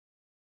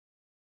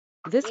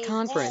This Amen.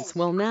 conference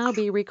will now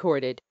be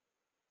recorded.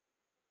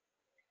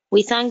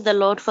 We thank the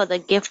Lord for the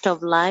gift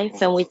of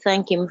life, and we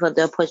thank Him for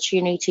the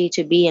opportunity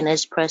to be in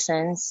His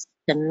presence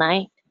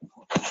tonight.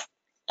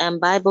 And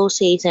Bible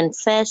says in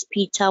First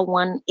Peter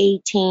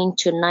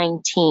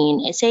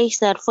 1:18-19, it says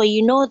that, "For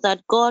you know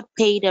that God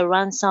paid a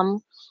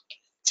ransom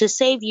to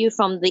save you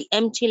from the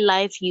empty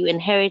life you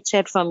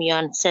inherited from your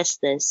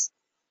ancestors.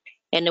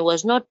 And it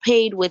was not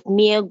paid with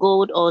mere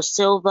gold or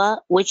silver,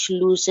 which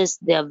loses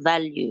their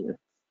value.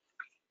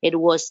 It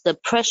was the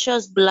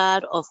precious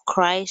blood of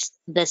Christ,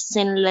 the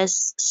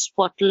sinless,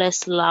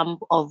 spotless Lamb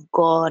of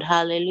God."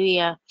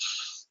 Hallelujah.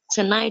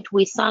 Tonight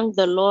we thank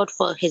the Lord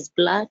for His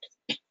blood.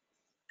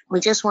 We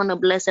just want to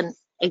bless and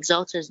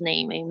exalt His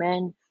name.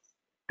 Amen.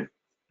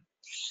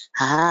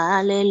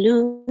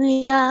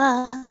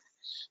 Hallelujah.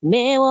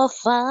 Me wa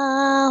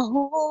fa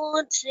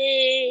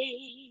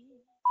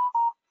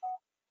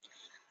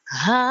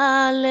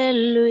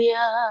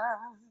Hallelujah.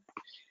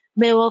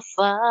 Me wa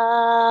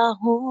fa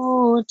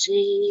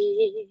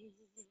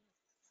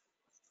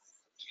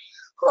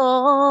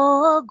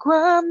Oh,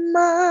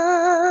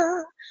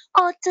 grandma,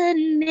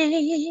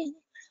 otani,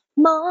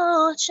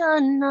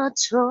 mochana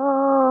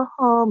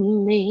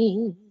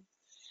tomi,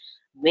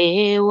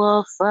 me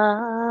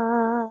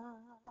wafa,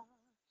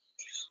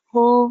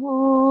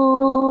 hoji.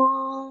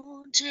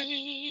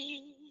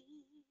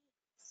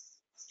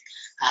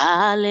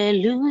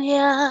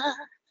 Hallelujah,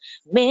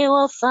 me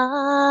wafa,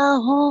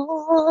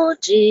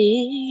 hoji.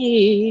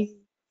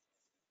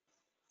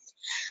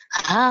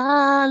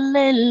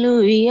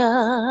 Hallelujah.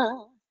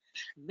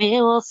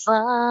 Me wafa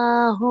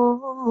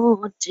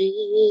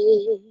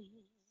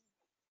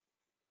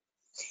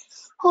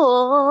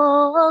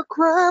Oh,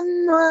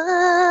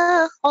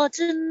 kwamwa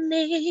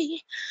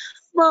otini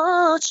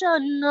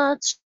mochana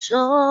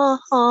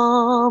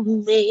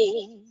tomi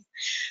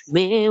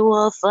me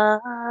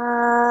wafa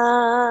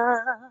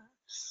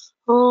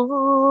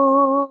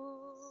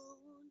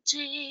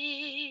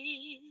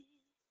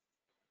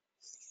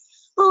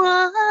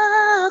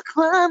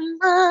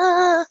Wakwama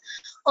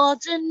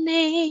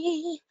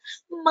odini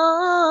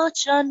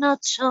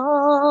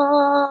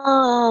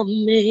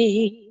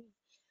machanatomi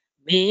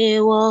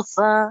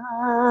mewafa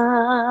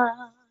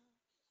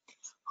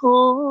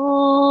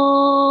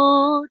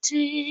oti.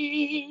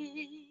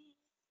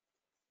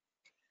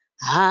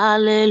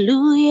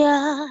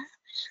 Hallelujah,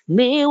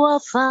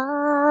 mewafa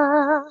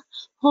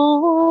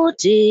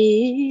oti.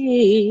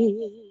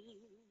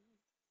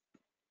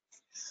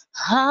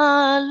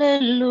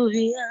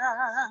 Hallelujah,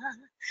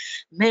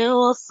 me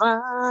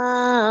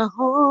wafa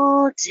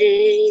oti.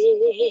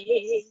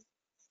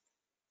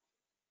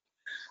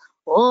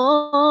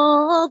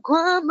 Oh,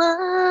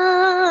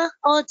 Kwama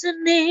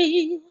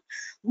Otani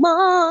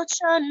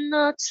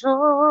Mochanato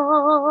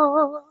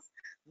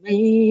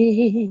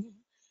me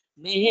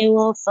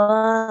wafa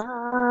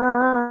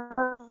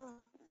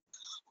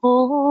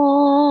oti.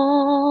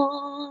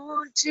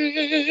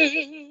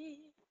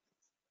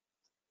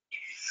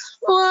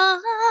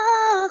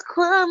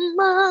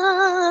 Wakwama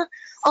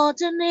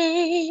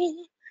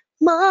Otani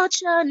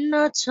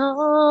Mochanato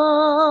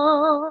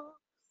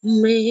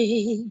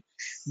me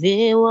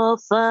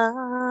wafa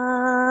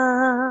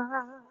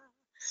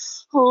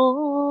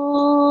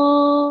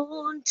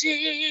oti.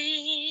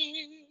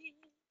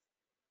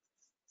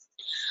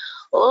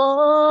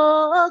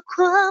 Oh,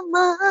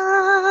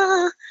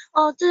 kwama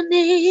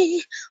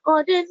odini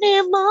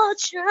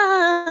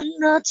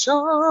mochana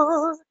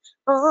to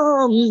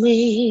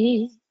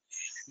me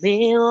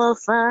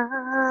wafa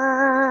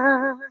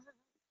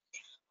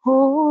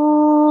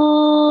oti.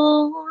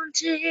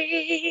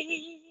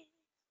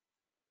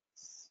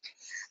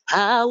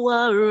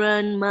 Power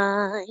and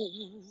might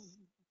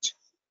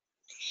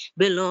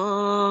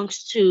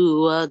belongs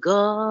to our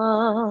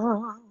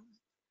God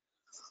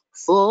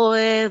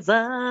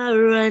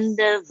forever and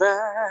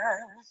ever.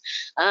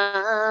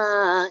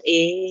 Amen.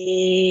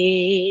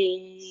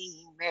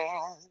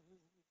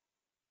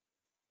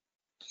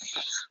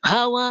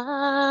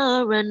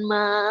 Power and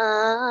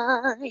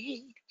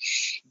might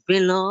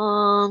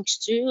belongs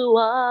to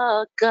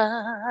our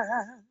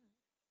God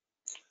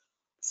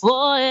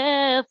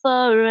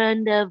forever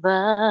and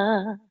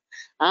ever.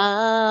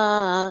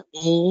 Amen.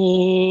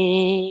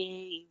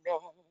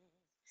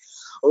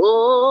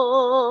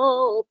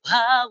 Oh,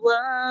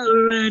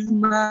 power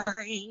and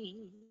might,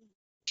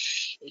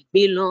 it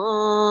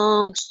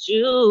belongs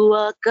to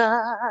our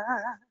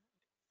God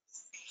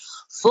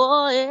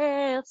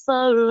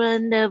forever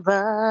and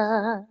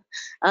ever.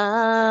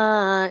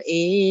 Amen.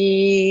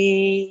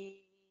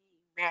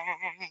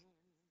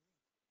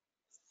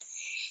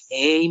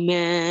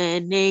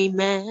 Amen,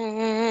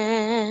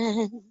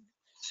 amen.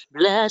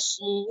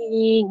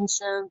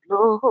 Blessings and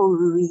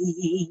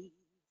glory,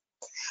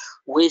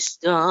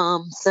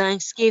 wisdom,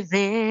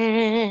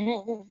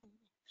 thanksgiving,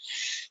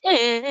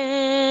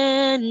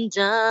 and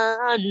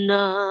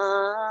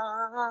honor,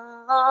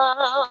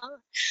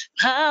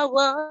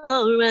 power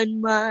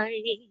and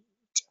might,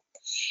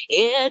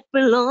 it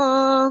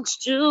belongs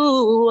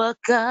to our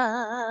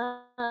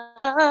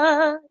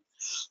God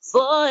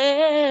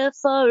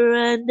forever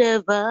and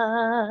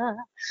ever.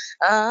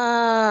 Amen.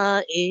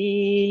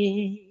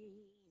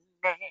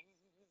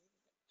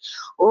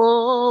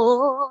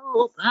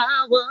 Oh,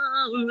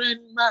 power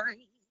and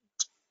might,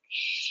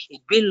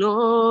 it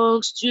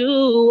belongs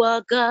to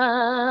our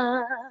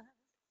God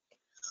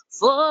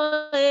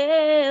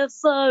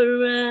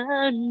forever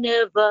and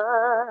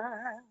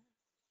ever.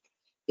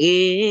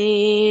 Amen.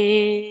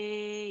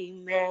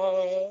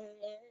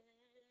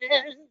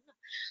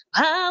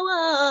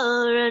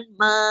 Power and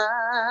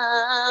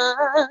might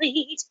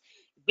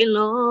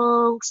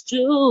belongs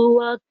to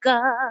our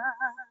God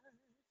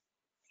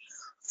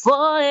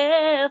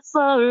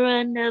forever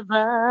and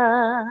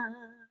ever.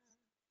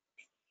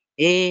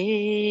 Amen.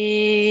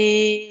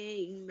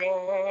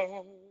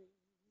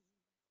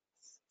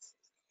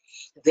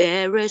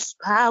 There is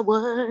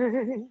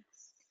power,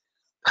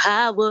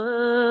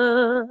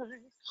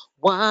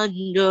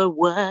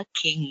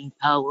 wonder-working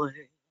power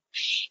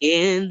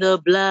in the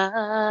blood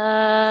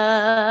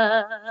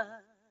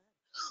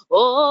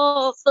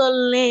of the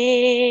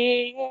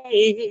Lamb.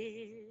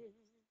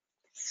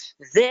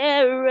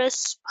 There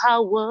is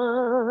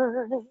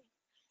power,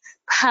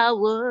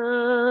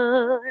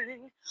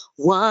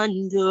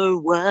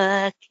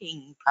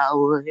 wonder-working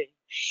power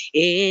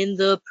in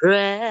the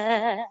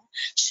precious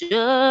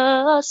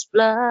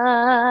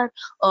blood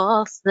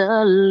of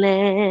the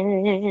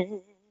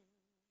Lamb.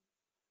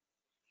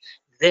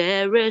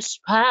 There is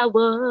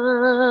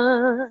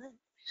power,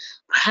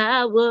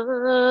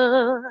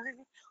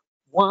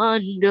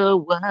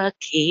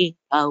 wonder-working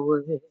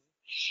power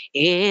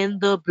in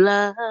the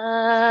blood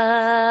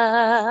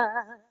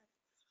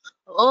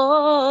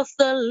of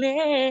the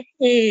Lamb.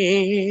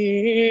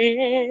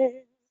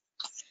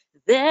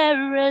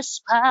 There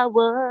is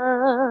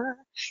power,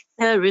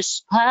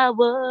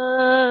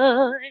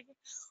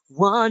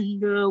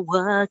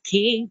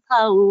 wonder-working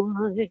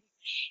power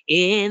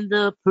in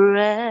the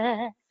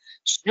precious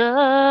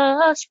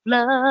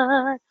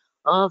blood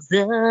of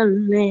the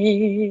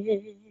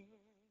Lamb.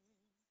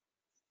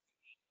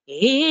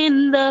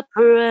 In the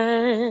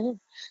precious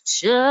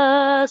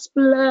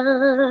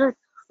blood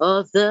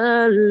of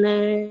the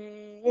Lamb.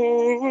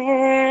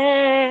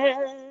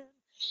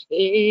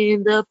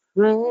 In the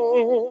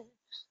precious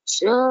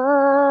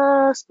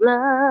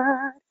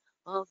blood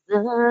of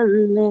the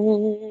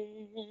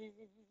Lamb.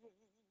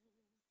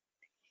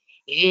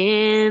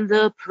 In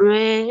the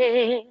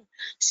precious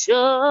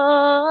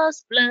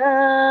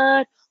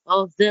blood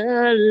of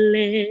the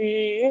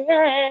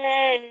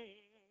Lamb.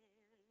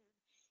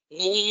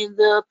 In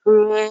the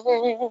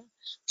precious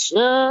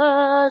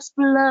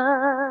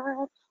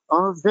blood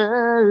of the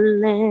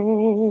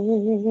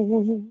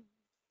Lamb.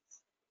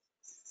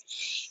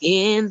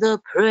 In the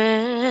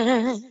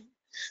precious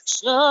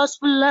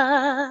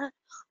blood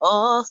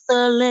of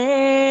the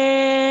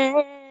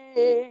Lamb.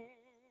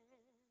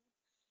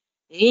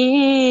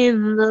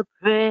 In the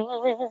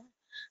precious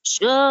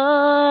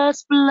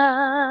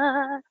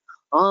blood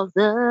of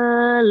the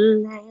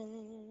Lamb.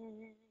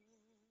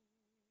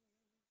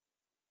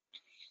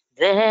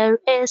 There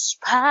is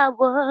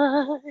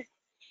power,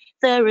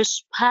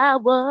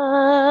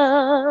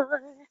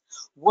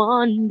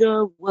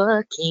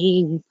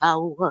 wonder-working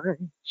power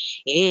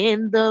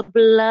in the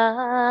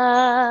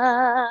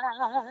blood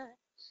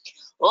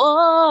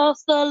of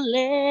the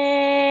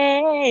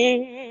Lamb.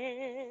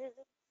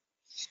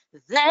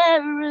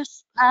 There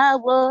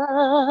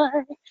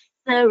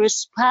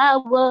is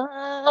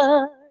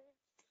power,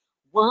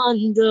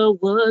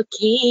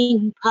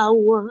 wonder-working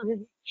power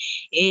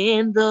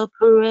in the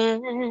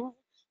precious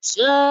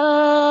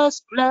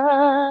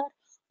blood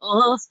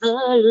of the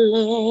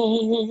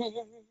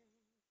Lamb.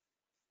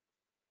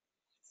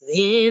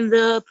 In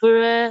the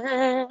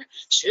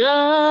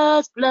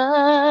precious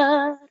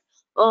blood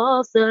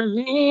of the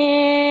Lamb.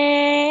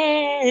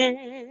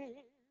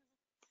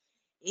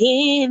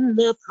 In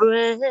the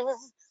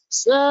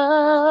precious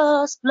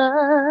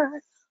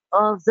blood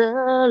of the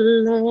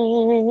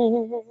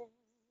Lamb.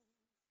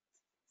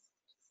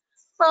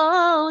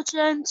 Oh,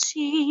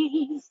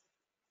 gentle,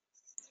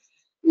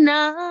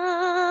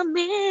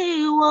 nami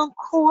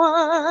wankwa.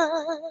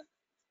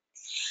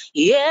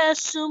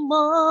 Yesu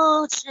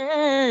mo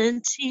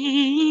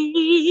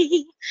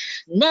gentle,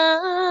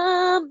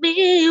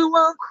 nami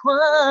wankwa.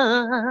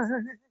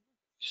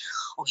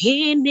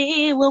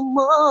 Ohini wa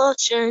mo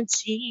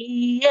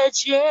gentle,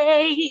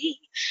 eje,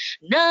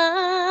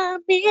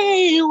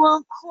 nami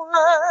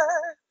wankwa.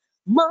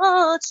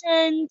 Mo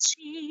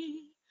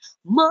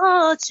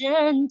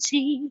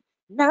gentle,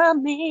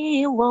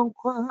 nami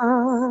wankwa.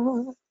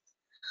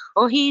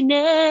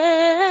 Ohine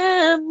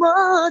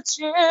mo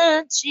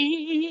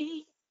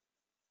gentle,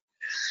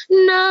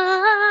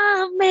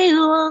 nami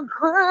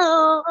wankwa.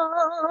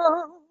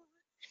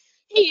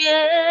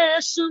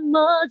 Yesu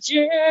mo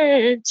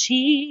gentle,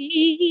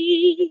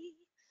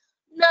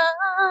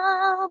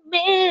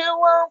 nami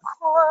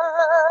wankwa.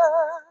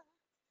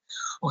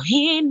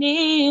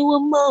 Ohini wa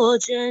mo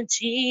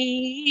gentle,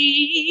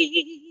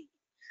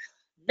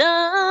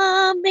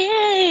 nami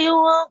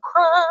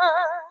wankwa.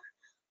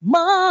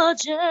 Mo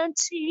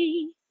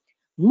gentle,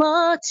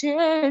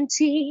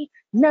 Machenti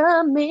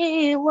na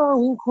me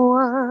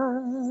wonkwa.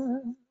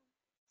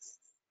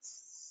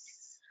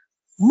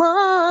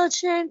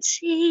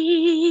 Machenti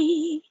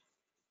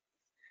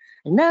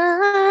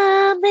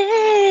na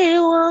me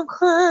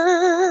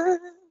wonkwa.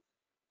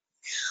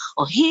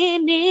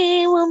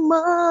 Ohini wa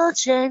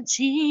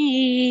machenti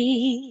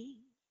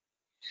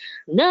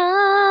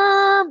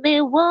na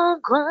me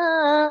wonkwa.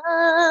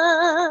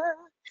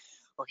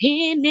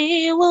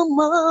 Ohini wa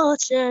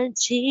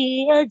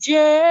machenti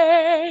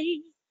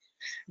aje.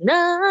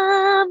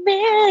 Na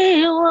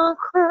me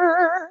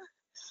wonkwa.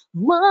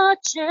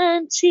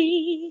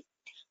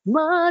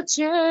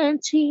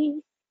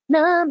 Machenti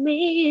na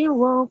me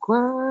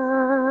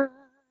wonkwa.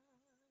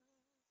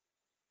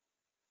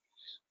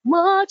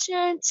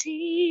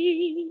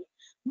 Machenti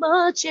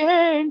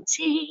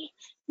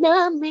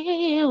na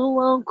me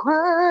wonkwa.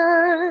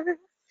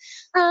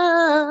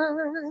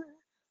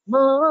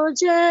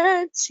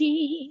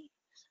 Machenti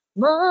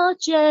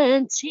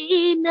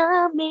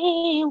na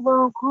me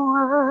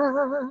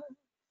wonkwa.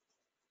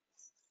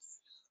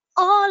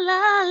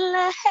 Ola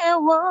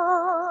lehewo.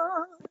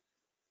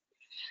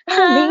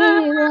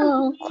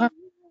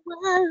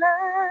 Wala.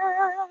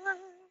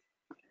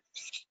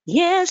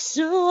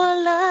 Yesu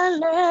ola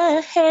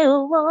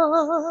lehewo.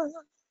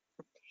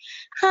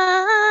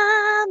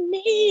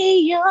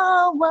 Hamiyo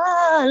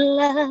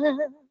wala.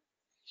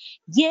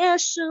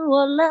 Yesu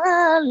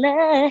ola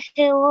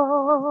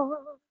lehewo.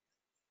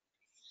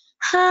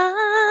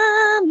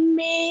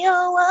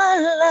 Hamiyo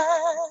wala.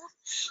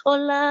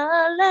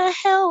 Ola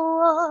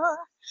lehewo.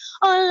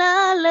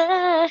 Ola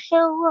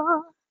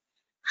lehewo.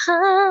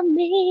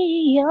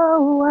 Hamiyo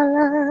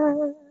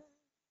wala.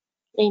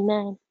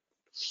 Amen.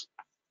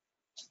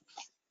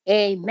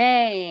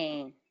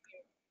 Amen.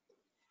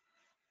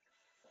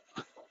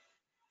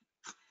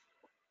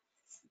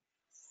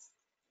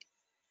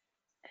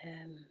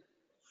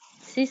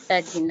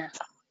 Sister Dina.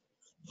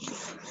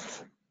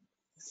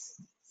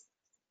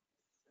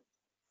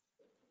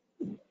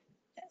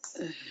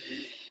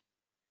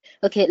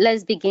 Okay,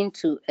 let's begin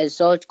to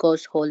exalt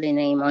God's holy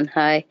name on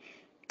high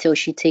till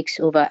she takes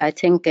over. I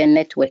think a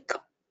network.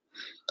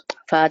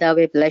 Father,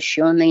 we bless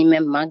your name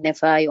and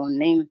magnify your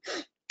name.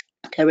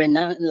 There is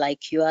none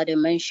like you. At the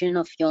mention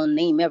of your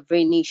name,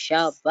 every knee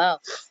shall bow,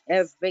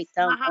 every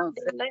tongue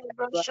confess.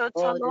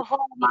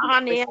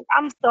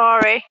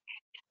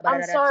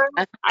 I'm sorry.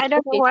 I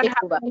don't know what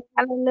happened.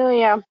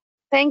 Hallelujah.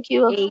 Thank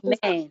you.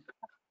 Amen.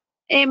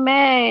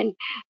 Amen.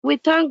 We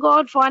thank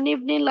God for an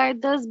evening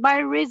like this. By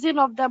reason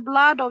of the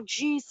blood of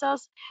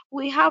Jesus,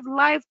 we have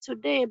life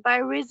today. By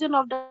reason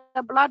of the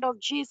blood of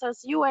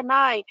Jesus, you and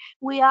I,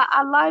 we are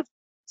alive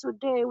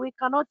today. We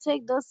cannot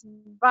take this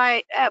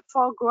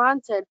for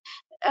granted.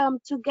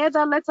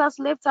 Together, let us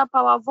lift up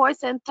our voice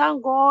and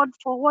thank God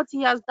for what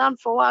He has done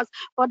for us,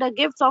 for the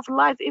gift of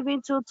life.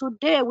 Even till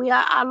today, we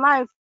are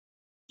alive.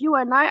 You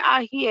and I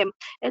are here.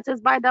 It is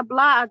by the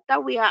blood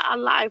that we are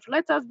alive.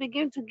 Let us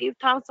begin to give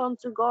thanks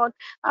unto God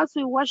as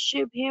we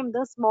worship Him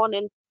this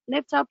morning.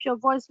 Lift up your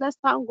voice. Let's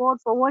thank God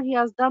for what He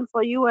has done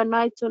for you and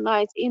I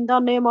tonight. In the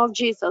name of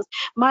Jesus.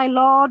 My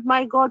Lord,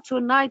 my God,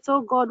 tonight,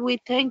 oh God, we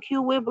thank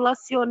you. We bless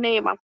your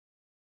name.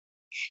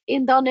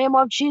 In the name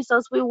of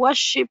Jesus, we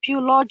worship you,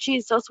 Lord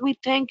Jesus. We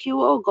thank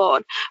you, oh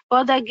God,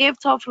 for the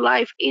gift of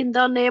life. In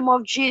the name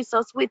of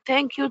Jesus, we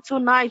thank you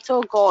tonight,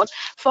 oh God,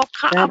 for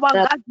our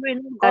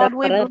gathering, oh God.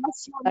 We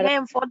bless your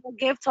name for the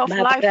gift of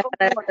life, oh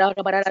God.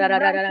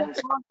 Tonight, oh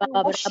God, we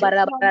worship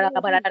your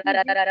name. We give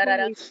you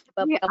praise.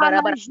 We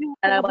honor you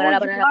for who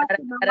you are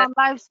in our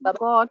lives, oh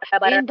God.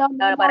 In the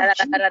name of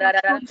Jesus,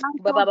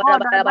 tonight, oh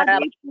God, that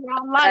if we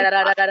are alive,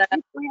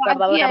 if we are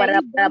here,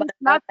 if there is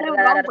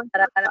nothing wrong with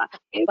us,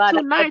 if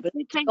tonight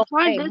we can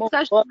join this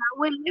session and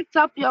we lift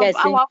up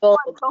our voice,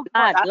 oh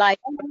God,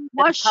 and we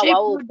worship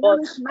you,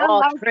 there is none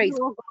like you,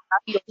 oh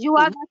God. You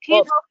are the King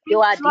of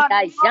Kings, you are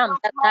the Lord of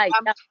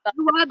Lords,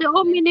 you are the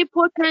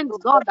omnipotent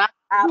God,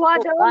 you are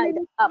the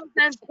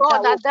omnipotent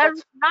God, there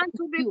is none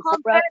to be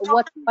compared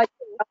to you.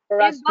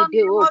 In the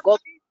name of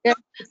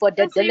Jesus, for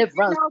the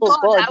deliverance, oh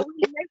God, we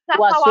lift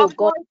up our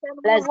voice and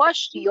we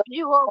worship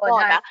you, oh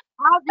God.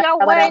 Have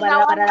your way in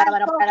our lives,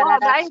 oh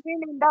God,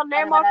 even in the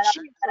name of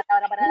Jesus.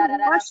 We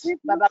worship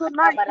you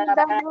tonight in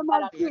the name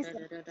of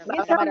Jesus.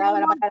 In the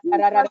name of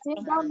Jesus,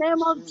 in the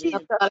name of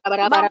Jesus.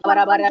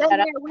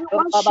 We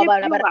worship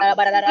you.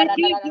 We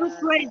give you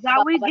praise.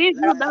 We give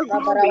you the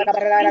glory.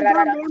 In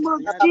the name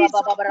of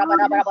Jesus.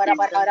 Lord, we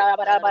thank you.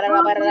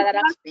 Lord, we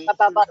bless you.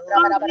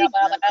 Lord, we give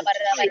you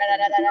praise.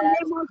 In the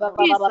name of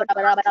Jesus.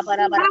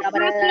 We have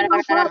nothing,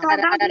 oh God, Lord,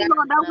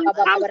 that we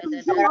come to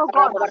do, oh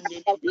God.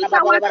 It's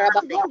our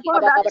time, oh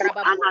God, that to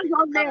honor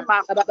your name.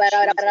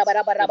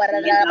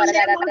 In the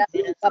name of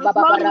Jesus,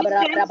 Lord, we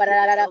thank you.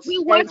 We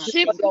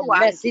worship you.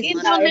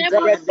 In the name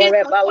of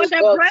Jesus, for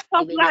the breath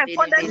of life,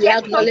 for the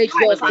gift of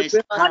life,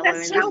 for the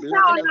shelter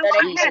on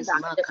our head.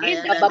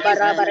 In the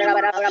mighty name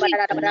of Jesus,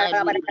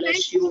 we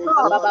thank you,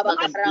 Lord.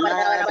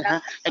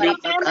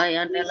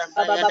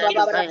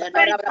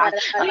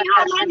 We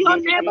honor your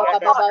name, oh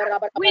God.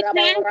 We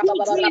thank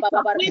you,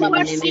 Jesus. We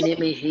worship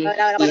you.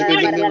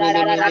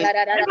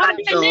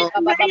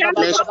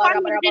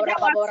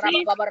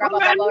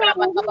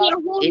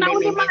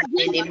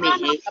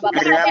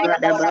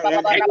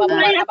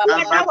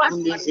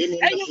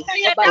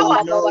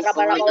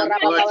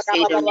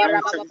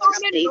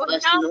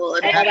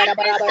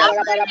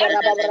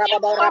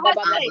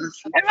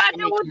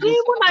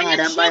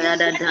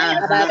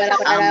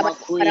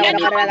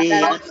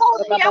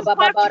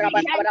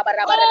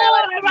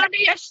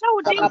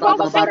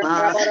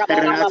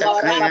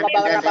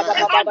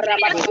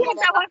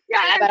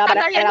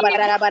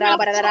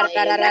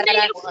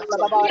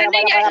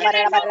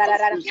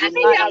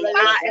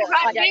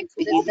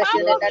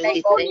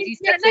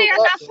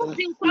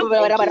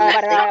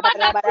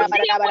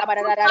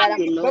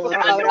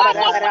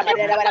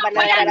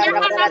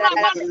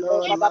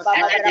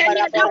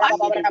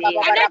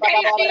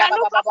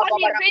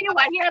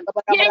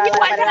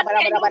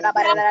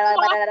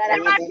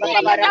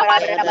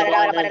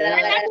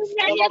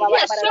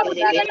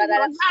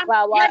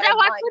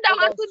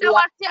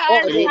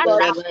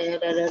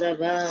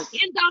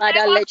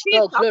 Father, let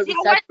your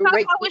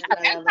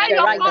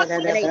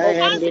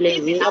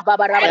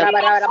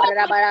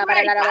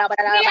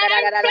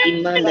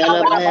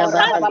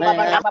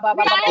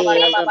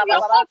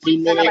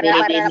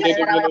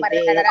glory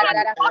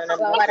saturate me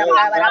the right name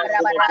of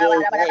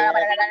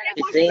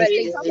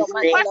release your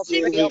mantle of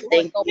prayer upon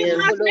your people, oh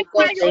God.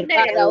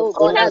 Father, oh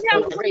God, as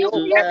we pray,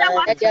 oh God, let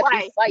there be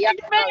fire in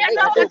our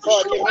lips, oh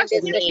God,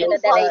 within this session in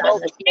the name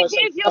of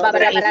Jesus.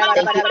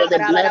 Thank you for the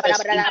blood that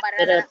speaks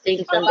better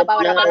things than the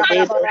blood of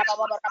Abel.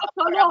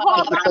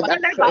 Thank you for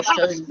that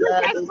precious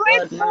blood, oh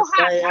God,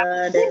 Messiah.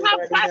 We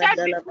have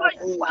gathered before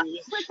you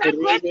with a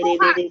grateful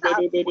heart.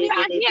 We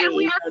are here.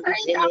 We are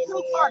saying that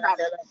to God.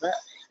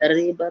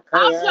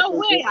 Have your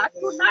way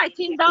tonight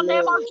in the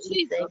name of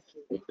Jesus.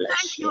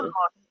 Thank you,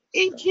 Lord.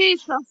 In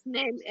Jesus'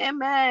 name,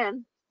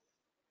 amen.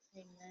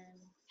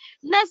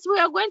 Next, we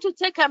are going to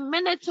take a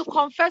minute to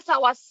confess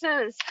our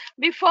sins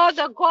before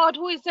the God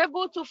who is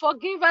able to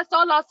forgive us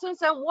all our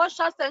sins and wash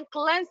us and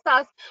cleanse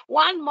us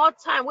one more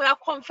time. We are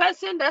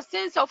confessing the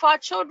sins of our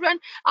children,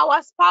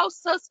 our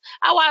spouses,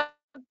 our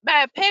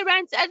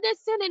parents, any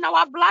sin in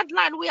our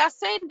bloodline. We are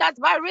saying that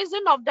by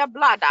reason of the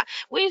blood,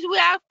 we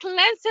are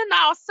cleansing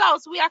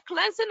ourselves. We are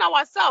cleansing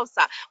ourselves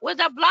with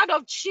the blood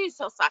of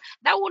Jesus.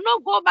 That will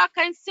not go back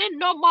and sin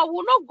no more.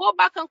 Will not go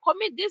back and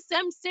commit this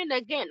same sin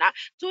again.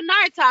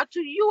 Tonight,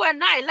 to you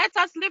and I, let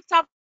us lift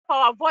up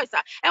our voice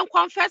and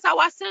confess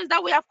our sins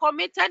that we have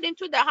committed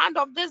into the hand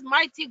of this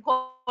mighty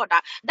God,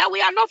 that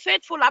we are not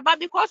faithful, but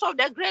because of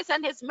the grace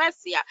and his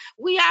mercy,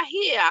 we are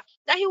here,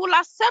 that he will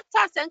accept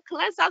us and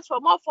cleanse us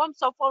from all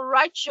forms of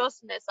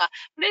unrighteousness.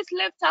 Please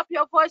lift up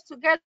your voice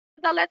together.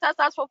 Let us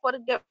ask for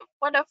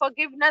the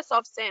forgiveness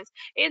of sins.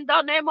 In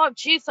the name of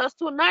Jesus,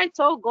 tonight,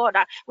 oh God,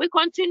 we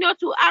continue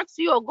to ask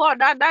you, oh God,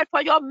 that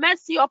for your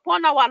mercy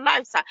upon our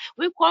lives.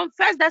 We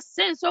confess the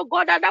sins, oh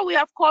God, that we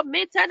have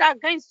committed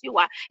against you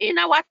in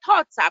our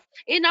thoughts,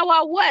 in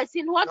our words,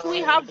 in what we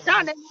have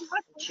done and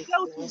what we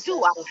failed to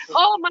do.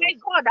 Oh my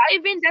God,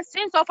 even the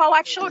sins of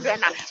our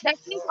children, the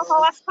sins of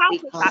our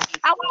spouses,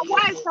 our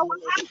wives, our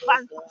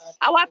husbands,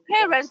 our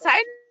parents,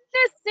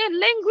 sin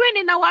lingering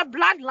in our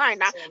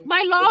bloodline.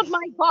 My Lord,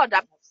 my God,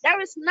 there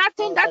is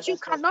nothing that you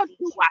cannot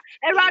do.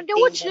 Around the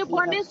witch,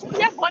 bonnie, so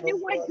yeah, bonnie,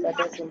 wait.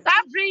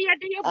 Sabri, ya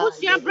the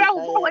busia brown,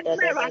 when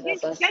Meradi,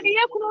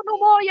 Yadiakuno no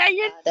more, ya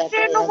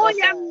no more,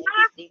 ya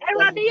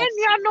Eradi,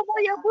 no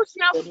more, ya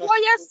busia, for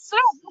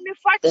yourself,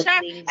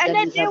 manufacture, and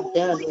then they will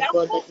be a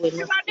home.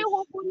 Eradi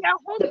will be a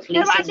home. The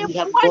places we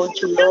have gone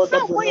to, Lord,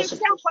 that we're not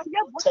supposed to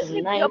go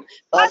tonight.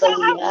 Father,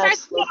 we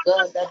ask, oh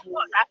God, that you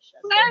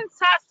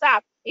cleanse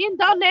us in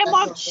the name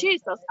of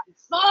Jesus.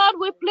 Lord,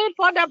 we plead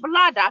for the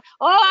blood.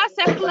 Oh, as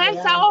a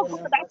cleanser, oh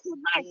God,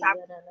 tonight.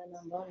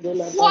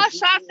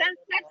 Wash us and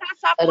set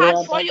us apart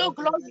for your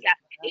glory.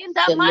 In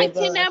the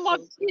mighty name of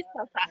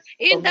Jesus.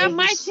 In the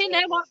mighty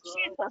name of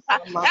Jesus.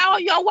 Now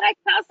your word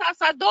tells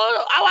us,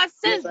 though our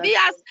sins be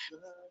as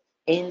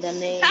in the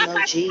name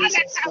of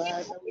Jesus,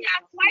 Father, we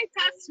are white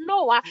as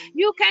snow.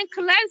 You can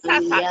cleanse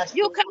us.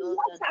 You can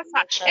wash us.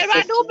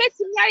 Erado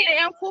betinya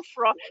ya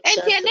fufro.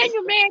 Enti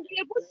enenyu me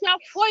ebusia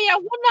fo ya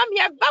wunam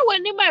ya ba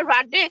wani ma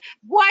erade.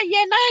 Bua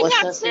ye na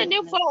nya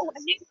sene fo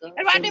wani.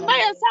 Erade ma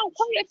ya san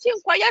ko ye tin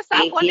ko ya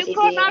sa ko ni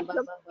krona.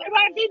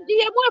 Erade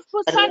die mu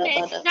afusane.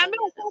 Na me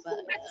ko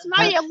betina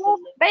ye mu.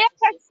 Be ya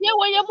katie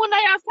wo ye mu na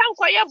ya san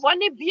ko ye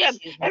boni biem.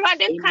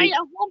 Erade kan ya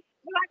ho.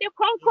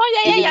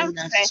 Even in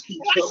our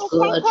speech, oh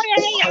God,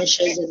 the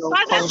conscious and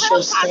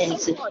unconscious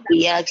sins,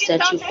 we ask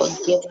that you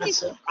forgive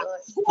us, oh God.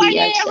 We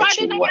ask that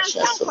you wash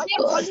us, oh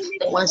God.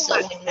 The ones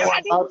that we know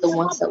about, the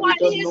ones that we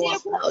don't know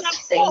about,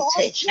 the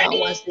intentional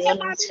ones, the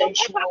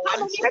unintentional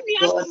ones, oh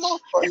God.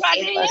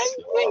 Forgive us,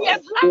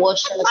 Lord.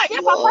 Wash us,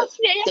 Lord.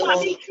 Then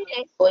when we come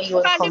before you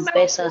and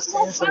confess our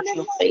sins, that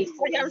you're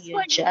faithful and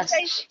you're just.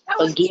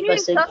 Forgive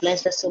us and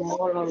cleanse us from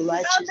all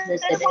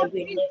unrighteousness and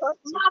every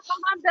iniquity.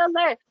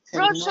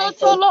 Tonight,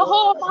 oh God,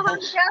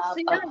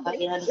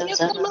 Apapayanda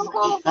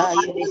Zanamika,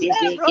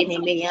 Unibizi,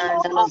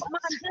 Kinimianda,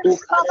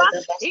 Ukada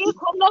Basi,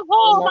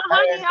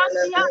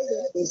 Inapayanda,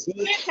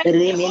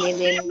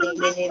 Rimini,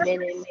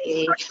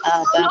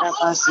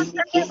 Abarabasi,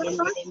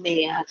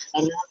 Kinimia,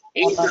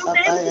 In the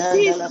name of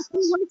Jesus, we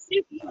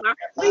worship you.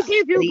 We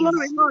give you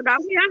glory, Lord.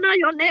 We honor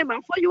your name,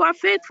 for you are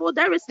faithful.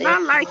 There is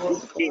none like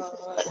you, Jesus.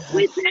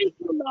 We thank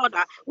you, Lord.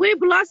 We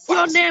bless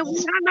your name. We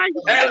honor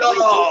you.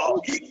 Hello.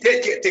 In the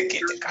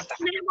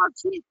name of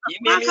Jesus.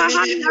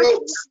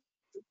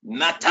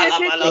 Natala Thank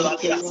you, Lord.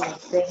 Malabadiasa.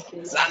 Thank you,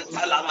 Lord.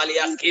 Zantala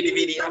Malias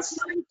Kidividias.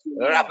 Thank you,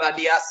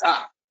 Rabadiasa.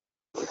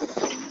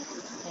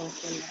 Thank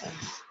you,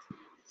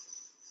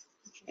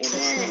 Lord.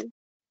 Amen.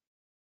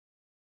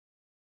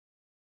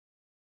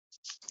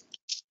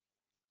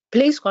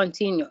 Please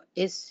continue.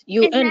 It's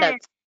you end Amen.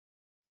 at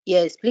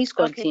yes, please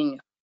Okay. continue.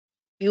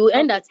 You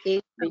end Okay. at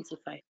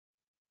 8:25.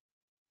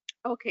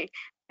 Okay.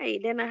 Hey,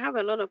 then I have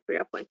a lot of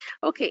prayer points.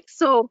 Okay,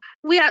 so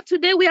we are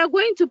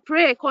going to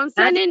pray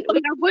concerning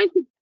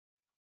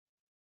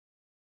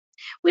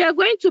we are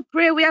going to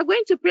pray, and we are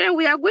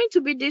going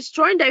to be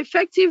destroying the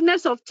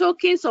effectiveness of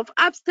tokens of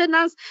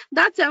abstinence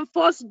that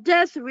enforce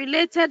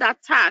death-related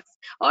attacks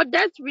or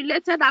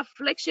death-related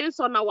afflictions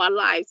on our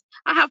lives.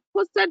 I have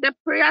posted the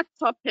prayer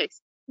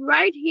topics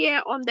right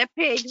here on the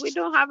page. We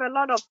don't have a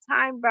lot of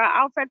time, but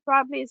Alfred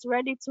probably is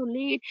ready to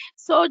lead.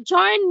 So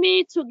join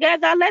me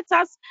together. Let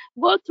us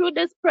go through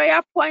this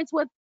prayer points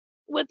with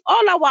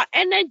all our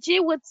energy,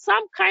 with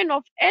some kind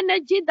of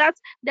energy that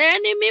the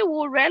enemy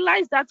will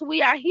realize that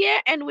we are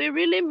here and we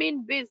really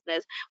mean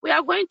business. We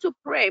are going to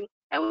pray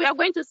and we are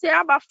going to say,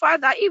 Abba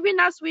Father, even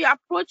as we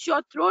approach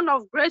your throne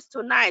of grace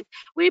tonight,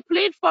 we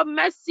plead for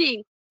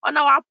mercy on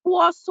our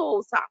poor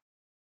souls,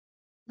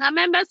 the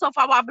members of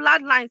our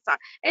bloodlines,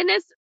 any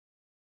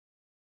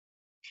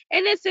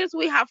sins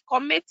we have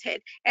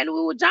committed, and we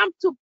will jump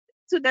to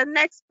the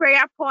next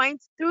prayer point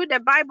through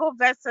the Bible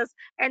verses,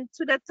 and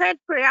to the third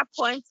prayer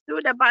point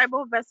through the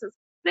Bible verses.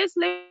 Please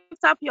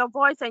lift up your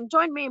voice and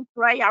join me in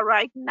prayer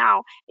right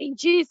now. In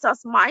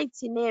Jesus'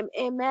 mighty name,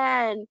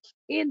 amen.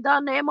 In the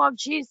name of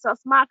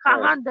Jesus,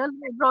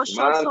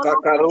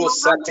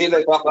 Mantakarusa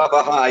tile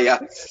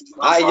babahaya.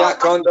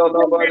 Ayakondo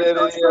no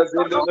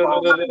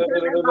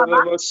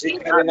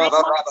shikere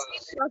mababa.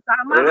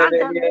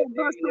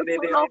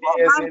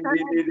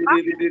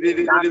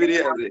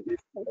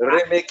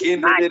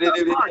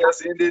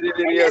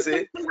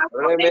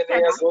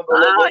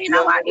 In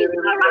our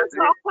ignorance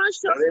or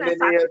consciousness,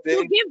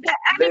 to give the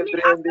enemy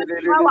access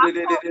to our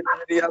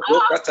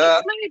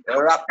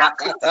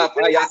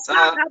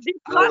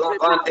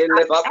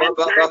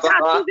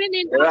even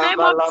in the name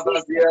of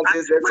Jesus,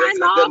 my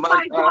Lord,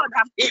 my God,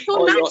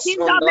 tonight in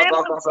the name of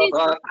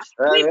Jesus,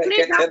 we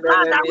plead the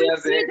blood, we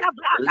plead the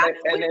blood,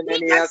 we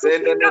plead the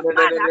superior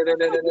blood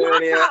to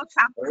blot out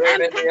and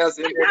penetrate us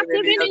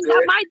even in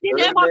the mighty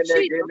name of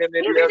Jesus,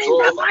 even in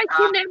the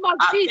mighty name of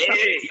Jesus.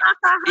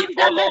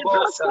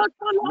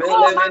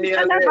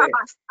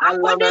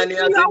 According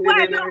to your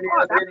word, oh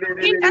God,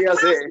 in the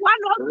Psalms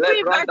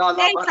 103 verse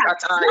 8,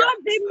 Lord,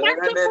 be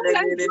merciful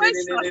and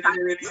gracious,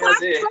 who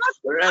has brought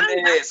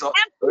anger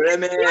and put in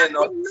mercy,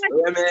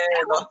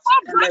 and will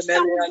more brush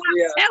and will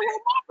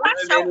more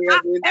brush and in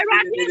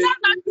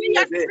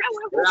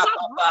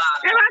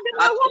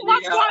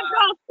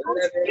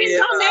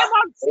the name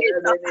of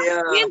Jesus,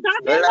 in the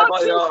name of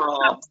Jesus,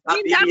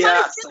 in the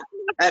mighty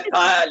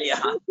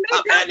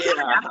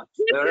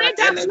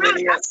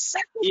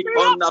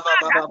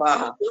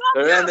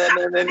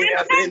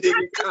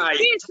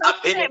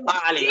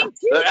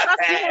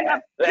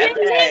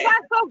deliver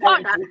us, oh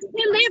God,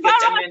 deliver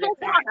us, oh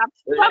God,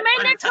 from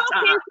any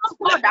tokens, oh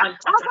God,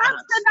 of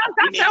accidents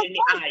that have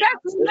caused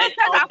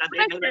death-related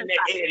afflictions,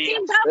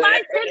 in the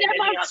mighty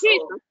name of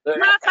Jesus.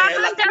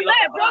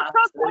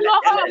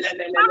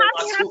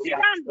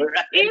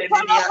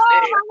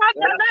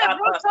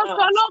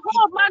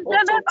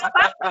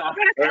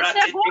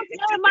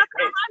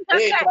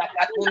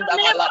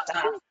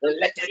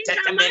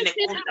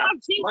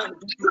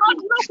 Lord,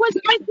 look with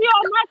mercy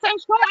on us and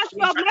show us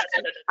your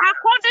mercy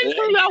according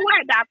to your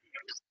word.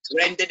 In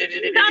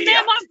the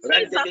name of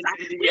Jesus,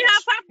 we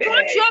have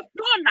approached your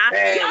throne of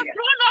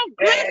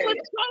grace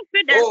with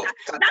confidence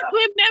that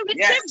we may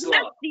receive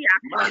mercy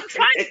and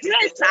find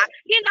grace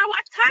in our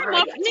time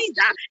of need.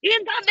 In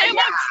the name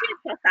of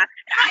Jesus,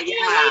 in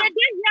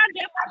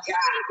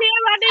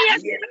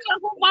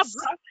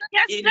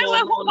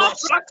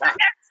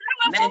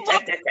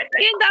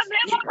the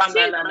name of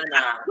Jesus,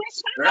 we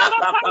stand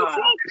over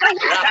control and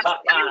by the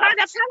power and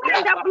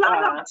the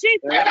blood of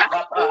Jesus, we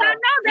are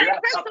now the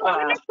effect of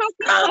any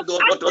token of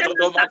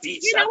accident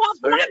in our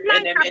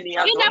bloodline, in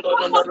the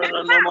form of the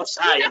past,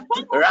 in the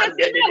form of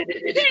the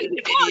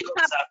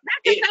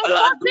that is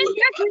enforcing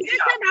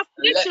death-related afflictions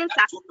afflictions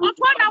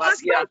upon our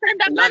souls and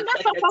the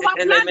members of our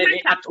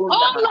bloodline.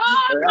 Oh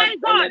Lord, my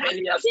God,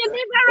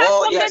 deliver us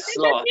Oh, from yes,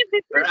 the Lord.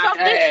 negative effects of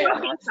this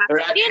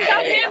brokenness. In the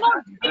name of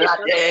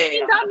Jesus.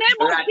 In the name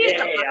of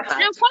Jesus.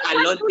 And cause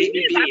us to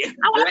live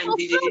our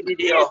fulfilled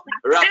grace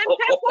and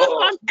purpose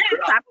on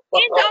earth.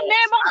 In the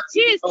name of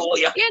Jesus.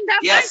 In the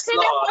mighty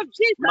name of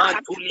Jesus.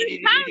 We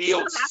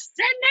cancel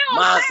any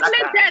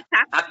untimely death.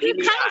 We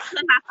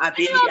cancel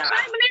any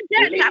untimely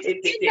death.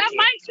 In the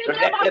mighty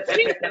name of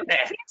Jesus.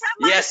 In the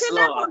mighty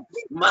name of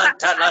Jesus.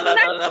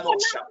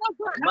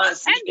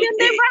 And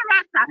deliver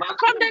us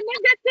from the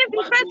negative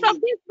effects of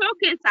these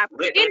tokens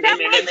in the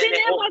mighty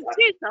name of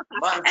Jesus.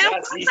 And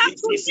cause us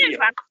to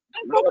live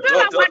and fulfill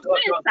our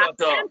dreams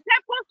and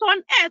purpose on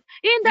earth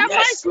in the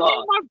mighty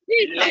name of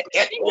Jesus.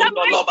 In the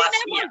mighty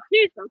name of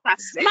Jesus.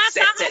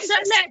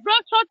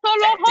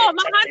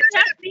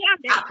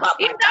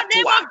 In the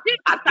name of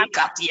Jesus.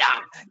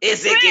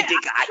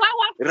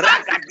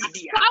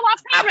 For our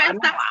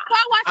parents, for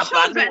our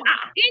children,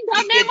 in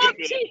the name of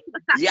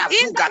Jesus.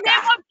 In the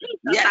name of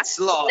Jesus. Yes,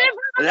 Lord.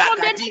 Deliver us from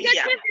the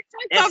negative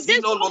effects of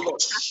this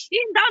world.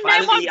 In the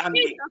name of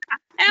Jesus.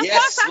 And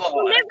cause us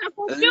to live a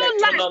fulfilled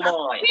life.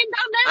 In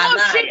the name of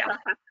Jesus.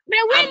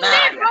 May we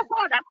live, oh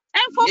God,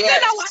 and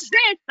fulfill our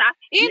dreams.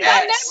 In the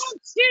name of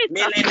Jesus.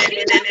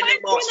 In the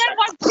mighty name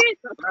of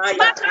Jesus. In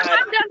the name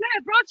of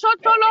Jesus.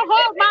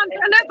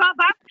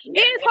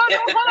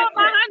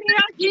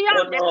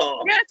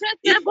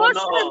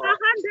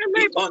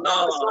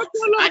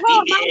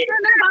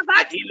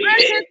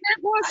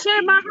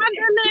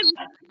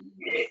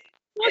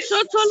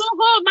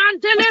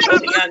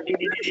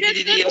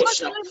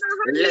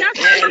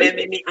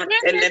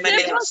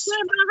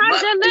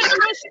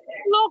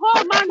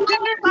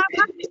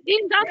 In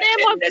the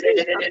name of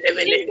Jesus.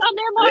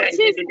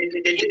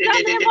 In the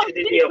name of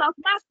Jesus.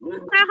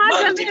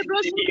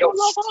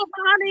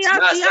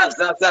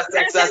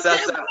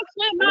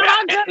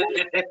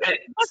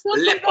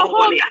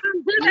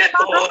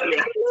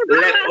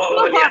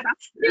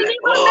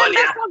 Deliver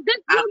members of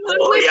this woman,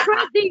 we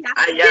pray thee.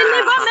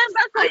 Deliver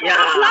members of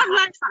our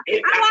bloodline,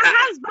 our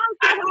husbands,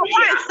 our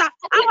wives,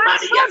 our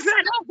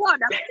children, oh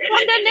God,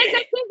 from the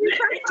negative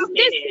effects of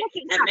this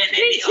broken.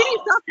 In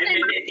Jesus'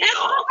 name, and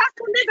cause us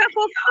to live a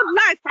fulfilled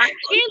life.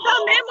 In the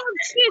name of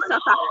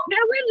Jesus,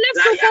 may we live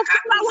to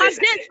fulfill our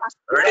days.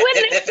 May we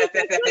live to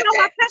fulfill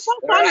our purpose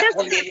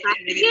on this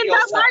earth. In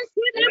the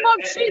mighty name of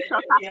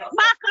Jesus.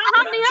 In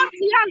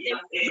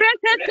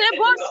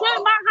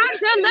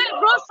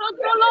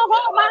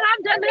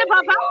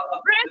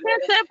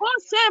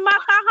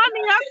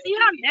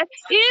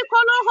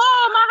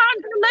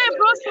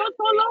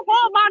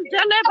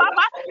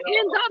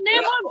the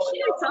name of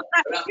Jesus.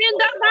 In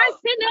the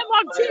mighty name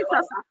of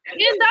Jesus.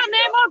 In the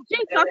name of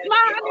Jesus.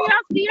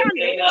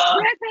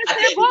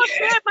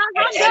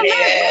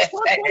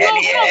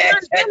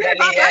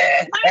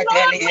 My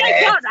Lord, my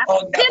God,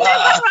 deliver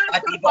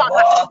us, oh God.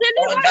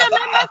 Deliver the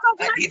members of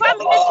my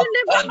family.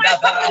 Deliver my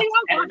family,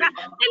 oh God.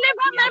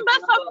 Deliver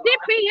members of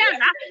DPN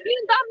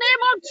in the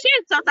name of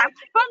Jesus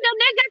from the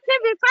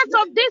negative effects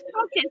of these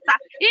tokens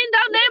in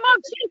the name of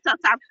Jesus.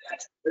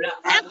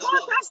 And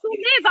cause us to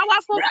live our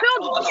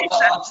fulfilled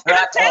grace and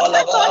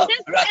purpose on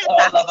this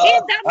earth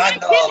in the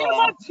mighty name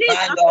of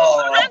Jesus.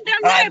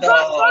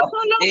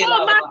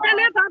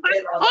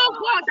 Oh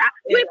God,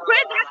 we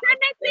pray that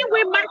anything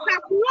we might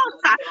have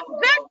lost,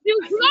 virtue,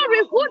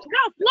 glory, good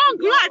health, long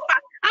life,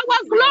 our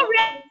glory,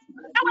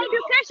 our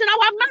education,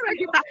 our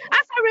marriages,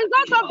 as a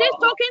result of this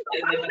token of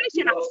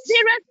affliction, be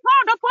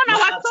restored upon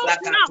our souls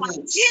now.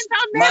 In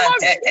the name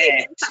of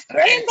Jesus.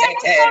 In the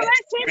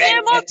resurrection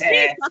name of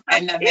Jesus.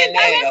 In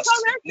the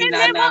resurrection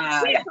name of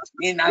Jesus.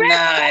 Yes,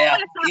 Lord.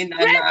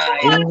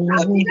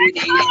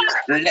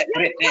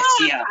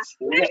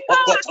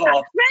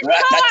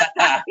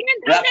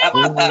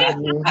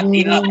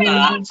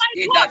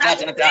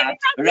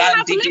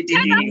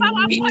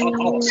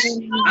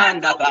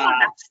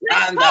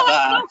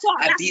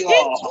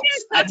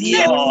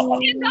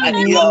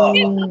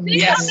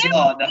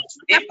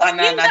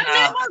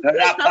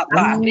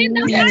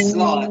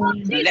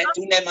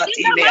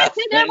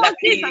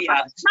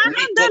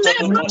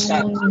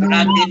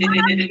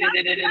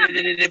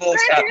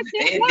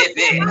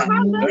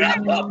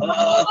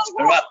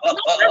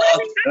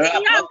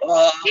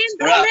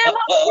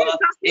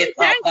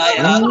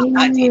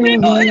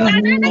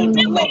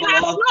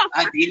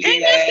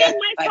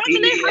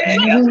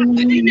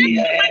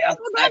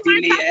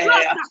 Yes,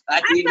 Lord.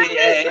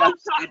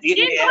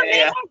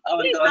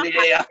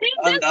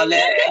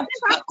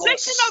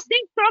 Of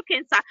these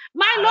tokens,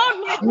 my Lord,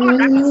 my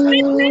God,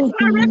 speak this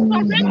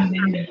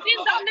restoration in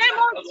the name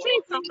of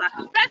Jesus.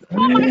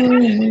 Restore my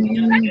family,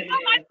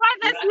 restore my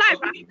father's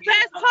life,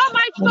 restore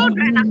my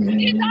children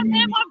in the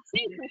name of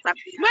Jesus.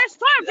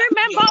 Restore every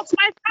member of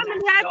my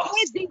family, I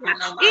pray thee,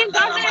 in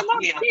the name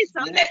of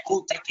Jesus.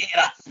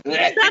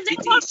 In the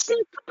name of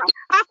Jesus,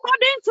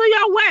 according to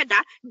your word,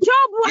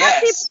 Job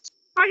was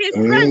for his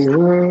friends.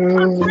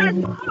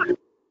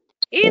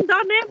 In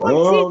the name of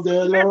of Jesus,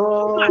 the let's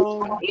over.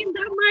 Lord, In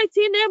the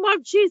mighty name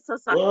of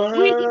Jesus, for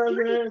we declare.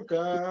 heaven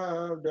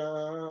come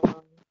down.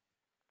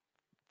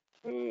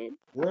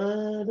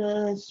 Let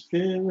the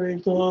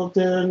Spirit of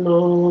the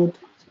Lord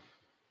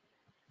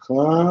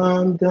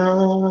come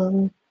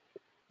down.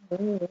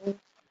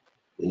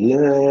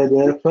 Let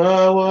the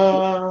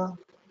power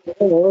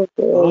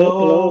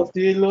of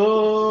the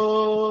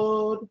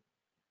Lord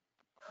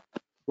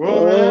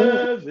from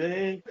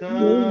heaven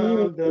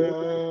come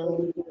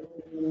down.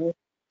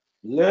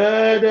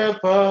 Let the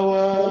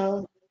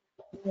power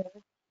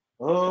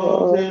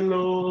of the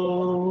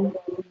Lord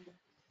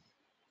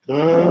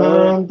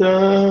come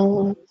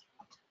down.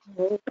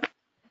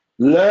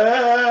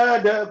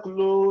 Let the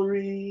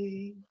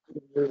glory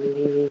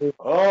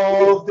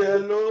of the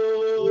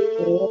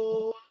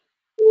Lord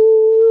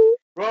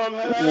from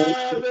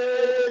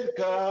heaven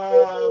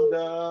come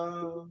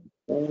down.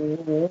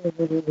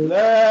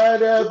 Let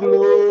the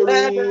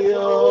glory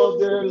of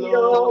the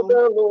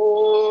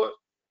Lord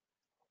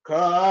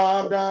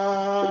come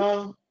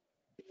down.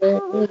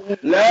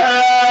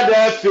 Let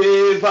the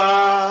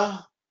favor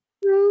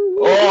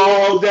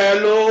of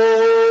the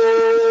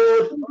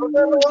Lord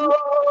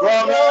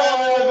from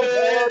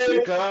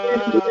heaven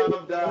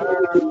come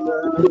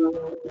down.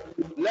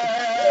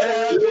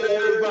 Let the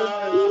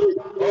favor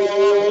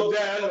of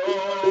the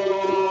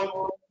Lord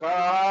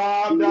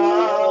come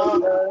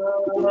down.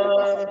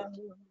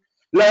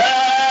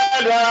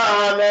 Let the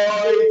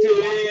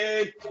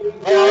anointing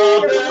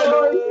of the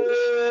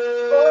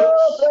Lord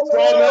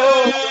from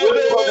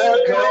heaven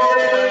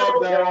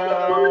come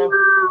down.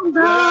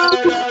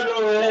 Let the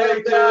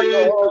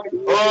anointing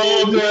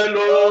of the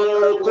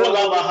Lord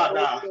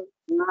Kolabahada.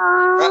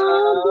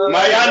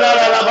 Mayana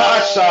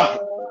Lalabasha.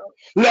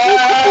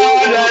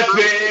 Let the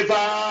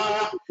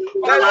favor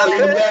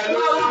of the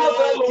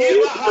Lord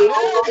give a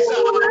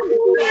haleza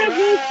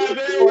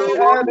from heaven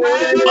come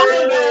down.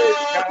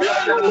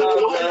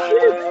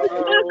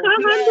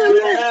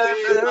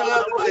 Let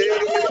the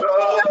favor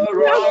of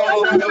the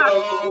Lord come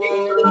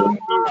down.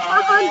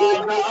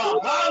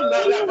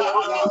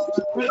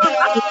 Let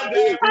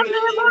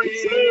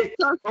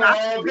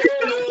the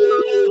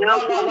glory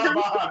of the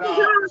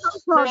Lord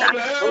from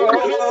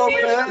heaven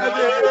come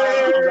down.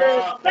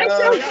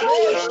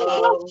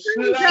 Ayadosha.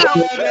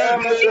 Let the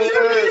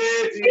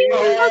glory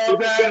of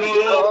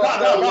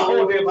the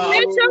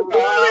Lord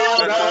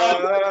come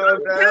down.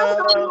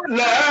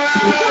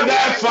 Let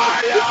the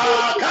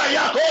fire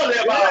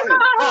Kayakoleba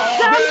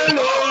of the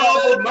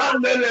Lord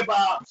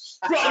Mandeleba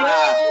from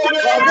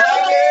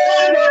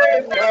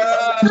heaven come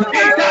down.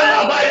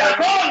 Ikalabaya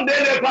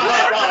Kondeleba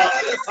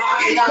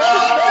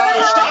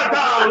Ikolabosha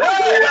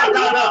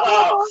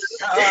Leyakanaba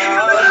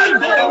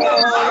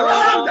Imbrando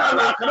Saranda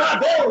la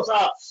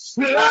Cradosa.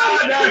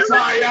 Let the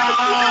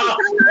fire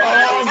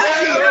of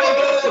the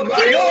Lord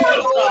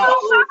Mayosa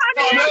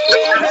from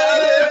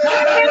heaven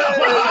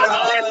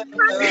Kanabahara.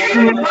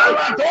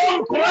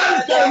 Iparadon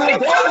Pranto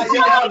Rodon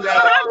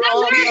Sikanda.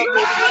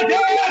 Ikade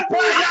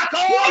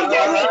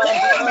Payakondo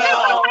Rokona.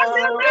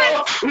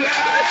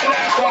 Let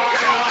the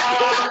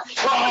fire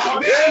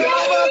of the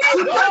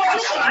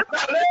Lord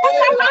Shantale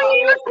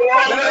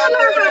from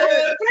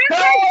heaven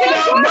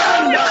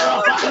Kanabanda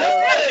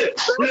Fale.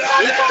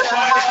 Let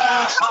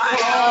the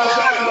fire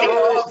of the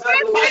Lord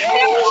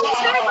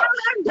Payosha.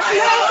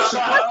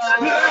 Payosha.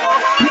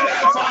 Let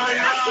the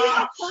fire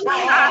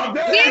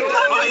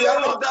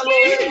of the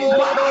Lord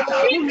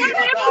Imbata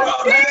Kuliata.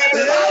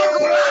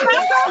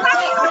 Lambrando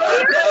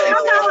Sabrante.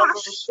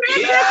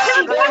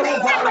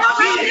 Yandoro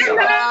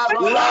Barakia.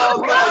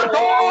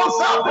 Lambrando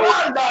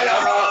Sabrandaya.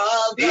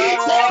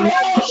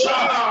 Ikolosha.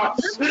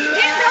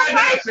 Let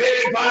the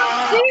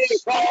favor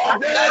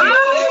of the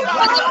Lord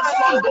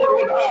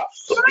Ayakondoroda.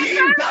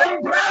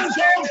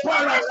 Intambrando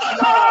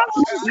Parakada.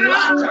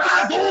 La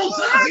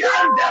Cradusa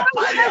Ziande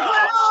Paya.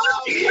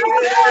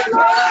 Inde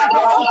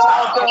Bradosa.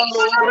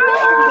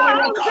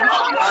 Rondoro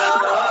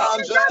Camandarada.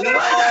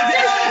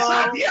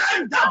 Regadesa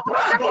Dienda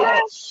Brado.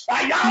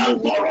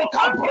 Ayandoro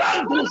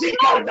Cabrando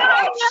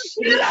Zicanda.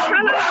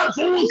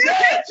 Lambrazuze.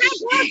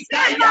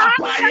 Ikaya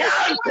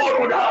Payan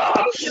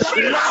Coroda.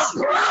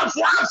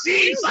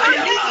 Lambrazuazi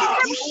Sayama.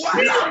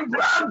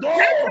 Lambrando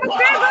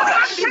Pa.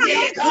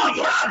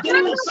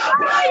 Ikabradu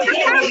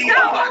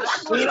Sabrandoria.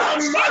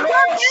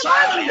 Lamalo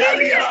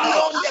Salialia.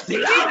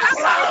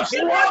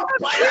 Lambrazuam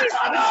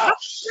Payakada.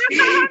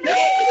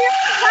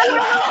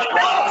 Itelabana.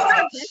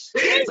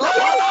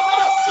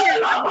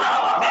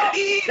 Itelabana.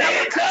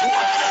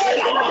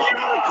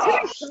 Itelabana.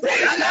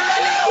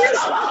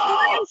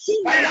 Itelabana.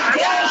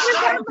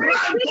 Ayadosa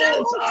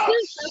Brandosa.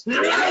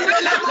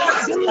 Lamela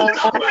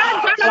Cradusa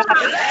Bra.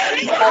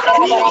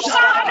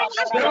 Lembradusa.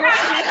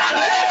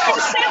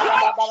 Ragalesa.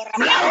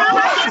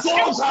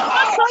 Lambradosa.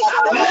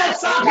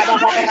 Lift up your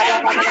voice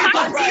and begin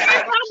to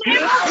pray.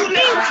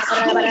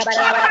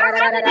 Lambradosa.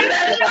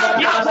 Lift up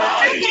your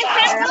voice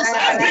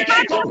and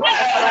begin to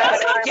pray.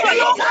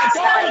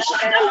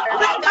 Ikadoshana.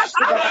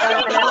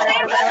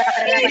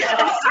 Randorebelia.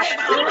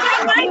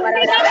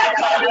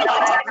 Randumbelekana.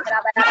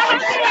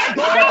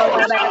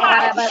 Mandeledosa.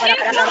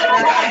 Let the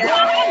favor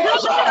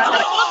of the Lord come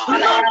down, oh God.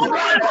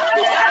 Let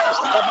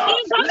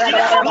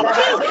your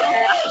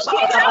glory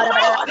come down, oh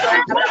God. Let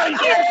the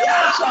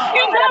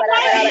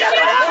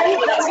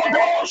fire of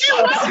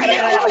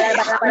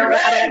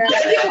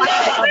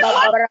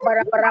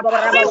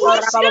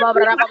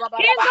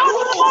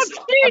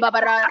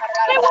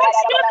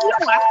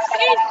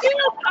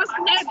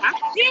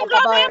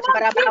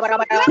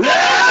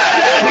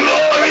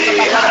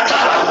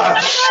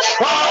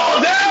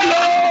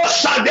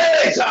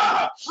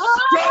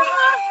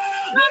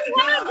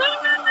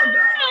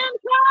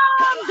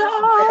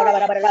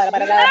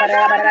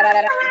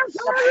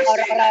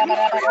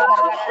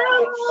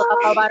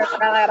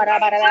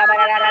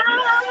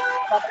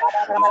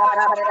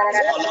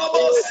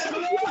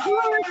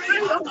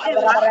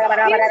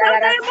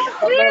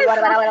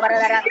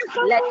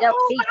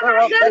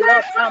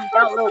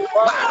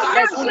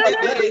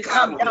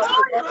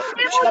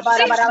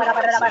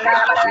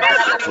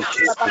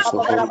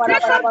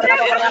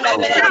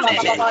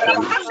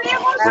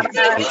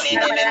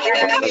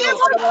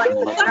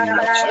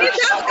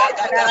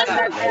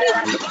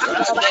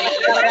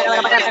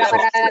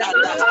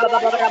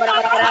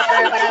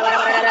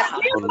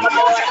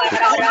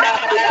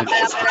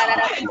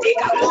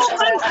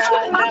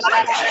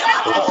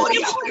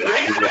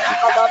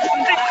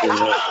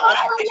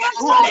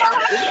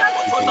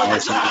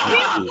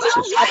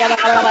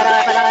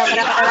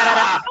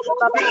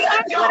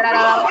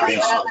Let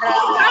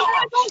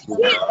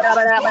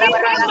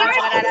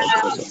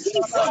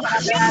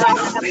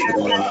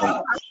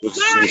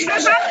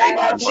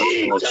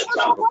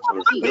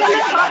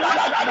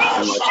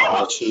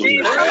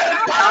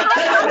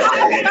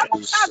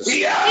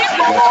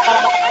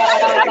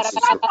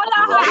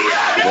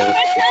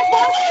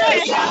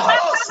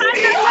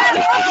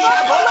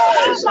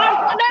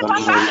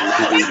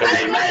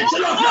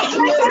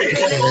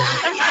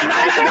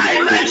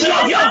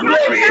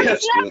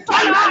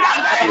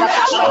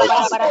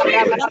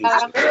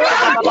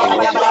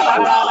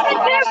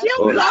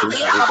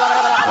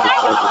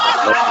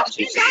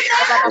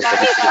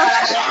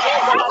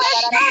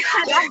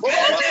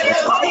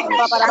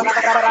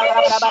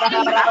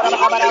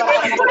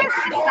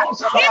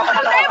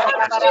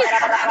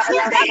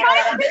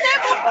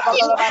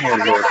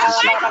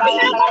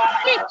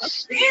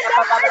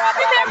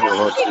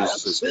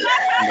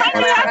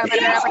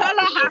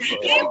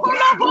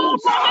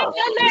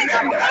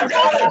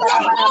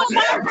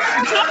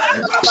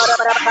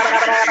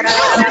glory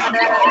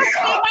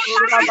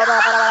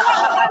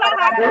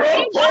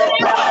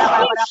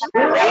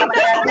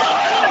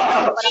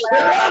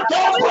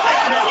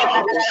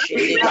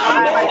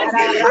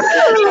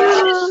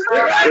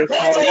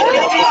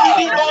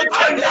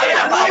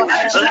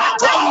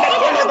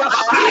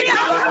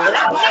of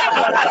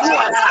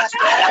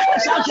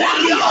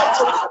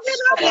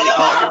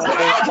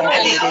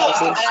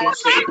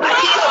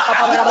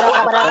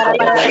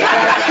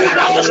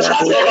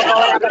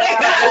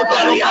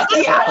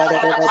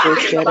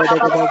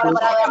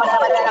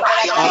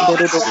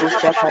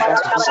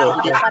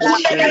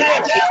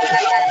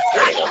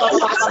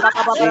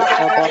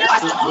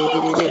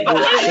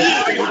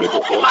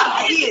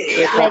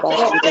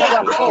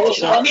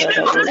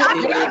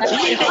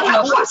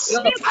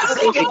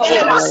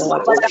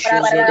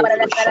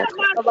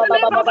the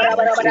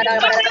Lord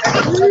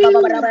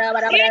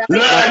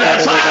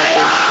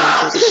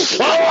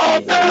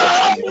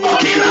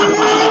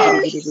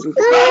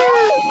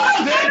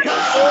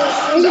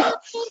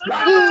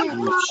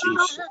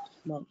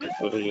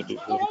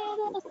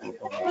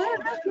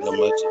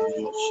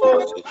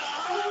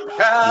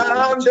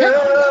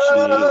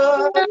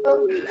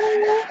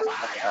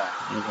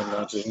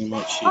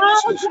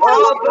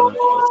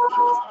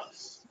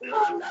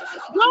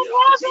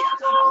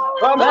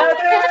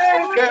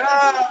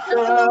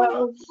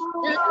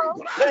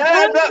down.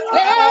 Let the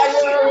glory of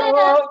the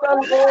Lord come down. Let the glory of the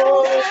Lord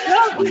from heaven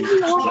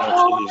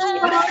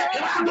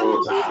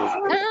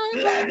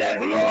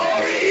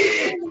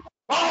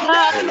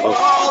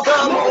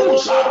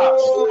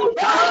come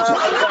down.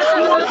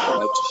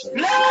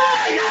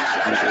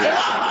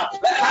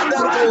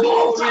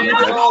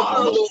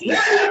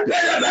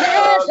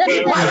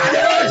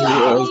 Let the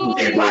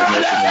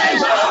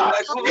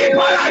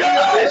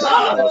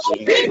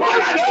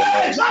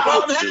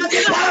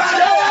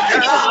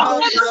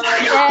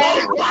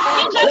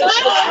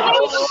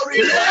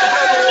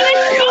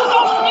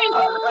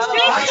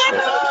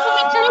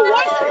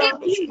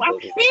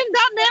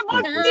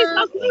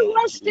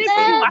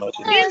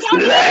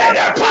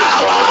of the Lord come down. Let the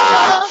power of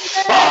the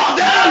Of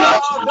the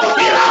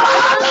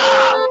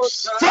Lord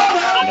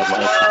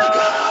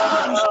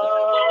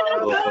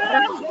come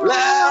down.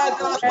 Let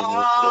the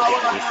power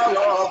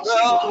of the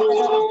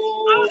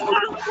Lord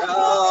come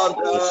down.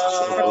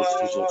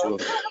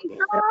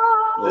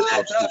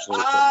 Let the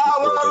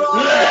power of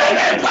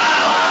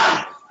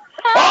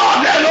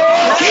the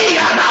Lord come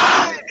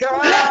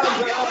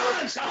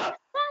down.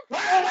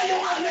 Wherever you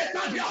are, lift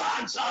up your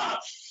hands.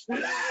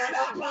 Let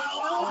the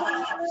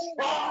power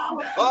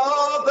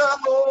Of the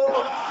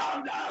Lord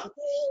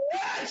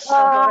Let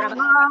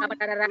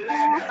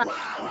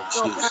power.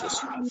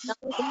 Jesus.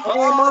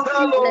 Of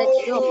the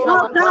let your Lord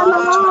power In the come.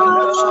 mighty name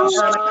of rise.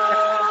 Jesus.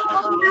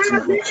 In the mighty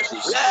name of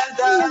Jesus. Let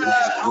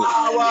the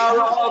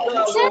power of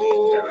the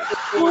Lord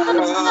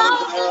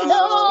Of the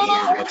In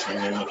the Lord, mighty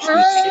name of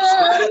Jesus.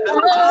 let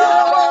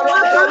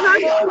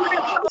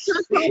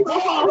the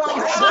power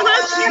of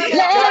the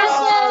Jesus,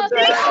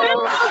 Lord let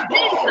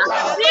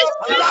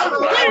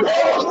enter there be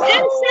them.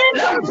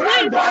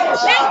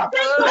 Let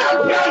the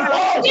power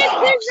of the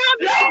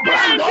Lord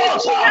enter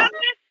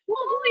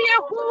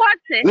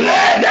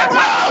let the them.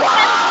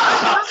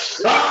 power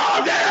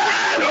of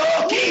the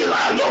Lord kill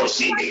and no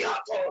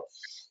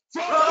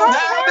From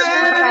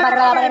heaven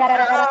come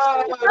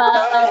Father,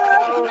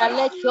 down.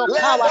 let your Let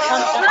power the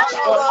come down, oh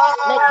God.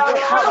 Let your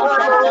power of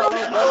power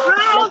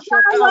the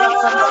come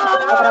down, oh God.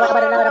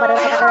 Let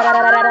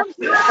Lord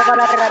your power come down. Let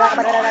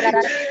the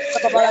anointing.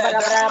 let the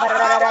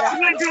power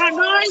With the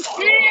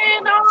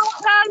anointing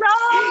of the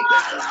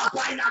Ikala Lord,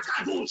 paina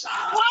kadusa.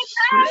 what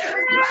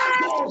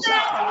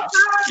Lembrandosa.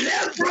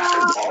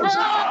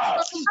 Lembrandosa.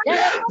 Come down.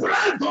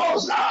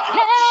 Lembrandosa.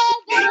 Let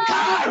the In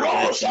the mighty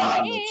Ikarosa.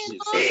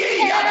 name of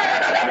Jesus. anointing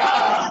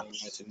In the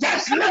mighty name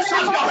of Just lift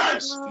up Jesus. your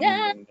hands.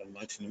 down. In the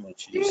mighty name of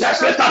Jesus.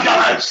 Just lift up your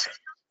hands.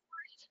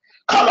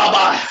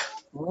 Kalabai.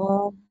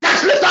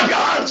 Just lift up your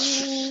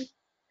hands.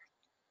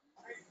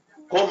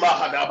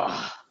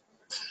 Komahadaba.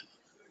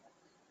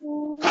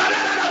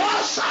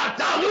 Kadadadawasa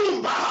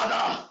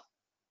dalumbahada.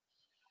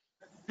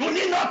 You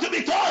need not to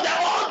be told the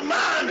old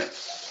man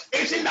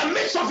is in the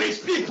midst of his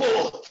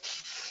people.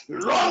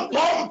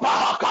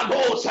 Lomtomba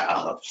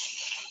kadosa.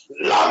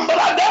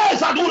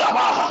 Lambradeza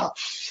dulaba.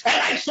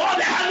 And I saw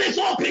the heavens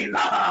open. And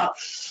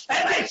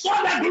I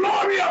saw the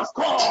glory of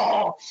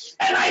God.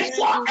 And I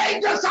saw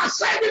angels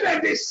ascending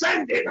and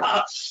descending.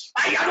 I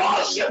had all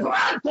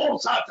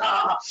shibrantos.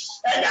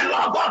 And the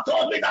Lord God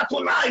told me that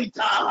tonight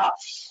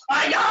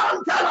I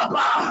am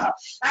Talaba.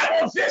 I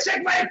will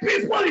visit my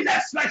people in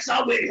a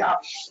special way.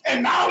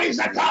 And now is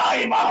the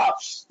time.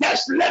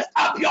 Just lift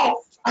up your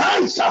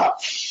hands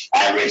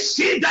and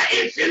receive the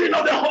infilling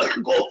of the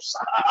Holy Ghost.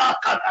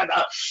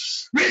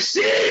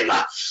 Receive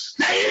the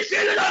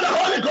infilling of the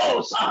Holy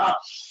Ghost.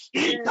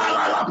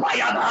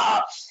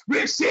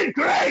 Receive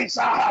grace.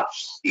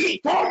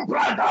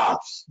 Brother.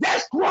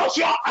 Just close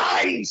your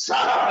eyes.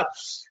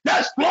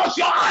 Just close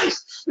your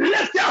eyes.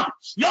 Lift up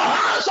your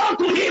hands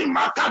unto him.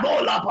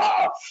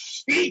 Makadolaba.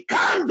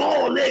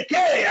 Ikando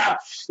lekea.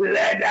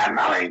 Let the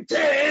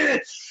anointing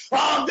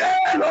of the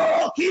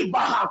Lord keep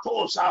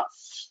Bahatosa.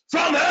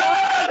 From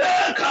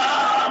heaven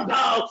come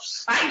down.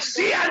 I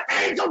see an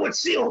angel with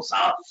seals,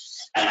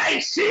 and I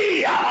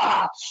see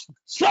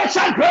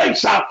special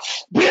grace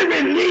be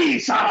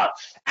released.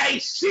 I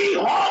see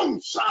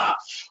homes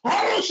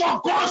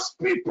of God's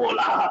people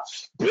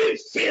be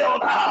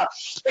filled.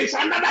 It's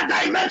another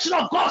dimension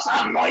of God's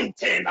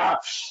anointing,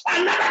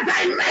 another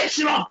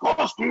dimension of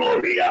God's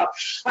glory,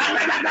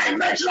 another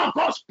dimension of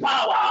God's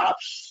power.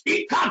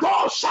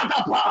 Ikado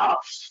Shadapa,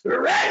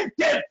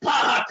 Rente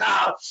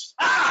Parata,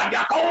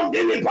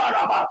 Yakondili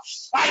Paraba.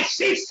 I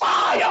see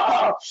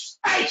fire,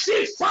 I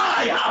see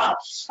fire,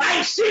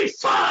 I see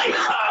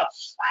fire.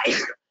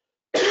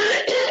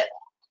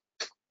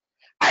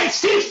 I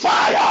see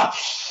fire.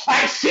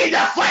 I see the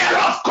fire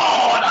of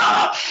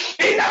God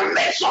in the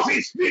midst of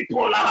his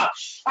people.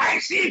 I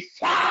see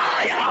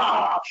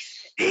fire.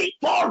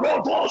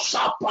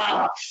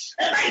 Iporodosapa.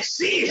 And I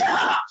see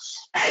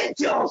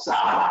angels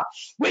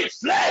with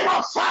flame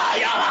of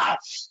fire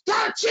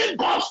touching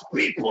God's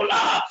people.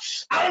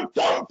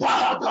 Anton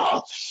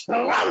Parado,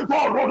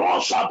 Rambo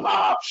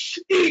Rodosapa.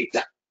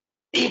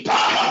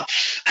 Ipa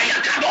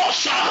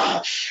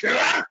ayakadosa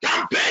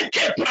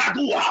rantampenke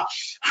pradua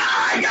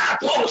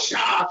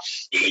ayatosa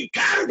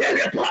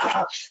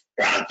ikandelepa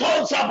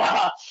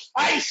rantosaba.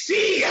 I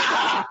see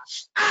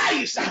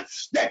eyes,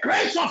 the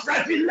grace of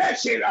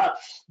revelation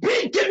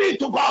being given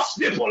to God's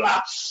people.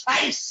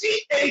 I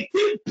see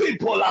 18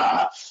 people.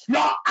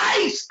 Your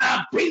eyes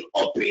are being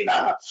opened.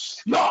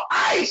 Your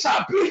eyes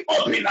are being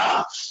opened.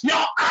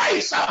 Your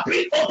eyes are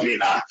being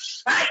opened.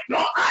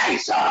 Your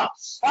eyes are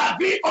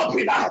being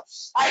opened.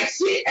 I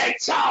see a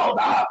child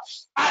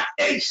at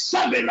age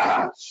 7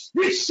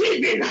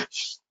 receiving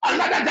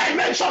another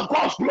dimension of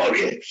God's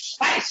glory.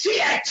 I see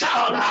a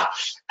child,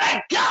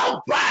 a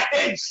girl by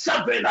age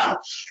 7,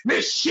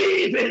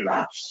 receiving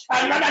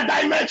another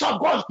dimension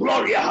of God's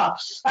glory,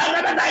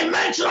 another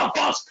dimension of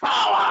God's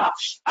power.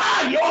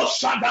 Ayo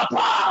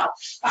Shadapa,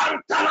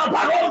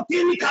 Antanabaron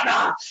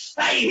Tilikada.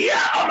 I hear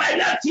on my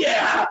left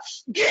ear,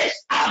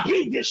 gifts are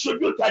being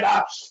distributed.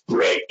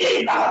 Breathe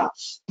in,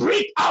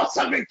 breathe out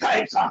 7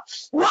 times.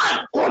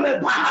 One,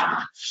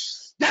 Koleba.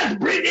 Just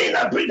breathe in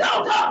and breathe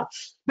out.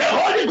 The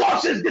Holy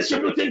Ghost is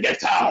distributing it.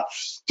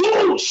 2,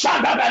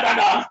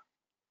 Shadadadada.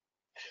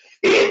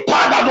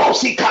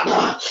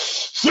 Impadabosikaba.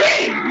 3,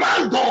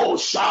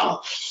 Mandos.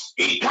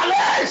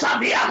 Ikalesa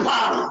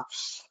Diapa.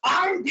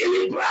 and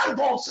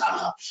deliverance.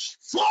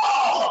 4,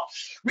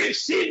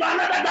 receive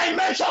another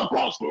dimension of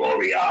God's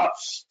glory. 5,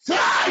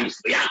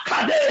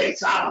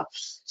 Yakadesa.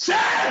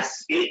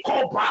 6,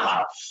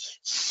 Ikopa.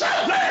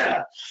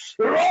 7,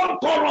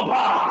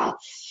 Rontoroba.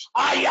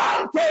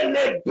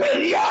 Ayantele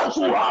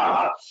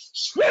Beliazua.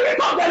 Spirit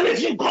of the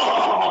living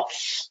God.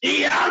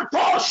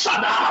 Ianto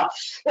Shada.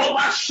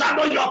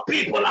 Overshadow your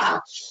people.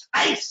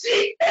 I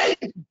see 8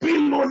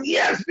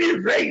 billionaires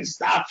being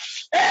raised.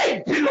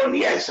 8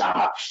 billionaires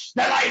that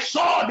I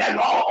saw the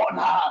Lord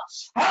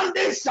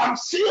handing some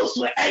seals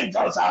to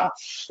angels.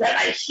 That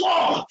I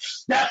saw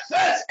the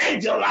first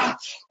angel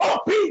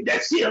open the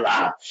seal,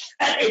 and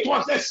it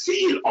was the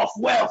seal of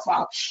wealth.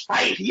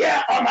 I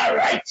hear on my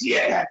right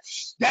ear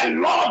the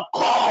Lord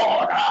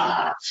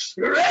God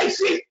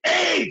raising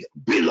 8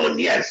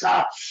 billionaires,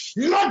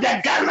 not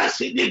the Ghana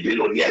City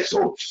billionaires,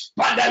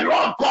 but the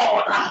Lord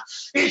God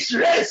is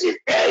raising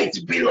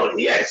 8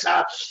 billionaires.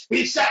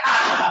 He said,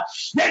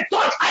 they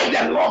thought I,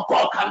 the Lord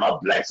God,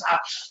 cannot bless her,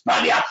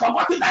 but they have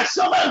forgotten that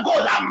silver and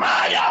gold are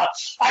mine.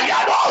 I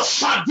had all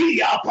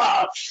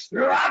Shadiapa,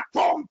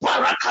 Ratom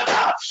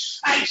Parakata.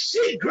 I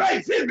see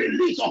grace being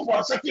released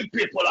upon certain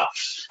people.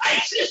 I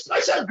see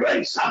special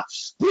grace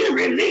being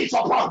released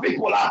upon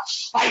people.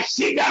 I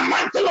see the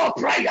mantle of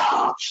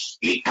prayer.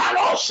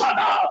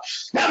 Ikalosada,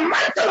 the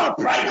mantle of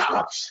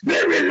prayer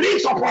being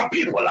released upon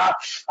people.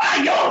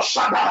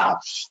 Ayosada.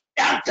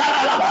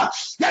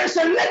 There is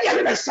a lady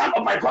under the sound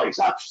of my voice.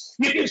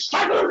 You've been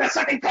struggling with a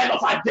certain kind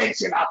of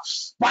addiction,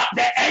 but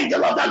the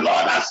angel of the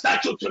Lord has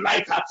touched you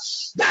tonight.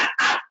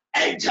 That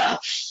angel,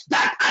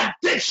 that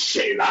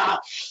addiction, that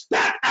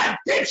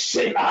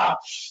addiction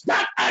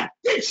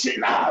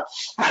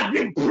has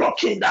been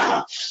broken.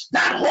 That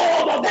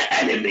hold of the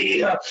enemy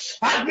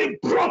has been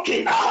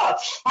broken.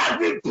 Has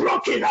been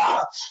broken.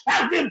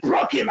 Has been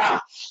broken.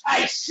 I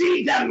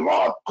see the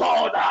Lord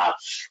God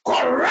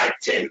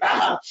correcting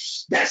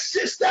the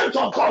systems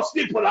of God's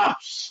people.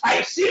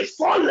 I see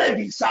 4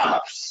 ladies.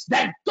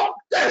 The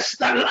doctors,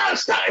 the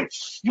last time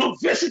you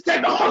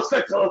visited the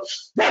hospital,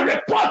 the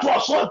report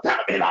was so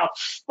terminal.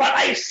 But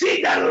I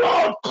see the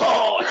Lord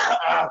God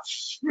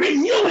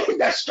renewing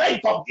the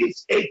strength of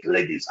these 8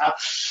 ladies.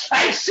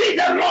 I see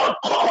the Lord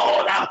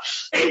God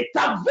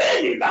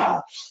intervening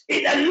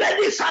in the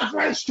ladies'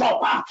 husband's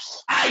job.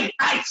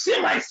 I see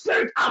my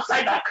spirit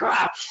outside the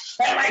crowd,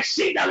 and I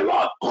see the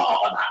Lord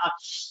God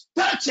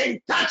touching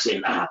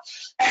a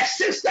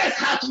sister's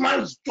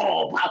husband's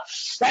job,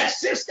 a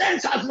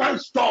sister's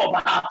husband's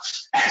job,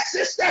 a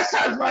sister's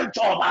husband's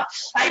job.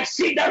 I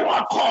see the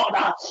Lord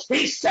God.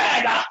 He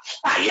said,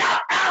 I am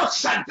El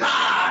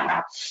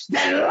Shaddai,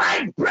 the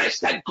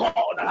light-breasted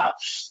God,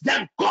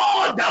 the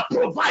God that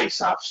provides,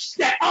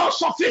 the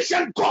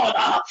all-sufficient God.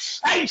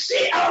 I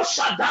see El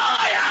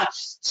Shaddai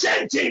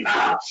changing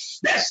the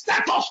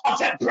status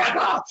of a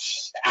brother.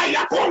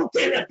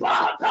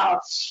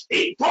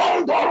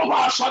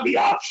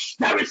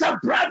 There is a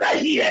brother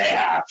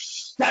here.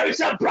 There is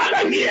a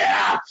brother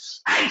here.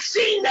 I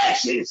see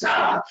nations.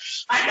 I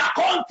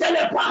can't tell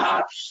you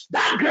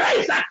that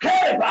grace that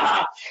came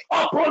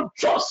upon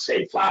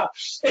Joseph.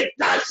 It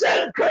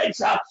doesn't grace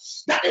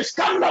that is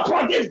coming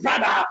upon this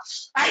brother.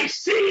 I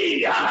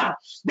see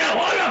the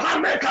whole of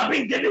America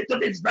being given to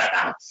this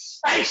brother.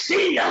 I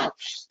see the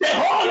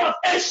whole of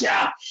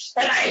Asia,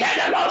 and I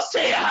heard the Lord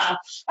say, I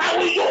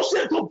will use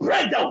it to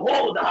break the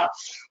hold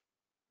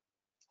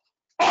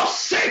of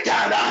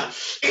Satan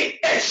in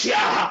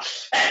Asia,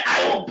 and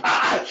I will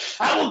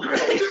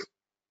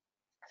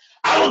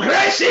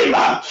grace him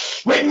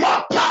with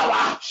more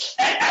power,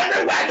 and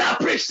every word that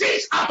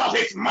proceeds out of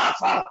his mouth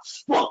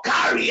will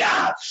carry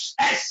a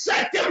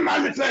certain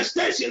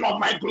manifestation of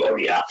my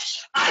glory.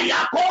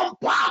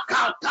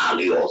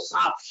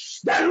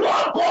 The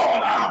Lord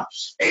God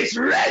is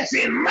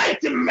raising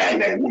mighty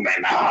men and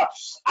women. I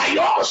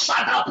also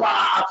shut up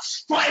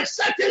for a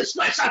certain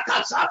special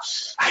task.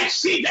 I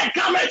see the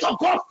garments of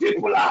God's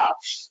people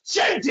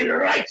changing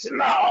right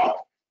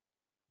now.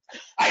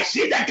 I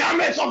see the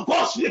garments of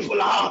God's people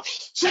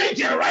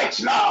changing right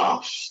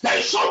now. There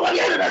is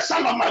somebody under the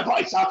sound of my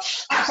voice.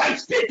 As I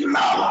speak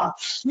now,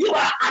 you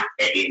are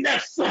in a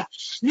full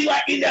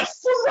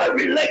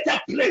related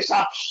place.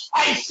 I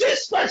see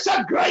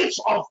special grace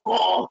of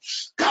God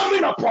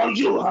coming upon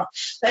you,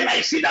 and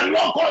I see the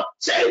Lord God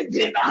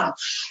changing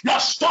your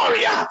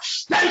story.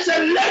 There is a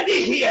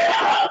lady here.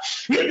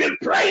 You've been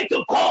praying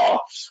to God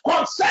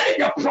concerning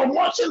the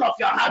promotion of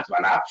your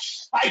husband.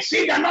 I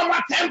see the number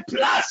 10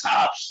 plus.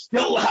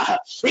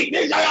 It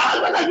means your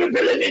husband has been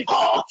believing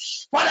God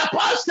for the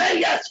past 10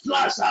 years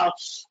plus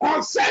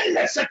concerning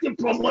a certain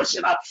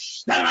promotion.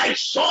 Then I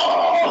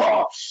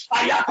saw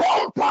the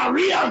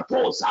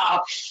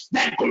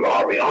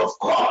glory of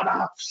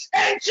God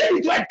entering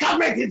into a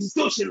government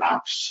institution,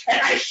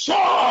 and I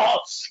saw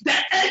the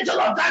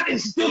angel of that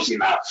institution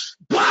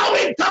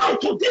bowing down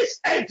to this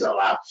angel,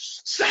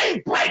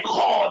 saying by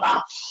God,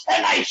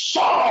 and I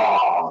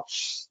saw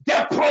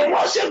the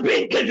promotion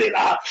being given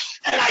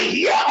And I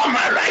hear on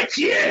my right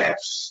here,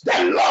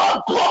 the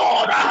Lord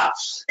God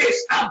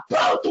is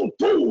about to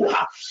do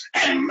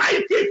a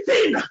mighty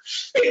thing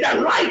in the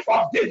life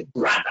of this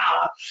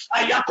brother.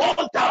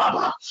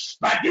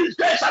 But this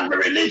grace has been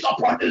released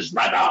upon this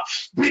brother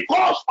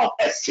because of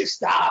a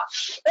sister.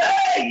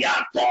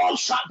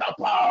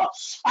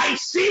 I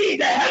see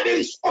the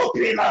heavens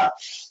open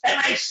and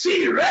I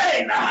see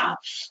rain.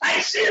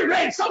 I see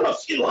rain. Some of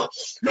you,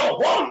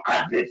 your home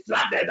has been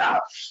flooded.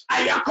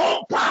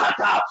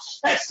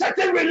 A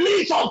certain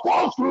release of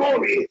God's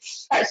glory,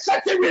 a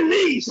certain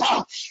release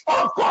of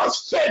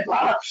God's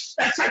favor,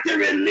 a certain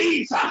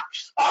release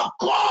of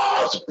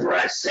God's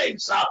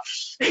presence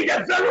in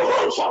the very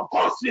homes of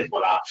God's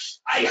people.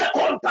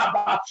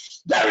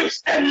 There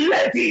is a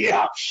lady,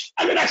 I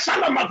mean, I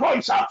sound of my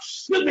voice,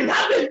 you've been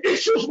having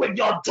issues with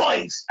your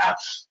joints,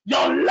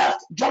 your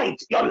left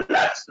joint, your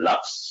left,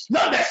 not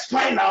the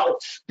spinal,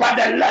 but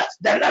the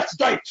left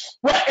joint,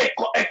 where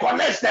it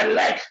connects the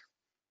leg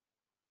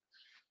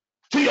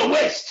to your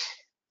waist.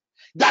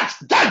 That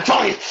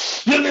joint,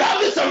 you'll be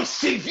having some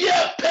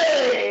severe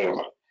pain.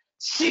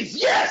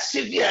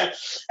 Severe,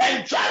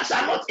 and drugs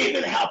are not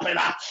even helping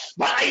her.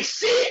 But I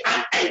see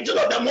an angel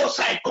of the Most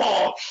High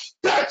God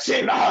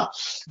touching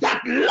that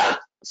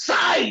left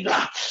side,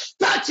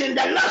 touching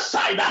the left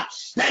side.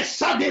 Then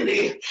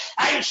suddenly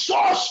I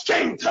saw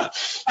strength.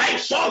 I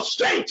saw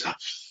strength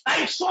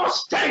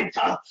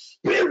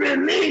be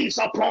released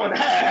upon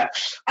her.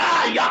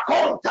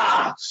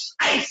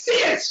 I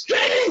see a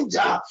strange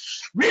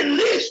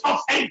release of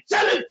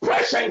angelic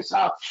presence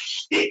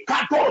into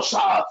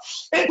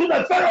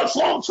the very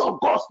souls of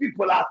God's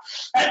people. And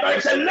there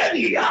is a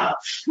lady,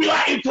 you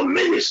are into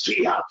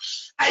ministry.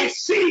 I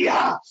see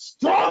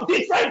 12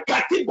 different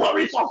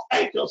categories of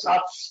angels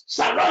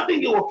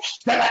surrounding you.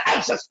 Then I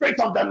ask the Spirit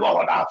of the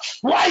Lord,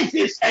 why is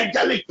this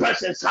angelic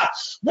presence?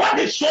 What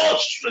is so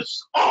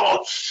odd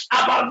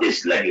about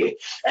this lady?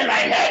 And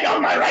I heard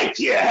on my right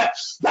here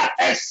that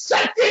a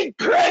certain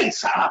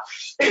grace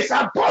is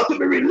about to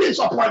be released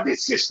upon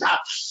this sister.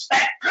 A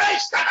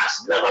grace that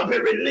has never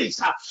been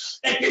released.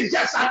 It is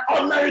just an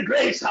ordinary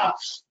grace,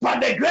 but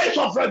the grace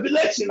of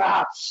revelation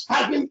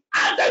has been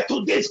added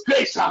to this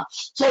grace.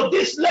 So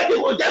this lady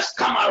will just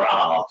come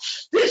around.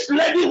 This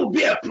lady will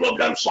be a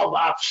problem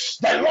solver.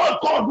 The Lord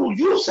God will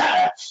use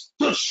her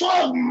to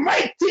solve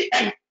mighty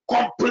and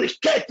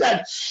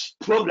complicated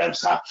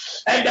problems.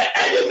 And the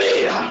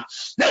enemy,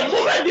 the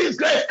moment this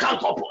grace comes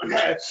upon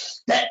her,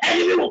 the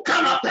enemy will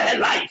come after her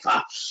life.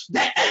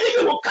 The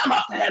enemy will come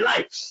after her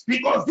life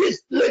because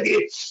this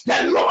lady,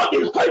 the Lord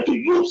is going to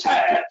use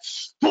her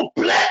to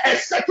play a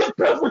certain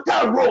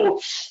pivotal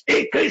role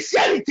in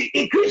Christianity,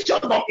 in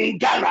Christendom in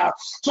Ghana.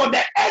 So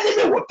the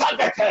enemy will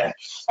target her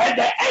and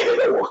the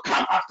enemy will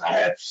come after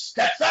her.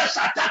 The first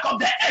attack of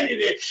the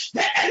enemy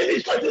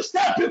is going to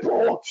stir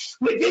people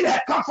within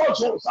her comfort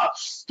zones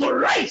to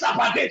rise up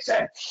against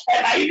her.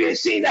 And I even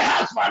see the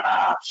husband,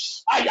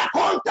 I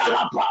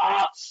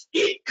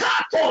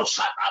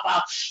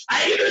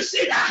even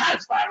see the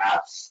husband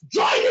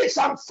joining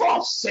some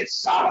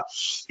forces.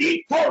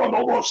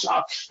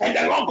 And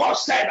the Lord God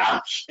said,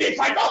 if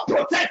I don't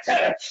protect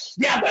her,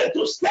 they are going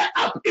to stir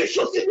up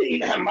issues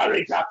in her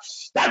marriage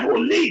that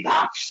will lead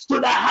her to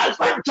the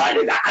husband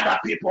joining the other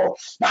people.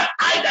 But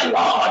I, the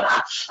Lord,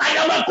 I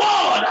am a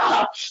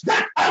God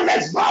that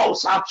honors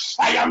vows.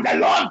 I am the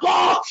Lord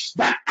God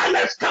that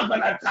honors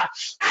covenant.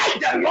 I,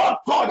 the Lord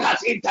God,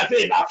 has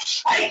intervened.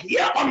 I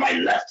hear on my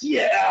left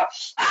ear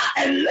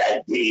a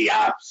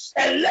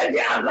lady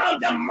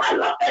around the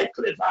Mala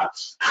Cliff.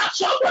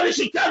 Somebody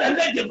should tell a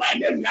lady by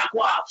name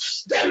Yakwa.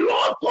 The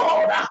Lord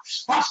God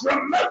has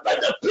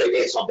remembered the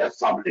pleadings of the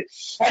family,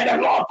 and the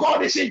Lord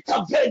God is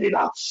intervening.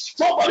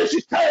 Somebody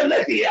should tell a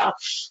lady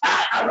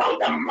around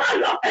the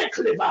Mala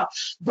Cliff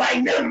by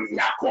name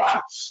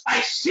Yakwa.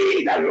 I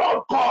see the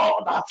Lord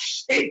God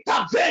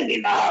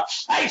intervening.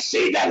 I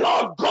see the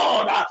Lord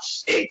God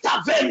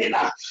intervening.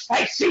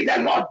 I see the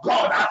Lord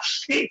God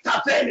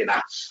intervening.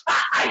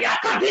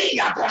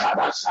 Ayakadiya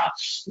Paradasa,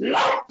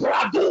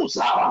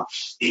 Lampradusa,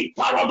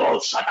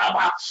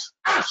 Iparadosadaba.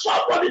 And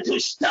somebody to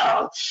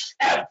stir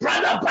a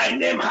brother by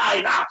name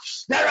Haida.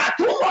 There are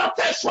two more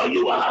tests for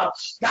you.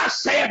 That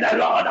say the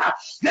Lord.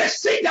 The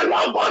seed the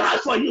Lord God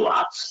has for you.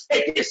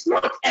 It is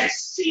not a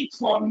seed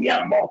for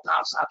mere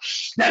mortals.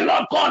 The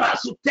Lord God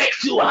has to take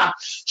you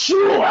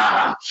through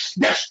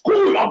the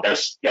school of the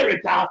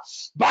Spirit.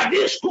 But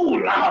this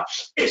school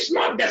is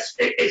not the.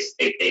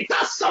 It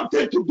has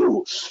something to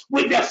do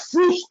with the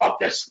fruits of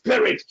the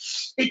Spirit.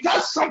 It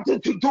has something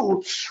to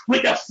do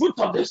with the fruit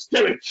of the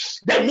Spirit.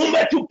 The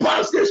moment you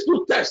pass this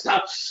two tests,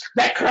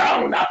 the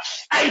crown,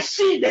 I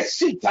see the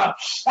seat,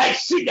 I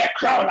see the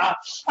crown,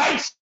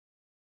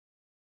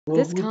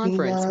 This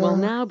conference will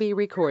now be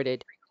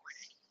recorded.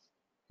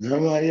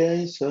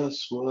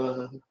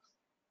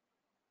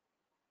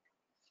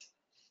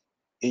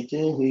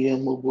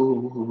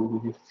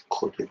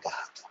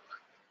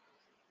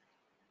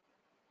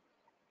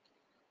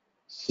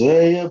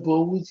 Say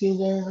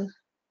Boudina,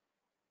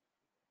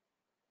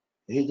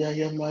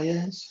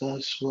 Idayamaya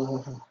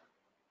Saswa,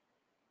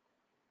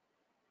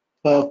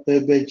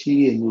 Papa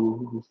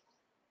Bejienu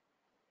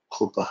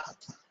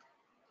Kopahata.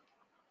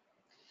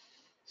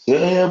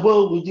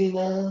 Sebo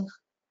Udina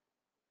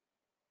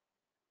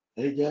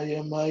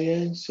Ejaya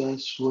Mayen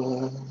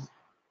Saswa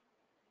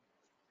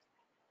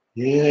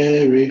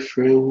Yere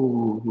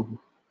Freu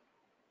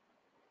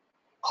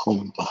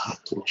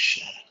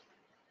Kompahatosha.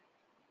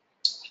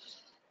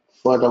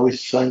 Father, we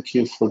thank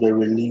you for the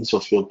release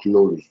of your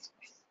glory.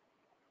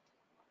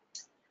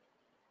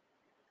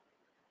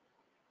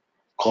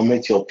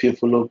 Commit your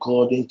people, O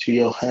God, into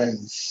your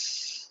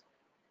hands.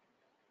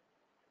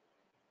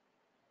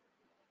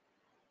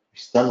 We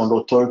stand on the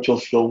authority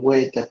of your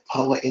word, the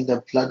power in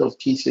the blood of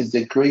Jesus,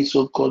 the grace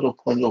of God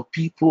upon your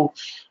people,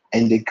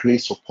 and the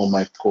grace upon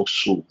my poor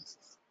soul.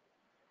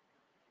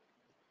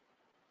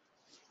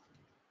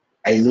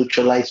 I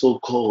neutralize, O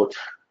God,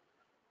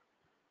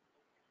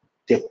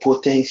 the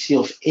potency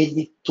of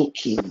any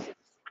token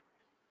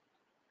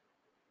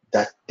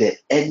that the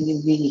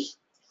enemy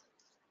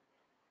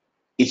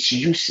is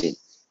using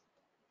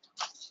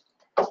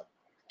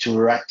to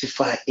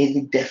ratify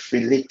any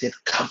death-related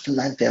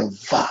covenant and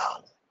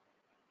vow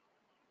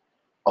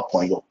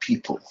upon your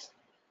people.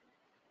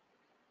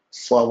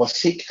 For our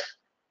sake,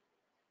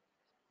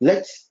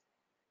 let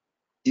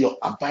your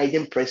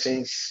abiding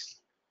presence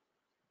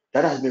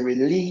that has been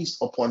released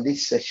upon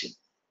this session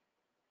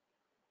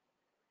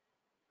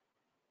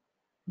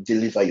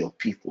deliver your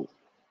people.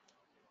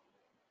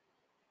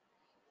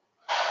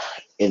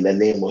 In the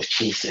name of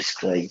Jesus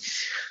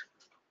Christ.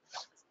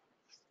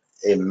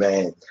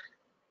 Amen.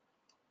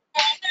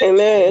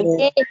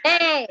 Amen.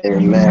 Amen.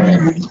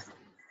 Amen.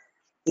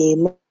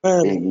 Amen.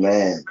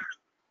 Amen.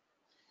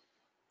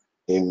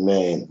 Amen.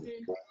 Amen.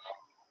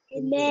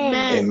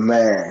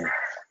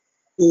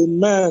 Amen.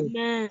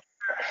 Amen.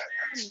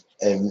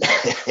 Amen.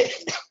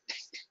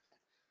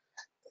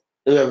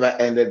 Whoever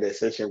ended the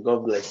session,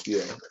 God bless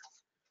you.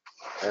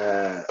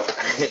 God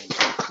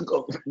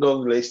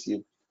bless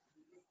you.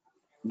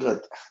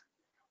 Good.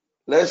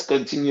 Let's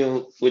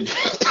continue with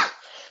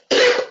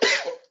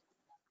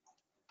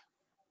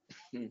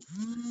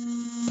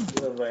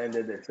whoever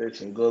ended the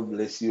session. God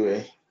bless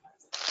you.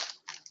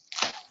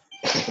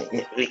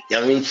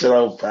 I mean,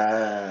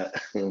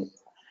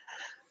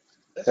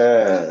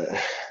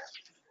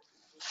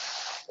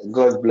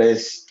 God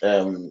bless.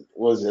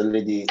 Was the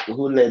lady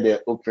who led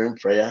the opening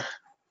prayer?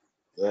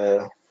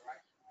 Who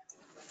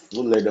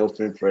led the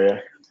opening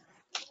prayer?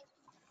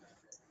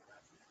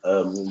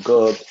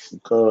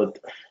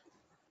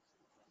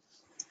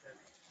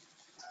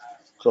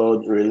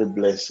 God really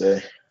bless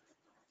her.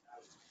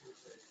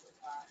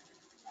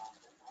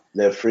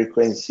 The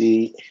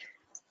frequency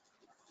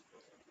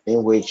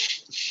in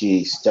which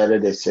she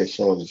started the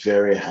session was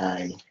very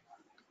high,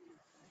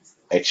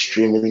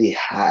 extremely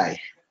high.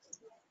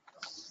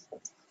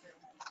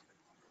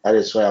 That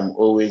is why I'm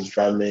always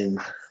drumming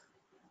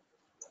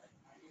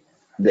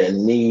the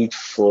need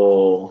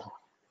for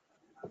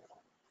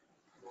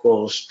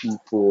those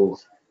people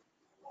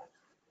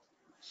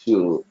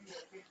to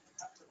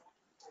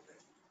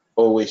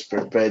always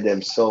prepare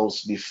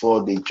themselves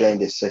before they join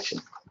the session.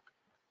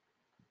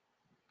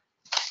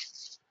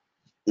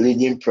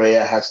 Leading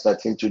prayer has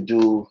nothing to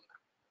do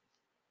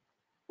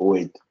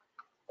with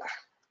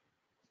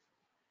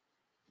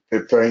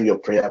preparing your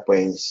prayer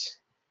points,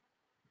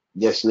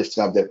 just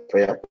lifting up the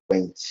prayer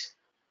points,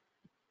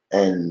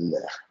 and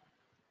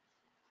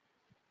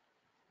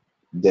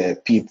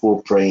the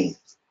people praying.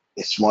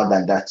 It's more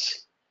than that.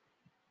 It's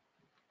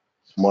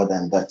more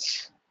than that.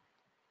 It's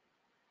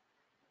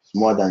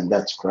more than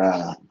that.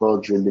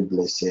 God really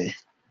bless you.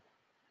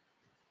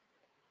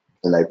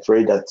 And I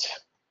pray that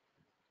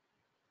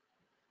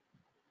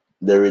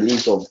the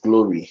release of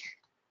glory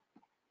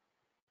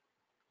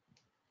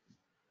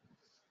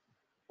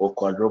will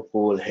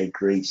quadruple her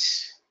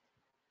grace.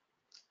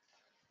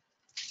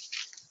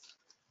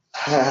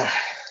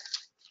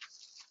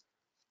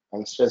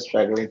 I'm still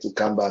struggling to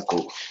come back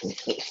home.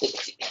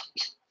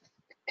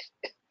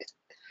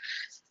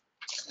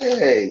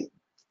 Hey.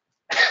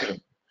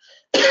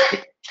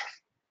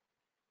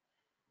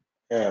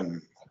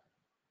 um,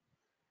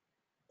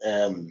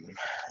 um,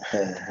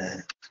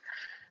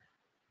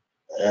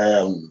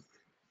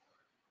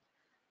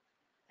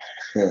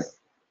 it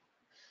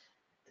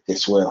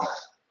is well.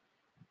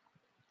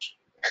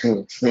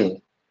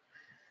 It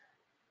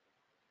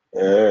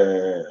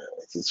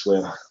is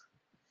well.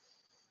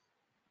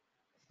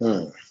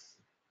 It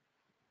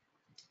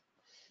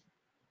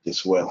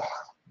is well.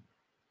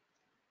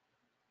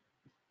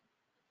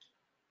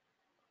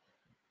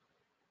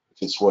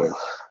 It is well.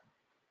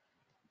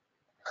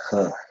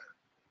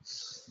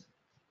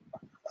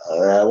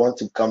 I want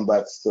to come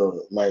back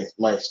still. My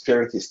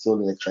spirit is still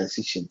in the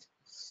transition.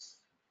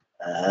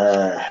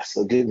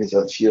 So give me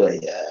some few.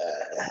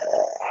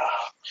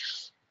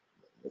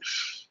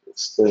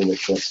 Still in the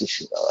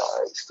transition.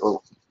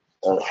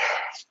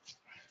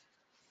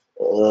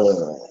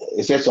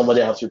 Is there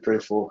somebody I have to pray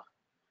for?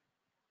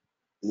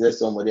 Is there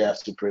somebody I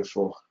have to pray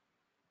for?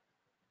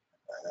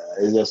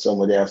 Is there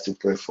somebody I have to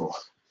pray for?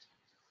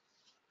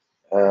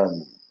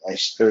 My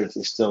spirit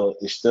is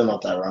still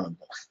not around.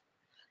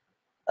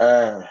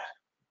 Uh,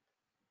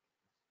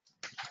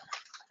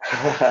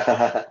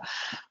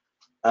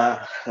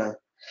 uh,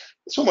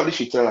 somebody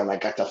should tell an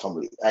Agata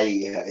family.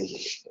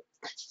 It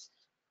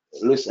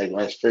looks like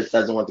my spirit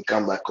doesn't want to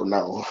come back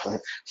now.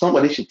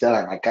 Somebody should tell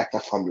an Agata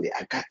family,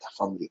 Agata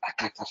family,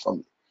 Agata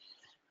family,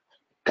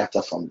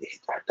 Agata family.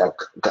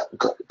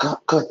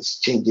 God is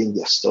changing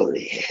their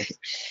story.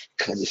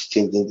 God is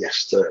changing their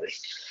story.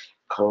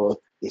 God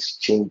is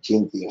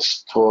changing their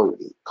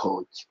story.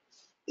 God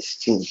is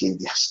changing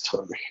their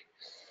story.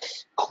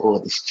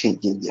 God is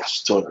changing their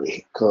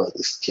story. God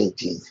is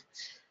changing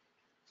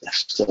their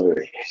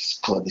story.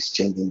 God is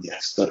changing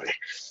their story.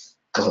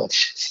 God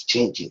is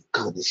changing.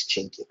 God is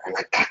changing. And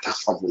Agata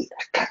family,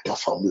 Agata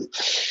family,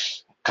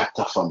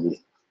 Agata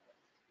family,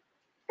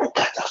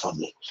 Agata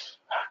family,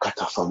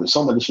 Agata family.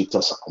 Somebody should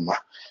tell Sakuma.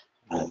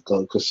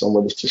 God, because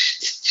somebody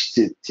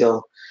should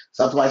tell.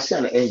 Sometimes I see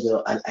an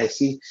angel and I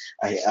see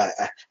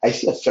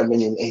a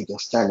feminine angel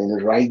standing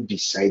right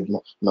beside me.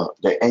 No,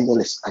 the angel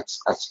is at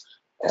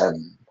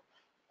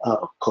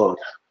oh God.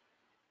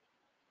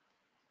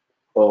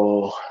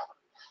 Oh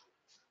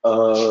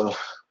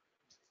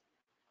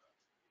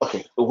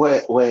okay,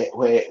 where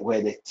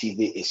the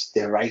TV is,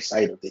 the right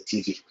side of the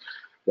TV.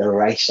 The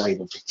right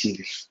side of the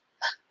TV.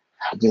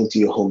 I'm going to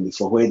your home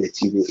before where the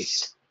TV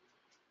is.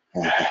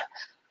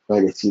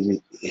 Where the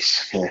TV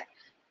is.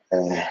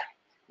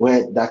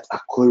 Where that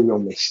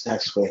aquarium is,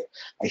 that's where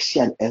I see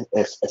a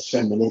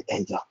feminine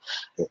angel.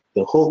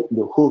 The whole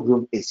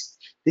room is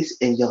this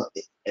angel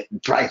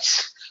bright.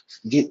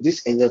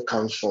 This angel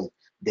comes from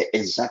the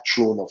exact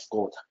throne of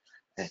God,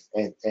 and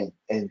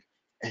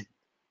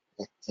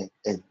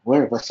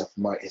wherever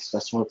Safma is,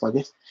 that's one for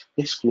this.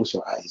 Just close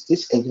your eyes.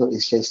 This angel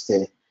is just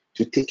there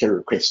to take a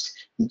request.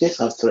 You just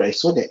have to. I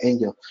saw the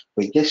angel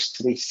with just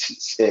three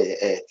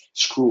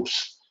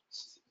screws.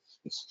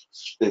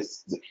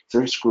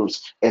 3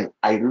 screws, and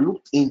I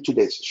looked into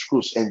the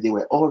screws, and they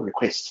were all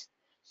requests.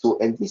 So,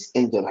 and this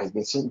angel has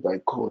been sent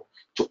by God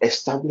to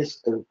establish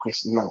a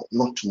request now,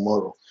 not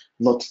tomorrow,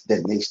 not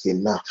the next day,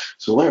 now.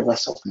 So, wherever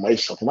Safma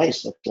is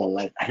not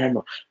online, I don't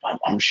know, but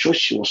I'm sure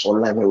she was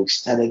online when we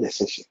started the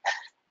session.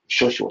 I'm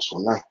sure she was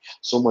online.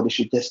 Somebody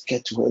should just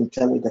get to her and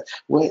tell me that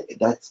where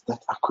that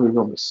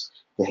aquarium is.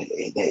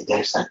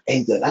 There's an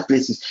angel. That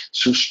place is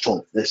so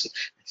strong. There's a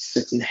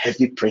certain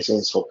heavy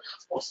presence of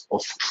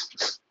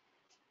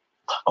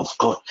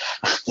God.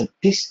 And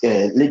this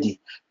lady,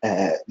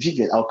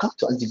 Vivian, I'll come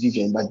to Auntie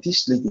Vivian, but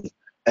this lady,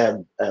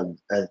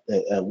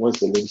 what's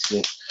the lady's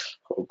name?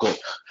 Oh God,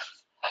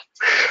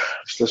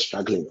 I'm still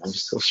struggling.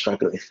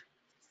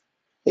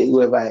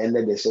 Whoever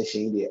ended the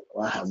session there,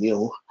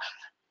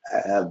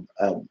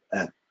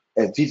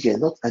 Vivian,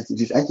 not Auntie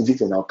Vivian. Auntie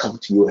Vivian, I'll come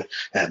to you.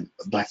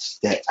 But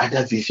the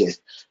other Vivian,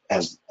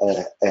 this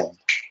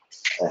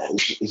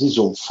is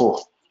zone 4.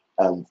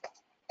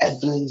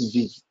 Evelyn's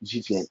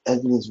Vivian.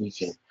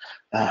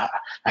 I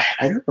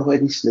don't know where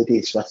this lady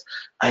is, but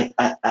I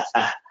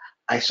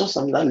saw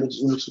something that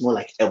looks more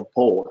like a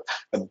ball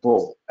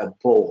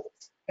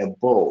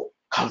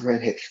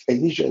covering her.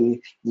 And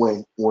usually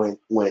when the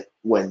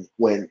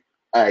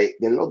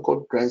Lord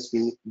God grants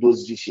me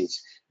those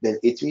visions, then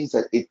it means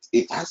that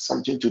it has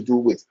something to do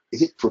with,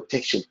 is it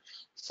protection?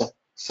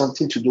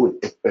 Something to do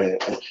with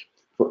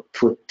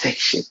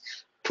protection.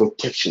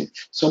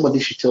 Somebody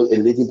should tell a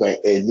lady by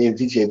a name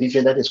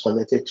Vivian that is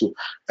connected to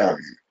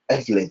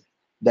Evelyn,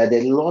 that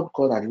the Lord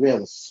God had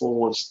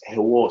reinforced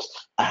her walls.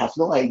 I have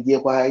no idea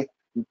why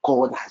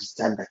God has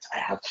done that.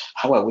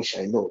 How I wish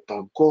I know,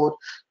 but God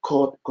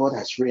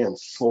has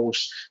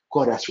reinforced.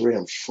 God has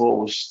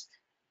reinforced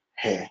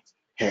her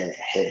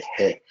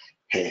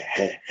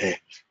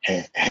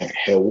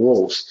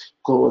walls.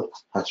 God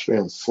has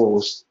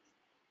reinforced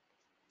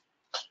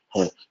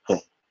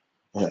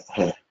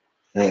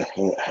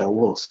her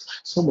walls.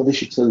 Somebody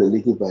should tell the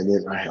lady by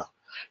name Rahel.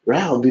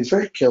 Rahel, be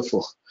very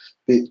careful.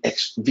 Be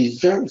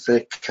very,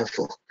 very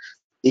careful.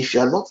 If you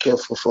are not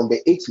careful from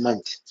the 8th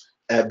month,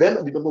 a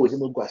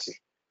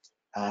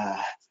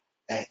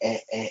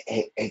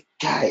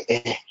guy,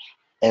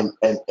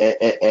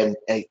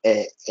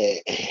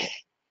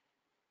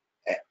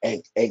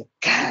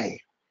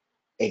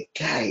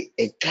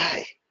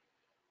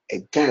 a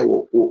guy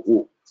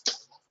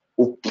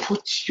will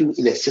put you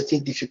in a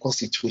certain difficult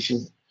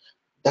situation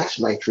that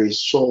might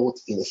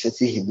result in a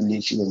certain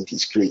humiliation and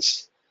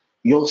disgrace.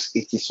 Yours,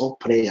 it is all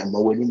prayer.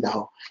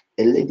 Now,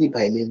 a lady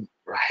by name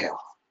Rahel.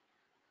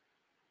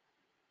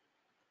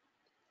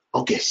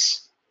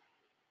 August.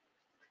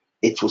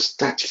 It will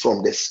start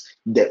from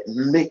the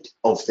mid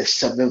of the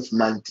 7th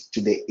month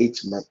to the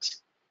 8th month.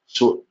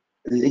 So,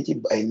 a lady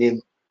by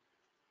name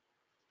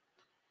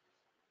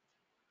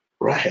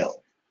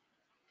Rahel.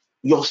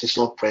 Yours is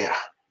not prayer.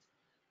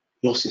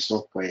 Yours is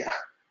not prayer.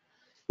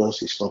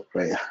 Yours is not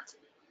prayer.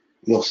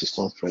 Yours is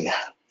not prayer.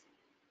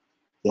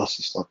 Yours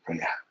is not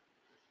prayer.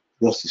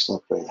 Yours is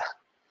not prayer.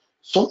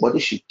 Somebody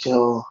should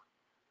tell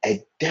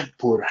a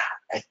Deborah,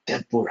 a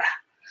Deborah,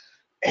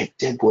 a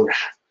Deborah,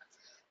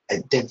 a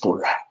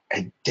Deborah,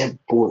 a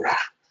Deborah,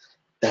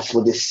 that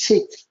for the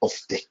sake of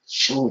the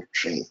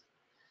children,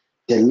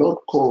 the Lord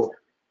God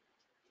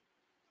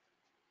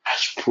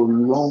has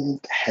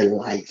prolonged her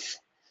life,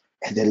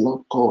 and the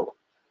Lord God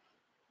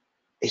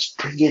is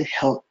bringing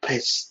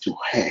helpers to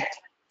her.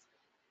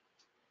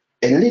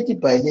 A lady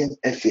by name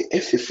Effie.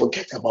 Effie,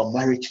 forget about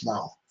marriage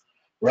now.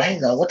 Right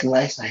now, what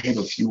lies ahead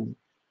of you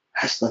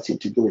has nothing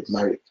to do with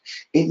marriage.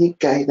 Any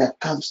guy that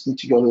comes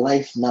into your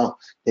life now,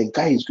 the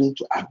guy is going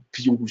to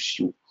abuse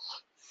you.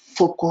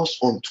 Focus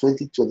on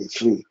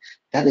 2023.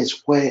 That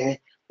is where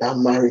that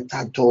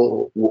marital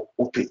door will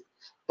open.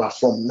 But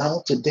from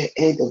now to the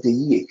end of the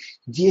year,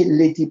 dear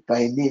lady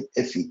by name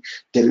Effie,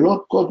 the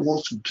Lord God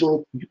wants you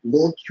to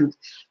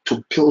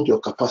build your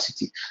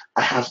capacity.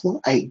 I have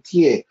no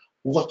idea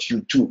what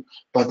you do,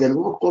 but the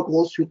Lord God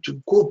wants you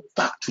to go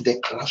back to the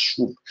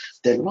classroom.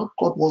 The Lord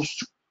God wants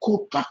to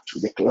go back to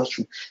the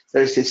classroom.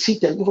 There is a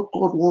seat the Lord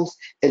God wants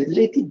a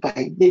lady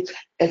by name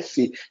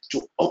Effie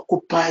to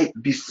occupy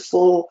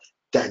before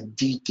that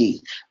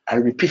D-Day. I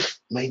repeat,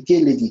 my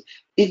dear lady,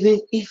 even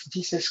if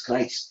Jesus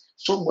Christ,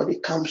 somebody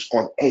comes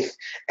on earth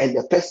and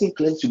the person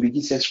claims to be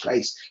Jesus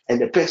Christ and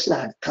the person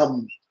had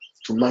come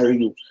to marry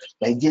you,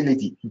 my dear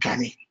lady,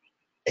 Gani,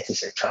 it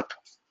is a trap.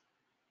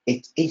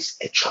 It is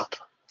a trap.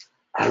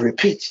 I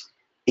repeat,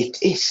 it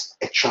is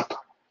a trap.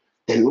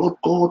 The Lord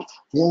God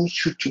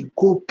wants you to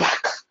go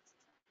back.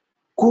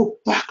 Go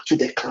back to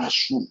the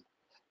classroom.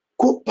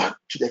 Go back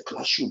to the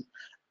classroom.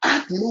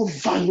 Add more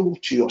value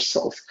to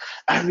yourself.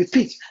 I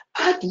repeat,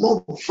 add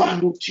more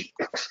value to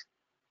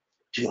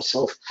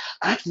yourself.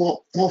 Add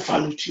more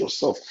value to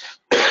yourself.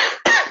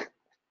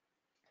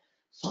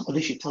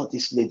 Somebody should tell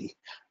this lady,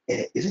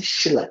 is it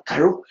Sheila?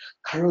 Carol,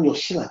 your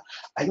Sheila.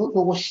 I don't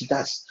know what she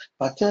does,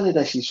 but tell her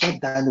that she's not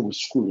done with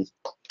schooling.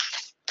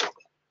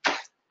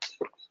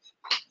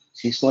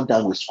 She's not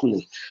done with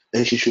schooling.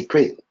 Then she should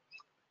pray.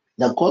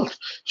 Now God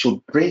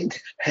should bring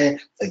her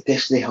a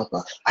destiny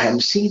helper. I am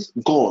seeing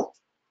God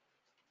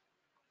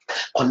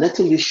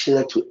connecting this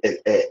Sheila to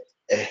a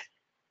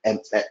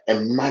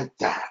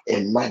mother,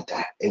 a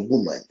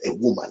woman,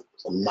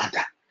 a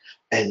mother,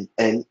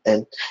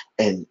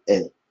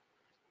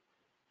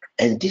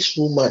 and this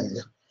woman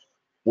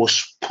will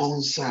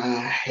sponsor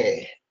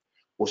her.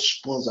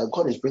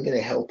 God is bringing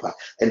a helper,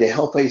 and the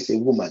helper is a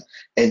woman,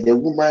 and the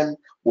woman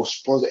will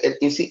sponsor. And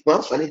you see,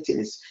 one funny thing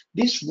is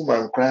this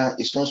woman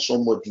is not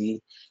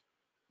somebody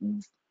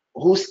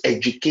whose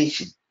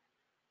education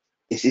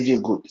is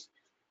even good.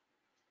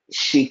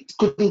 She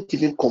couldn't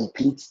even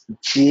complete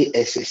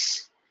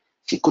JSS.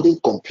 She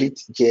couldn't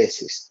complete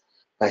JSS,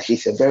 but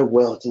she's a very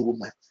wealthy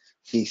woman.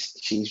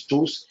 She's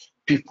those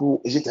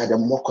people, is it at the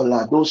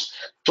Mokola, those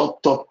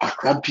top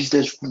Accra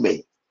business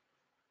women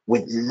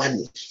with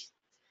money.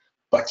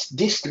 But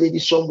this lady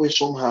somewhere,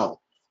 somehow,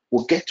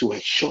 will get to her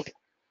shop,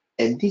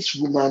 and this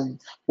woman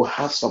will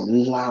have some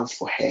love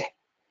for her.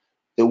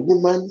 The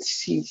woman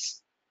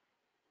sees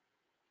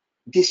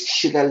this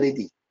Sheila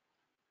lady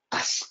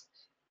as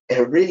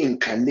a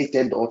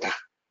reincarnated daughter.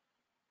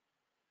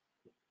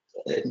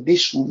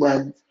 This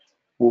woman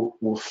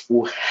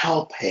will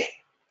help her,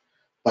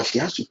 but she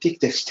has to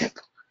take the step,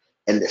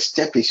 and the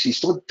step is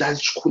she's not done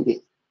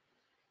schooling.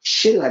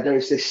 Sheila, there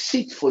is a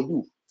seat for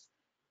you,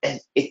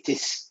 and it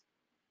is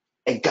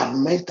a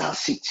governmental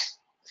seat.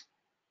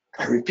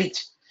 I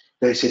repeat,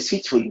 there is a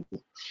seat for you.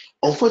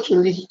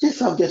 Unfortunately, you just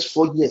have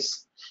 4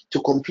 years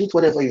to complete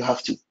whatever you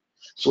have to.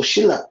 So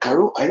Sheila,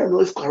 Carol, I don't know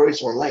if Carol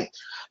is online,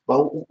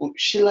 but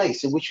Sheila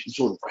is in which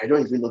zone? I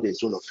don't even know the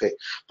zone of her.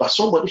 But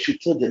somebody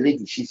should tell the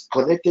lady she's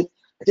connected.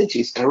 I think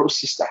she's Carol's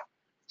sister.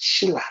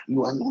 Sheila,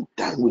 you are not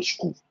done with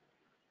school.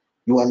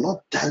 You are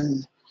not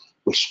done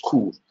with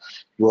school.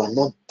 You are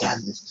not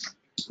done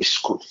with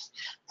school.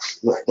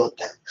 You are not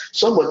done.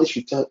 Somebody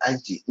should tell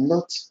Angie,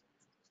 not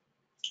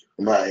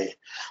my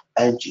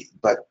Angie,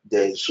 but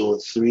the zone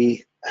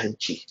 3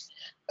 Angie,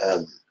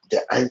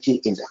 the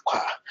Angie in the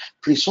car.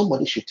 Please,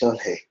 somebody should tell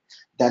her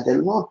that the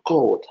Lord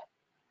God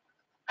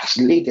has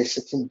laid a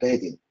certain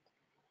burden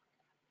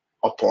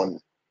upon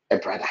a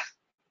brother.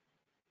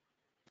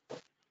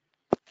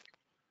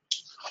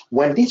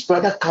 When this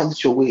brother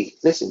comes your way,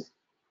 listen,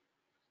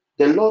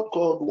 the Lord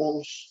God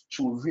wants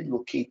to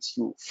relocate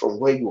you from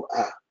where you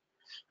are,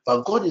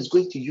 but God is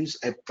going to use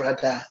a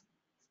brother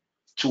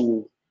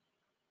to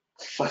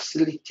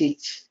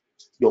facilitate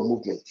your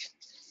movement.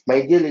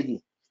 My dear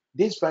lady,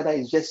 this brother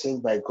is just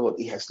sent by God.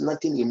 He has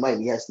nothing in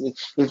mind.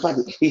 In fact,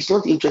 he's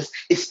not interested.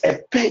 It's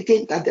a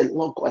burden that the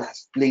Lord God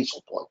has placed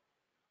upon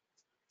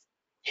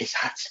his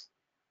heart.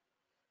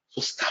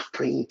 So start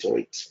praying to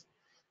it.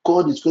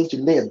 God is going to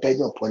lay a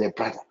burden upon a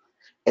brother,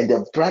 and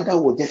the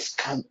brother will just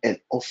come and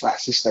offer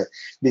assistance.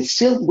 The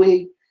same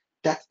way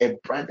that a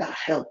brother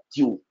helped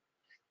you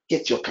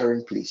get your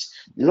current place,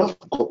 Lord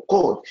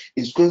God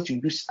is going to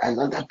use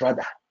another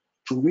brother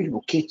to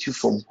relocate you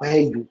from where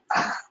you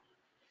are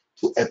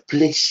to a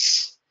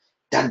place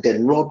that the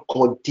Lord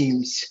God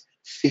deems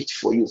fit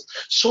for you.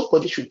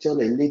 Somebody should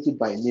tell a lady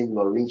by name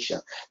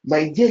Laurentia,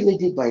 my dear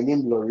lady by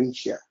name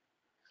Laurentia,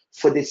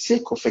 for the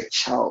sake of a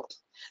child,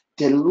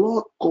 the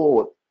Lord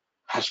God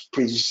has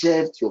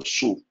preserved your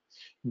soul.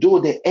 though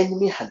the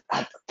enemy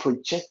had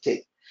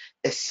projected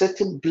a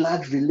certain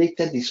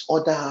blood-related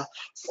disorder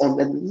on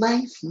the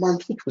 9th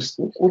month, which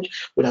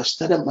would have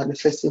started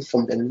manifesting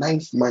from the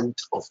 9th month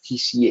of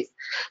this year.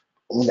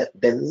 On the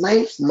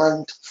 9th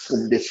month,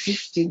 from the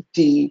 15th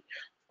day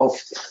of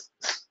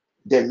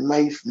the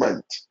 9th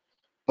month.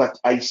 But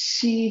I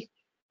see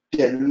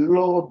the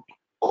Lord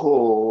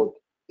God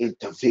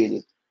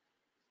intervening.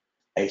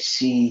 I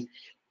see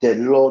the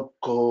Lord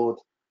God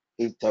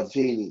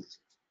intervening.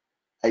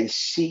 I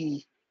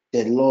see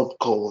the Lord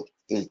God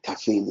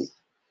intervening.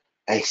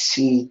 I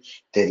see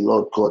the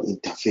Lord God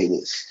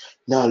intervening.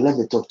 Now let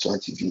me talk to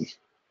Auntie V.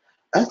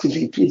 Auntie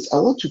V, please, I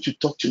want you to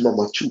talk to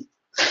number 2.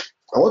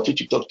 I want you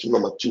to talk to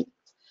number 2.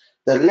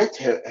 That let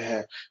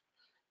her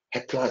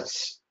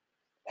plans,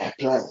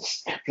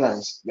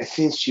 the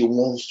things she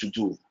wants to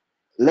do.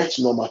 Let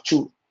number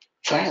 2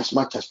 try as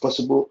much as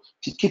possible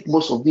to keep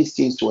most of these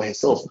things to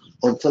herself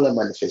until a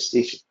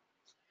manifestation.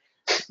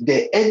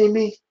 The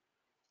enemy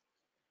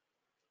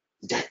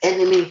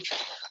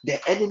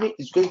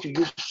is going to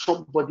use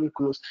somebody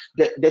close.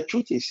 The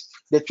truth is,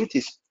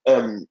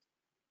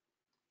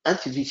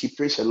 Auntie V, she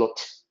prays a lot.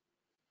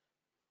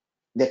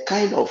 The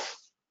kind of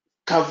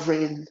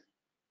covering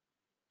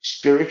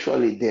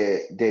spiritually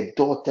the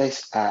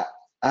daughters are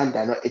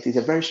under, it is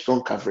a very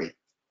strong covering.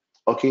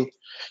 Okay,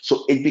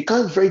 so it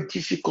becomes very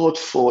difficult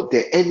for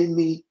the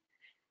enemy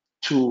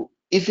to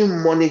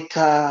even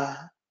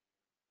monitor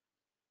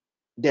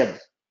them.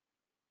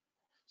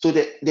 So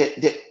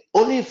the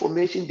only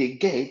information they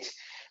get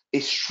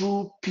is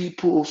through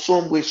people,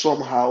 some way,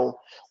 somehow,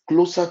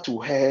 closer to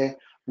her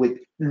with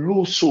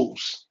low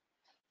souls.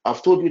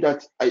 I've told you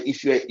that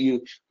if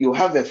you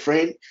have a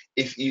friend,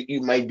 if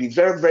you might be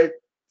very, very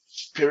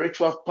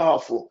spiritual,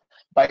 powerful,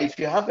 but if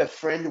you have a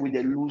friend with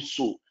a loose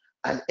soul,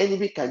 an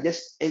enemy can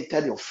just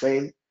enter your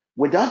friend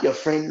without your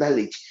friend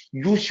knowledge,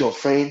 use your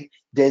friend,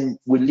 then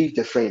will leave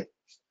the friend.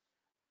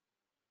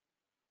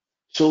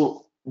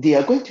 So they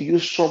are going to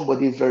use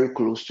somebody very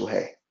close to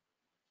her.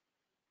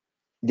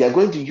 They are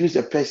going to use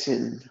a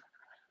person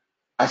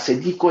as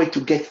a decoy to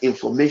get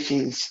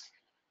information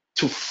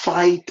to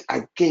fight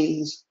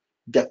against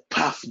the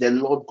path the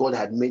Lord God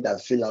had made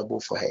available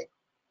for her.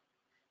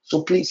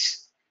 So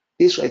please,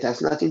 this one, it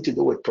has nothing to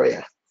do with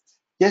prayer.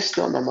 Just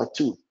tell number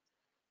 2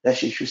 that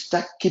she should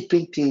start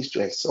keeping things to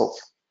herself,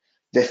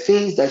 the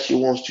things that she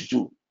wants to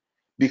do,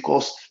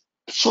 because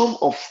some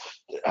of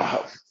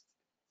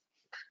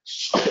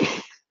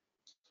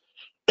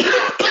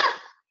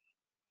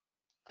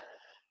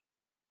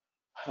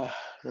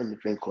let me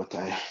drink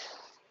water.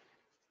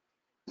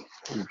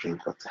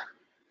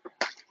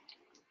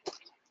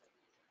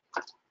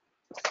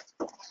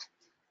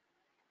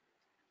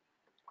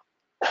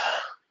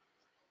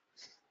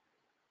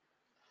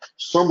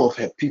 Some of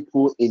her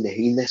people in the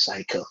inner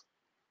cycle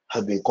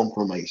have been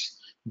compromised.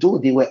 Though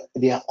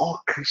they are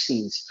all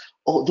Christians,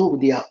 although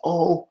they are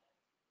all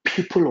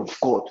people of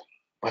God,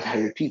 but I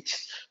repeat,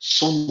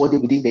 somebody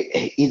within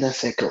the inner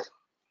circle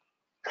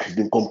has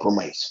been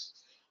compromised.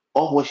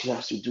 All what she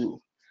has to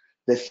do,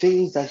 the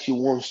things that she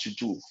wants to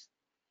do,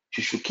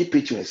 she should keep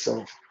it to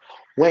herself.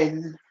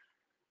 When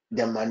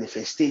the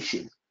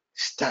manifestation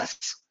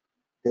starts,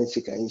 then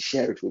she can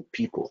share it with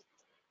people.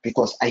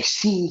 Because I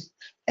see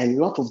a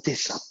lot of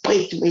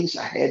disappointments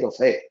ahead of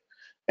her.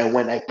 And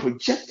when I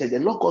projected, the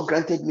Lord God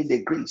granted me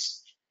the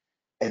grace.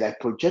 And I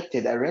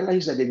projected, I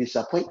realized that the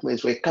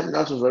disappointments were coming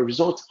out as a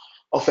result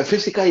of a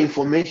physical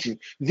information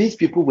these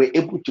people were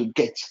able to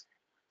get.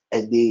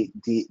 And they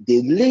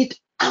laid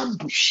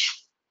ambush.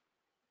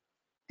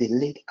 They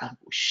laid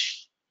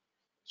ambush.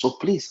 So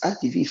please,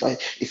 Auntie V,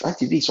 if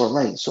Auntie V is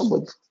online,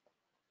 somebody,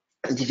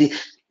 Auntie V,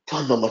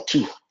 tell number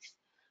 2.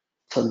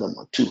 Tell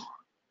number 2.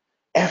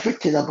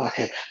 Everything about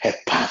her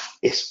path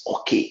is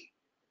okay.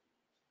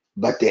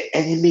 But the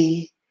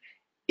enemy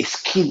is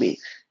scheming.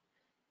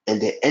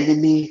 And the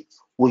enemy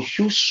will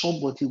use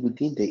somebody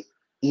within the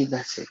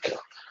inner circle.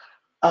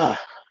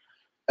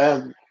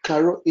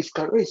 Carol, if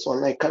Carol is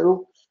online,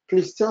 Carol,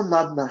 please tell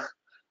Magna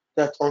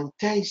that on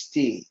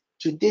Thursday,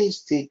 today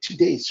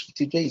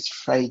is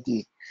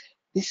Friday.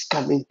 This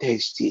coming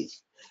Thursday,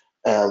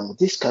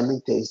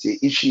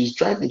 if she's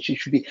driving, she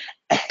should be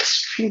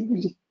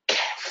extremely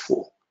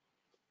careful.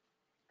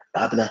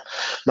 Magna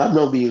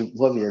will be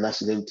involved in an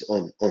accident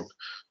on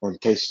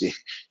Thursday.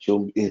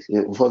 She'll be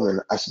involved in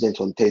an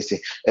accident on Thursday,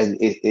 and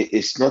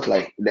it's not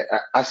like the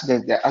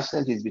accident. The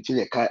accident is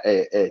between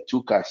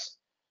two cars.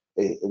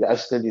 The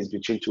accident is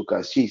between two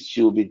cars.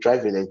 She will be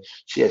driving, and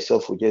she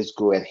herself will just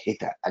go and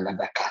hit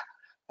another car.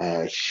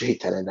 She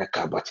hit another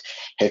car, but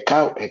her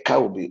car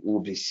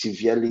will be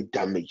severely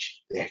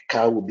damaged. Her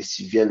car will be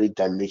severely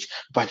damaged,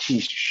 but she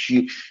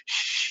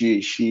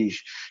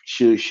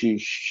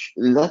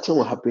nothing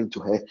will happen to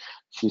her.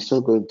 She's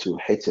not going to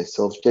hurt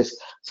herself. Just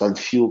some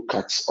few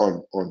cuts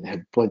on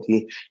her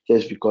body,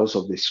 just because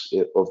of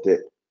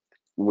the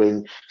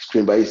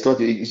windscreen, but it's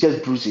not. It's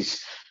just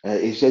bruises.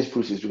 It's just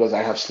bruises because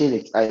I have seen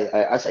it. I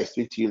as I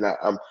speak to you now,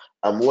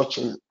 I'm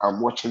watching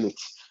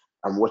it.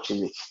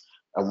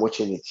 I'm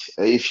watching it.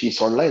 If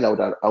she's online, I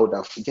would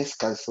have just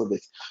cancelled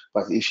it.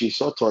 But if she's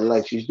not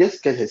online, she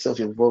just get herself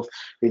involved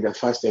in the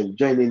fast and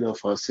join in of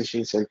our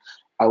sessions, and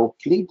I will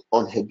plead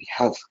on her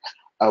behalf.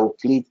 I will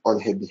plead on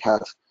her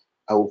behalf.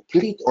 I will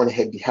plead on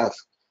her behalf.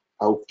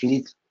 I will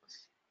plead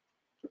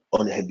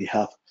on her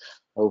behalf.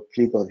 I will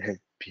plead on her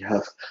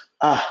behalf.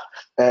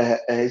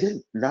 Is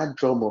it that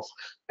drum of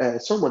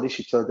somebody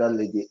should tell that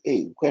lady,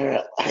 hey, where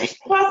am I?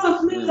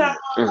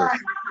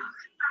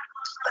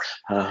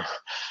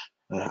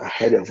 I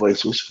heard a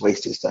voice. Whose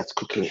voice is that?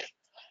 Quickly.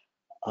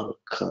 Whose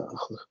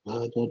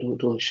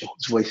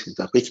voice is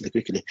that?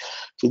 Quickly.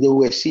 Today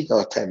we'll see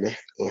our time, eh?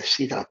 We'll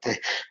see our time.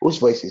 Whose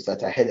voice is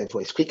that? I heard a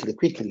voice. Quickly.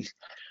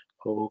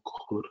 Oh,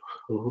 good.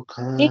 Oh,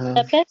 If the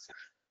God. person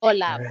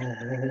all up.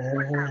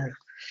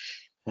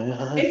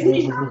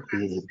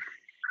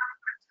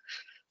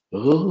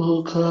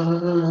 Oh,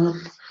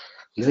 come,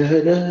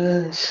 let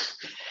us.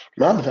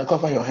 Mom,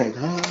 cover your head.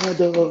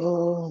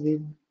 Adore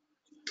him.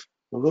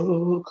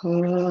 Oh,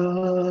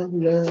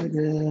 come, let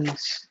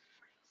us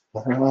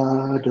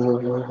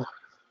adore.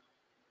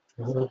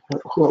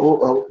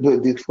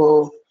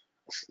 Before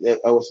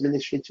I was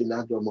ministering to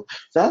Nadomo.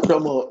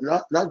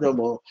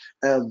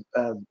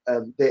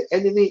 The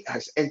enemy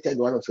has entered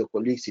one of your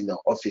colleagues in the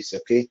office.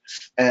 Okay,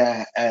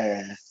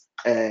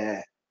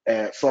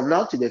 from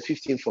now to the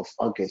 15th of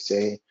August,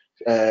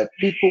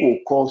 people will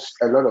cause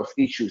a lot of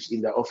issues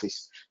in the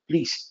office.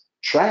 Please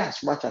try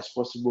as much as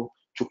possible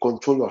to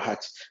control your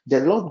heart. The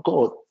Lord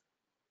God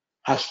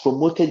has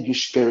promoted you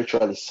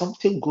spiritually.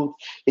 Something good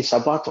is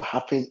about to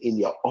happen in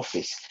your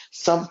office.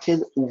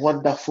 Something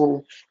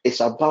wonderful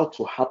is about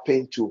to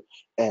happen to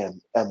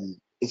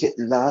is it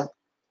now?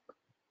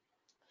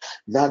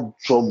 Not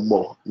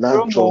drummer.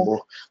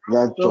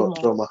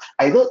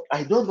 I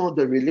don't know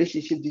the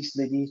relationship this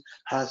lady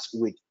has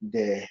with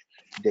the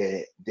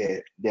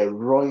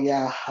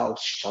Royal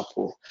House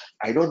Chapel.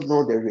 I don't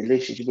know the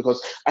relationship,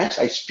 because as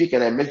I speak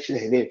and I mention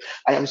her name,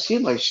 I am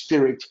seeing my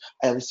spirit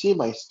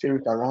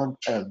around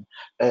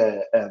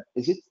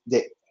is it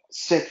the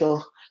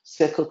Circle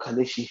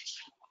Kaneshi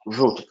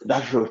road,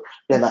 that road.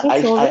 Then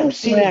Also, I am that's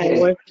seeing where I her.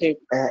 worship.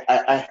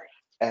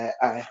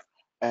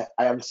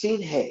 I am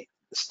seeing her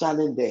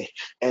standing there,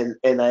 and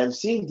I am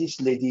seeing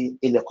this lady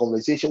in a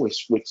conversation with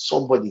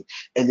somebody,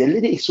 and the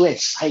lady is so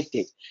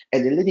excited,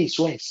 then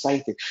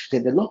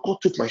the Lord God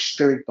took my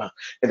spirit back,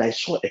 and I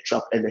saw a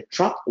trap, and the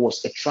trap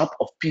was a trap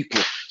of people.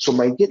 So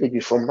my dear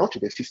lady, from now to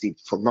the 15th,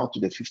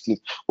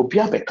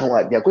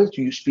 they are going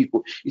to use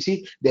people. You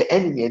see, the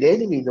enemy,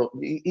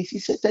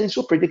 Satan is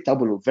so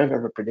predictable, very,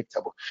 very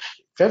predictable,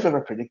 very,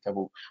 very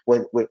predictable.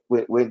 When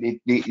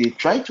they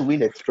try to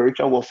win a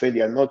spiritual warfare,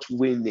 they are not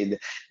winning.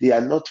 The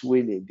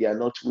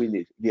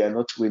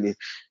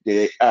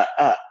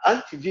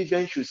Auntie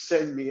Vivian should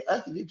send me.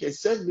 Auntie Vivian,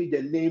 send me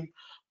the name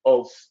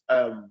of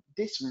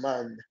this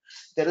man.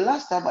 The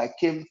last time I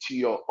came to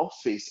your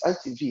office,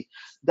 Auntie V,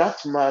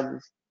 that man,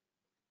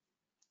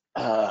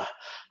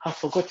 I've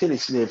forgotten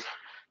his name.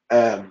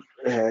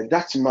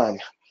 That man.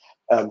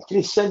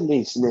 Please send me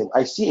his name.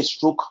 I see a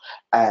stroke,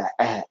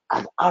 an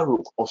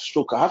arrow of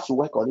stroke. I have to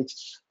work on it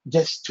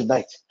just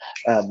tonight.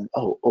 I've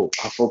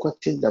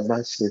forgotten the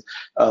man's name.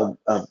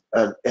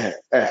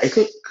 I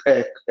think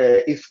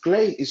if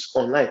Clay is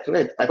online,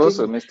 Clay, I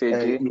Also, think Mr.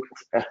 J.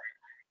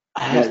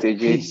 Mr. J.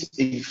 please,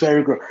 it's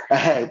very good.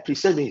 Please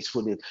send me his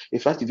phone name. In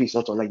fact, if he's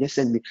not online, just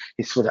send me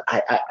his phone.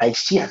 I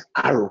see an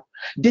arrow.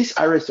 This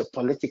arrow is a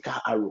political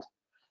arrow.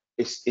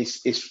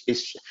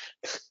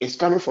 It's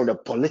coming from the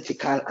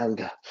political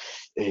anger.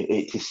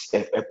 It is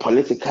a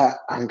political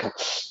anger.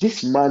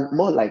 This man,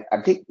 more like,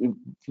 I think,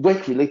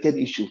 work-related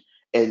issue,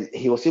 and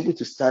he was able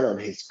to stand on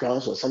his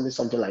grounds or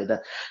something like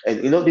that.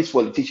 And these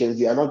politicians,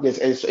 they are not just.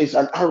 It's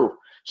an arrow.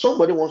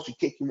 Somebody wants to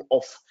take him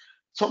off.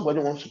 Somebody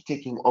wants to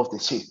take him off the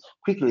scene.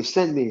 Quickly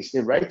send me his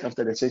name right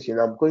after the session.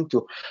 I'm going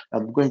to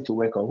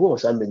work on who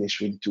was I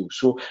ministering to.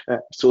 So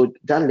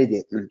that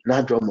lady,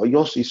 Nadroma,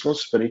 yours is not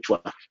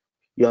spiritual.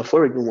 You have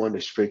already won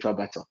the spiritual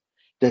battle.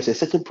 There's a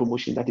certain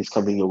promotion that is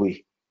coming your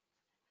way.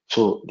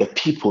 So the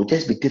people,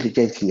 just be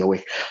diligent in your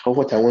way. And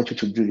what I want you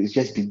to do is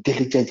just be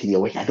diligent in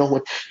your way. I don't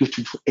want you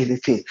to do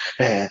anything.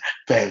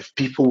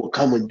 People will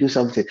come and do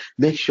something.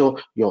 Make sure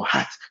your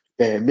heart,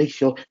 make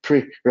sure,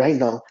 pray right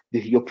now.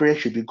 Your prayer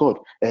should be, God,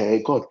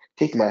 God,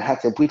 take my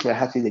heart and put my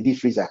heart in the deep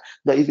freezer.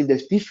 Not even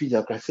the deep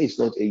freezer, I say it's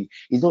not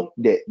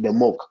the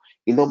mug.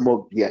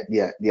 Mug,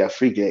 their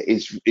fridge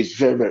is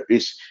very, very,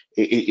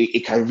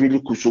 it can really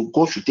cool. So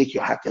God should take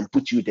your heart and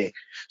put you there,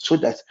 so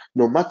that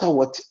no matter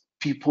what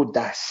people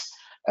does,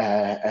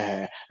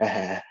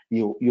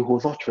 you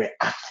will not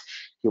react.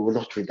 You will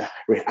not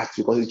react,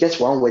 because it's just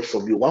one word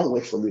from you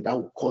that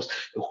will cause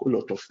a whole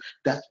lot of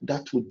that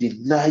will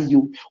deny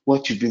you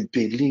what you've been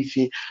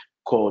believing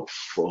God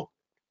for.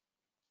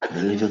 I'm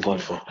believing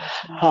God for.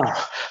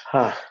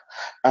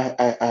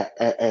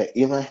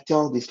 You might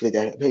tell this lady,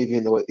 I don't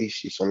even know if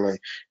she's online.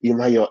 You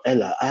might, your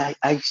Ella.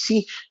 I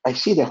see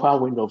the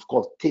whirlwind of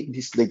God. Take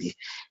this lady,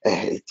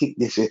 take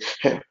this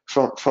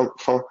from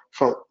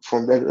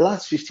the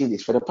last 15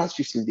 days, for the past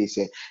 15 days,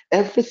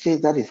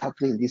 everything that is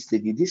happening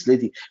in this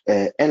lady,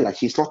 Ella,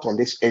 she's not on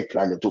this earth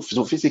planet.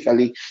 So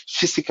physically,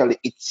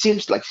 it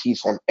seems like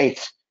she's on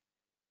earth.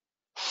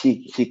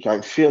 She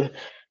can feel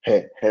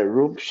her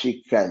room,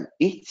 she can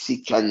eat,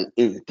 she can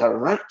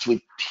interact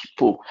with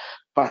people,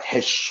 but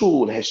her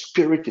soul, her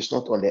spirit is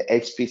not on the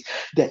earth space.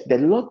 The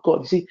Lord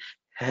God,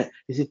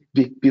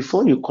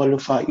 before you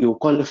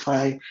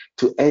qualify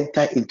to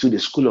enter into the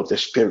school of the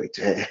spirit.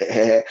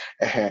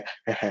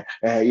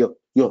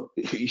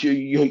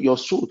 Your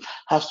soul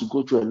has to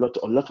go through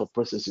a lot of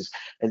processes,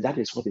 and that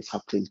is what is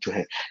happening to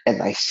her.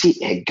 And I see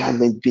her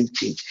garment being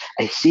changed.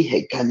 I see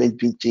her garment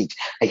being changed.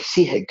 I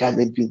see her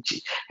garment being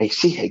changed. I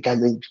see her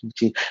garment being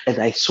changed. And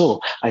I saw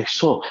a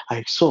staff.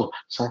 I saw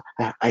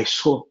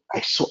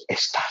a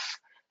staff.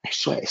 I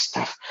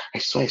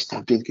saw a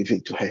staff being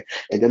given to her.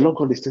 And the Lord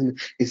God is telling me,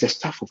 it's the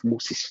staff of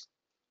Moses.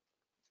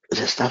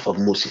 It's a staff of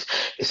Moses.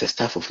 It's a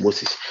staff of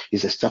Moses.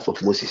 It's a staff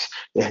of Moses.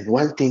 And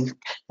one thing,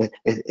 and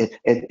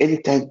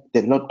anytime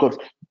the Lord God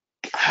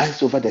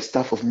hands over the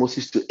staff of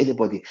Moses to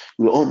anybody,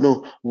 we all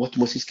know what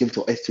Moses came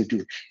to earth to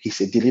do.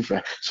 He's a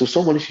deliverer. So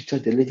somebody should tell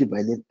the lady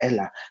by name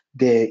Ella,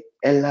 the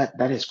Ella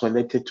that is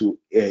connected to,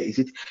 is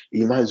it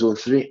Iman Zone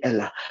 3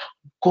 Ella?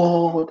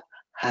 God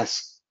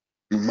has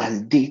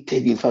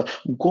mandated, in fact,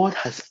 God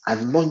has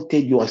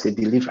anointed you as a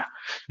deliverer.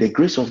 The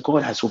grace of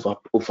God has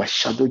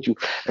overshadowed you,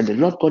 and the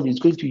Lord God is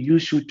going to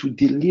use you to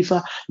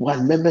deliver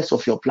one members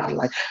of your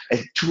bloodline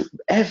and to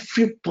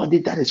everybody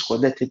that is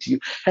connected to you.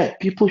 Hey,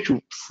 people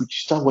should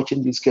start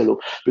watching this girl,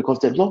 because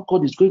the Lord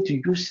God is going to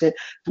use her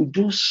to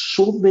do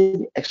so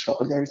many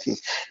extraordinary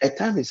things. A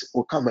time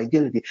will come, my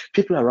dear lady,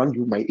 people around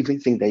you might even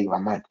think that you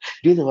are mad.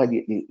 Do you know why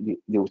they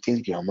will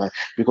think you are mad?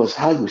 Because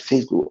how you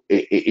think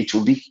it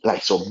will be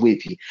like some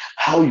wavy.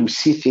 How you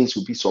see things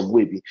will be some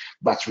wavy.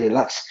 But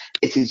relax.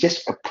 It is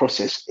just a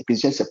process. It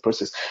is just a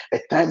process. A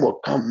time will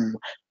come.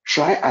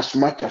 Try as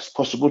much as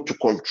possible to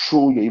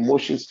control your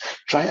emotions.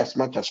 Try as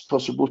much as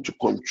possible to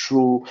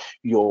control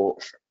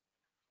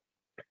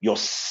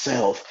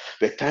yourself.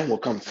 The time will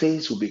come,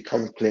 things will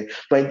become clear.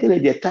 But until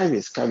the time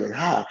is coming.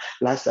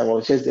 Last time I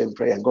was just in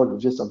prayer and God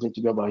revealed something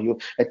to me about you.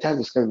 A time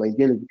is coming, my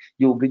dear,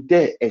 you'll be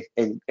there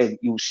and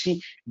you'll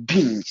see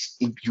beings.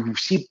 You will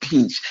see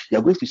beings.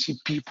 You're going to see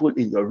people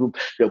in your room.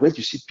 You're going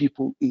to see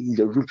people in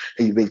the room,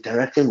 and you'll be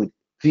interacting with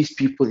these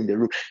people in the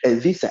room,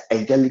 and these are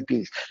angelic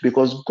beings,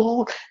 because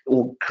God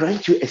will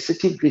grant you a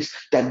certain grace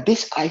that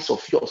this eyes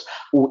of yours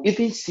will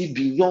even see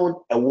beyond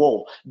a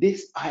wall.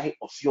 This eye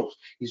of yours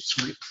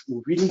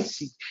will really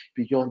see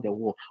beyond the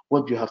wall.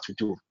 What do you have to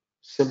do?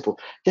 Simple.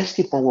 Just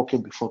keep on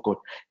walking before God.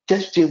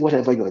 Just do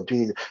whatever you're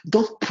doing.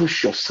 Don't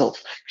push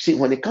yourself. See,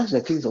 when it comes to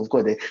the things of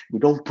God, we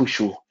don't push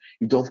you.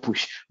 You don't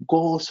push.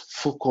 God's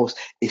focus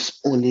is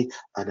only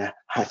on the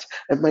heart.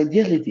 And my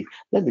dear lady,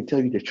 let me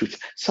tell you the truth.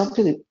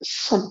 Something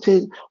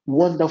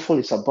wonderful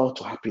is about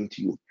to happen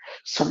to you.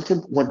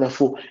 Something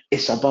wonderful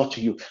is about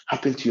to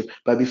happen to you.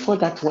 But before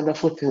that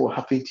wonderful thing will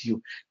happen to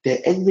you,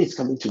 the enemy is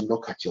coming to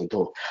knock at your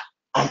door.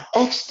 An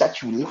ex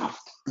that you loved,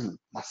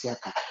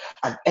 Masiaka,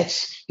 an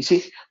ex. You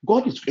see,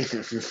 God is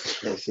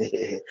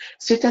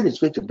Satan is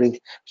going to bring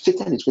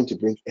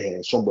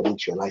somebody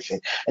into your life,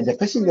 and the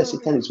person that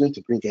Satan is going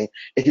to bring,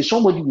 it is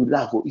somebody you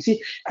love. You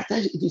see, at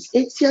times it is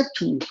easier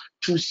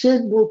to say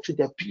no to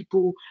the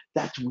people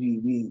that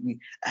we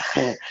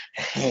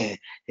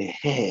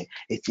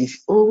it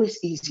is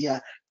always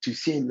easier to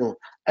say no.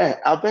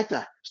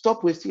 Alberta,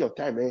 stop wasting your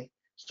time,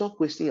 Stop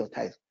wasting your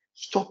time.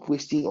 Stop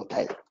wasting your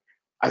time.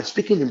 I'm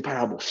speaking in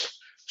parables.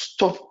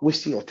 Stop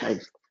wasting your time.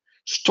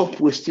 Stop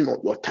wasting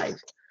your time.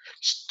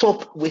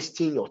 Stop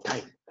wasting your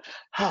time.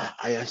 I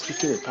am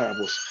speaking in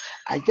parables.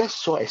 I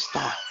just saw a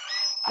star.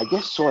 I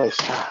just saw a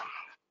star.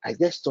 I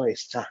just saw a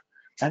star.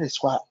 That is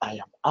why I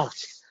am out.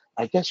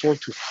 I just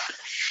want to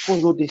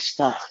follow this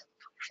star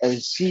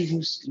and see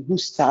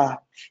whose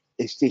star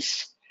is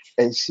this.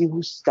 And see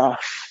whose star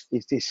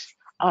is this.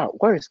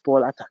 Where is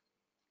Paul Atta?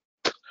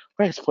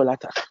 Where is Paul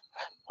Atta?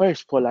 Where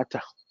is Paul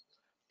Atta?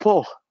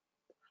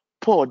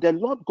 Paul, the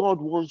Lord God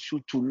wants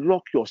you to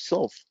lock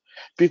yourself,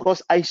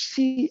 because I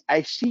see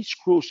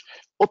scrolls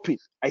open.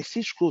 I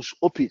see scrolls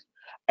open.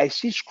 I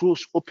see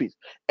scrolls open,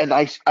 and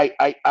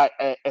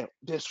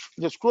the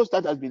scrolls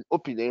that has been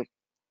opened.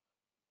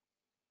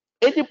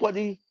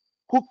 Anybody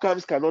who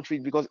comes cannot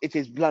read because it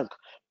is blank.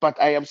 But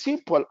I am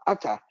seeing Paul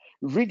Atta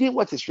reading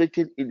what is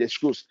written in the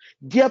scrolls.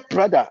 Dear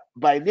brother,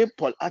 by name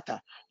Paul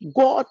Atta,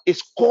 God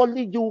is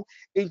calling you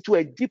into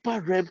a deeper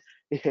realm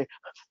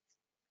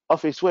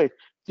of His word.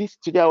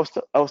 Today I was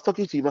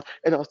talking to him,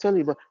 and I was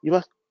telling him,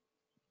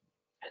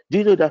 do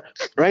you know that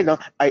right now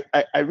I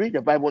read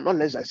the Bible not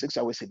less than 6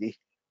 hours a day.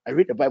 I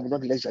read the Bible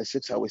not less than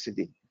 6 hours a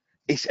day.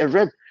 It's a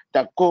realm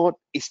that God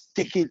is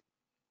taking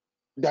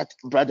that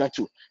brother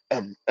to.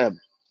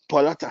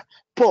 Pauletta.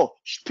 Paul,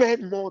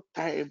 spend more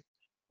time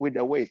with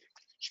the word.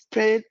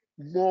 Spend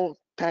more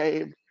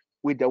time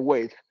with the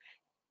word.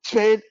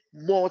 Spend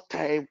more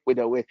time with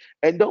the word.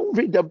 And don't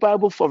read the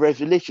Bible for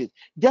revelation.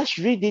 Just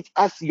read it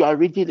as you are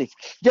reading it.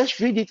 Just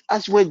read it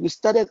as when you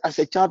started as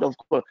a child of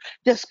God.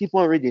 Just keep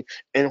on reading.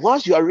 And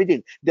once you are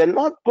reading, the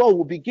Lord God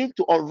will begin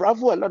to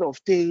unravel a lot of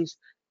things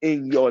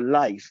in your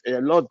life. And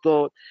the Lord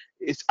God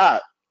is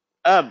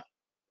Aka.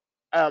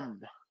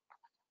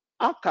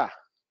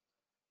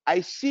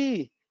 I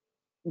see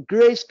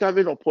grace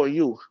coming upon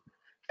you,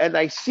 and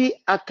I see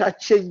Aka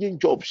changing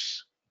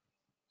jobs.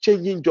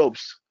 Changing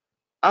jobs.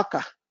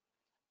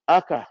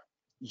 Aka,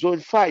 zone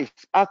 5,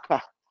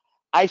 Aka.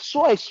 I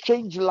saw a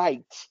strange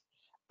light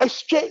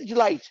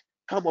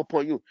come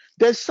upon you.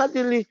 Then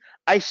suddenly,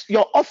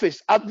 your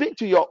office. I've been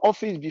to your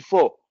office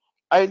before.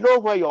 I know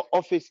where your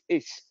office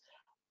is.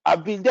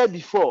 I've been there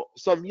before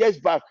some years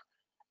back,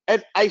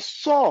 and I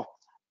saw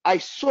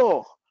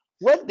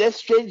when the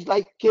strange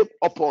light came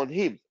upon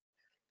him.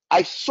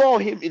 I saw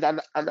him in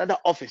another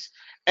office,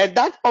 and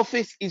that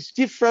office is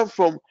different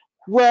from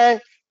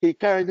where he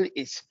currently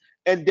is.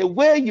 And the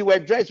way you were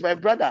dressed, my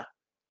brother,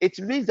 it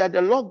means that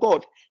the Lord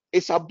God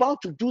is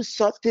about to do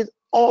something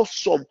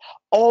awesome.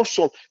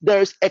 Awesome.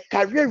 There is a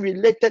career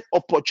related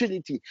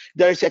opportunity,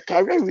 there is a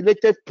career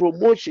related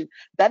promotion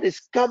that is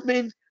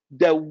coming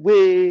the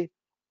way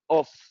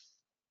of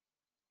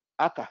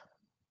Aka.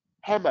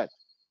 Haman,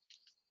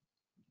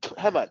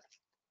 Haman,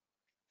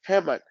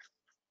 Haman,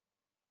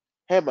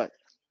 Haman.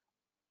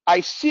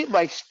 I see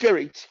my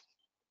spirit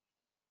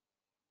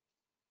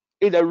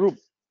in a room,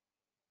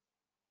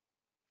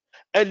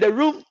 and the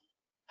room,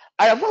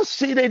 I have not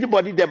seen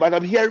anybody there, but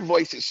I'm hearing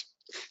voices.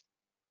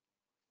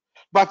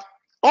 But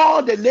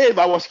all the name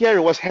I was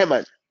hearing was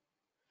Haman.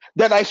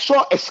 Then I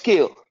saw a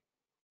scale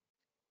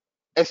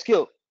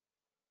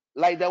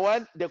like the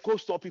one the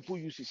coastal people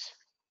uses.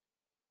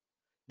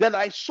 Then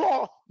I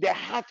saw the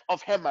hat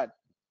of Haman.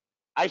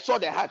 I saw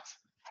the hat.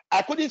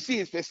 I couldn't see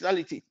his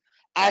personality.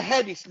 I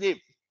heard his name,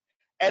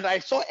 and I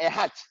saw a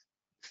hat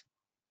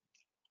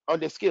on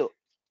the scale.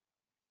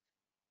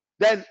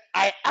 Then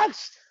I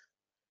asked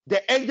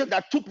the angel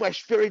that took my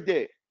spirit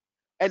there,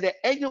 and the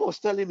angel was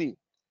telling me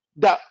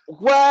that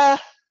where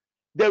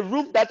the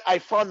room that I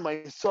found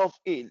myself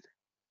in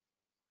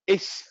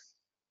is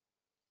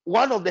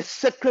one of the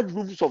sacred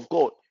rooms of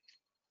God.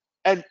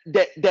 And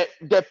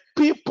the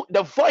people,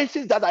 the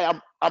voices that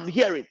I'm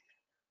hearing,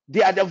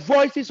 they are the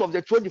voices of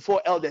the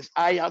 24 elders.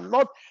 I am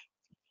not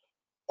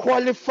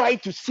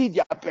qualified to see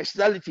their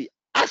personality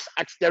as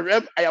at the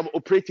realm I am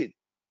operating.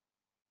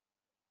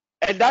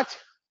 And that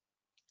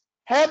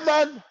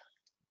Haman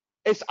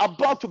is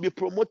about to be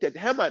promoted.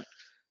 Haman,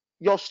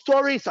 your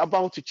story is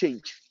about to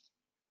change.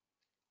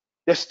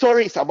 The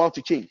story is about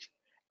to change.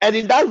 And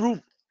in that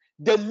room,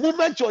 the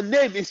moment your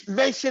name is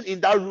mentioned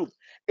in that room,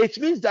 it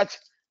means that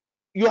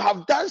you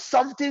have done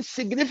something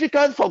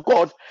significant for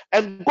God,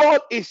 and God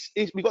is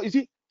because you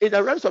see, in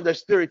the realms of the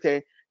spirit,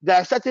 there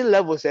are certain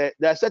levels, there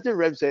are certain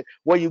realms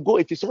when you go,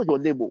 it is not your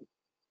name,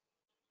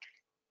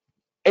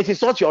 it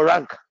is not your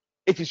rank,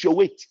 it is your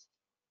weight,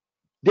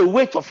 the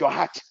weight of your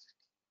heart,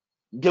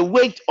 the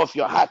weight of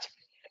your heart.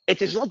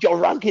 It is not your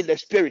rank in the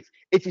spirit,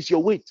 it is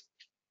your weight.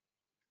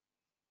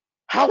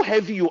 How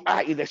heavy you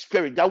are in the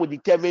spirit, that will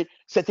determine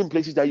certain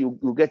places that you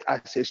get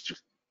access to.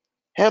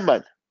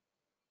 Haman,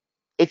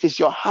 it is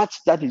your heart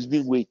that is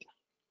being weighed.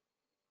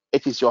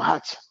 It is your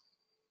heart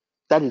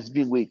that is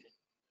being weighed.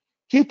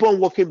 Keep on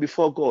walking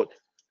before God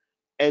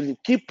and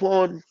keep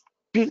on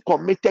being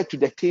committed to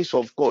the things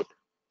of God.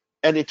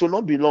 And it will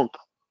not be long.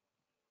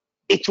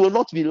 It will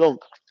not be long.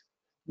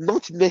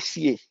 Not next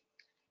year,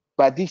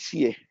 but this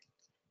year.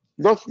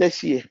 Not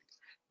next year.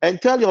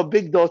 And tell your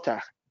big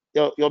daughter,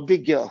 your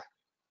big girl,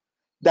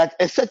 that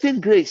a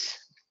certain grace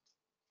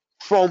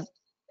from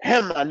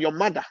him and your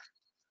mother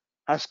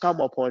has come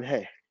upon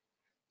her.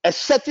 A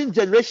certain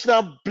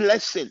generational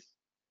blessing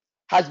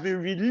has been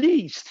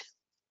released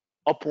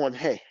upon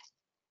her.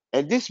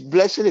 And this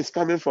blessing is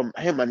coming from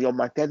him and your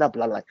maternal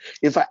bloodline.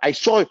 In fact, I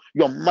saw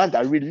your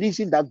mother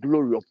releasing that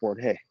glory upon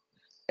her.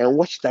 And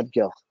watch that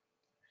girl.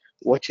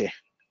 Watch her.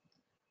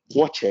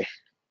 Watch her.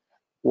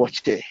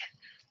 Watch her.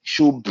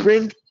 She'll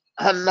bring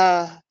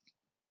Hannah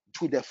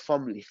to the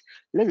family.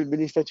 Let me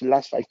minister to the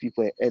last 5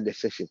 people and end the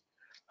session.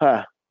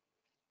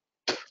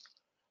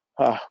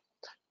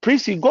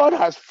 Prissy, God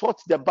has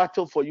fought the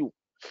battle for you.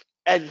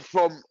 And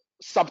from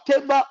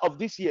September of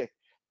this year,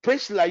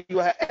 Priscilla, you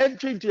are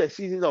entering into a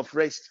season of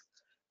rest.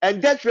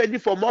 And get ready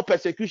for more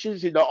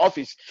persecutions in the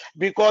office,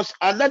 because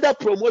another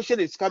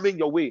promotion is coming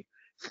your way.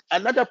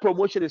 Another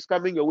promotion is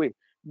coming your way.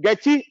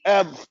 Getty,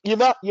 you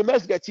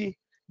must Getty.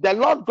 The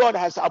Lord God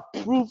has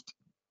approved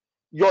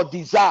your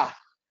desire,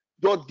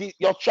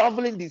 your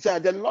traveling desire.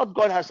 The Lord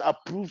God has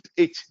approved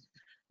it.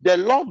 The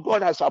Lord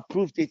God has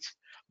approved it.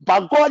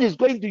 But God is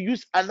going to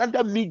use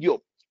another medium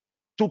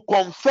to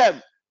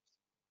confirm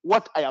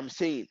what I am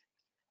saying.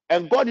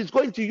 And God is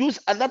going to use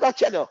another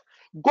channel.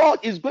 God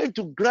is going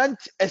to grant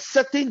a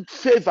certain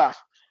favor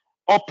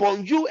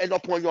upon you and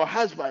upon your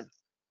husband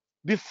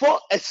before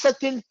a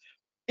certain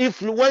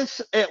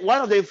influence,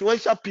 one of the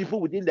influential people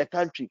within the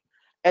country,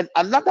 and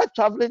another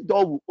traveling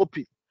door will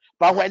open.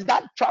 But when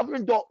that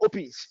traveling door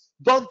opens,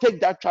 don't take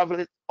that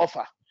traveling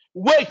offer.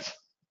 Wait,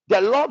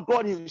 the Lord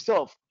God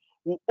Himself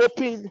will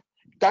open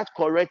that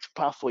correct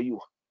path for you.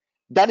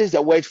 That is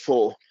the word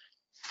for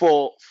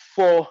for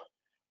for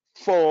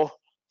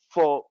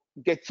for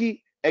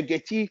Getty, a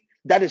Getty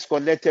that is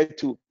connected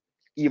to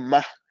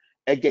Ima,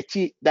 a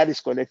Getty that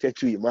is connected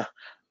to Ima.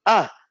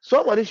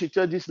 Somebody should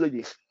tell this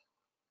lady.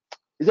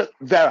 Is it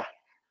Vera?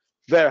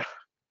 Vera,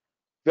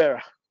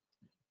 Vera,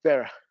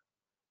 Vera,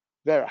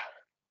 Vera,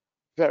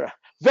 Vera,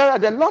 Vera?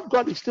 The Lord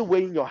God is still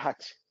weighing your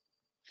heart.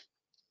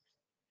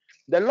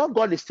 The Lord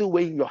God is still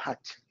weighing your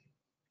heart.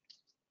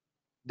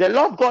 The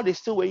Lord God is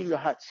still weighing your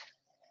heart.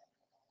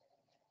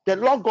 The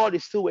Lord God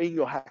is still weighing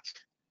your heart.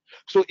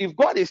 So if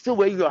God is still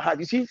weighing your heart,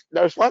 you see,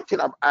 there's one thing.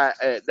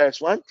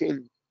 There's one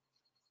thing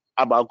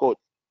about God.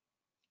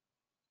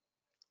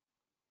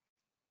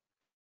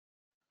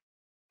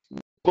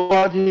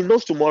 God, He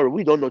knows tomorrow.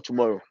 We don't know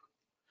tomorrow.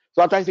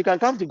 Sometimes you can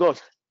come to God.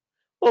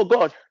 Oh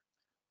God,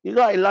 you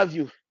know I love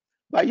you,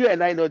 but you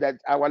and I know that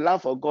our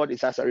love for God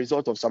is as a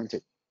result of something.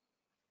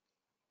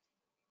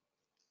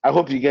 I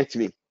hope you get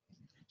me.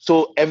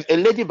 So a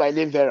lady by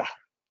name Vera,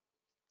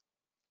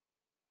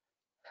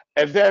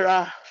 a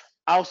Vera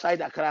outside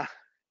Accra,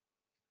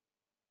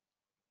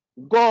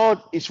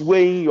 God is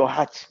weighing your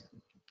heart.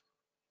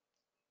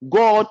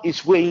 God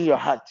is weighing your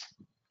heart.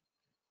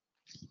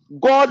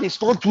 God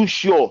is not too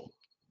sure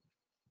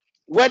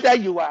whether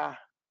you are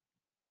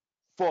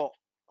for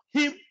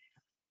Him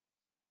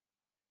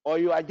or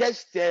you are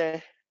just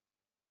there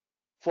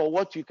for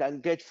what you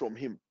can get from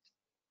Him.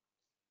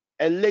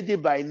 A lady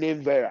by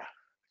name Vera,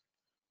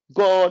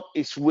 God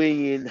is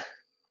weighing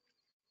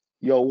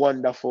your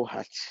wonderful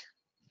heart.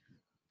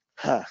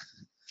 Huh.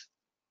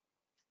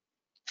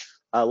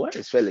 Where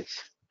is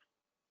Felix?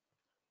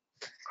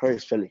 Where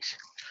is Felix?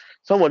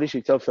 Somebody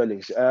should tell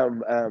Felix.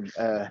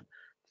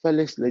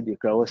 Felix lady,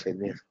 what's her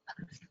name?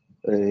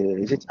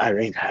 Is it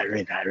Irene?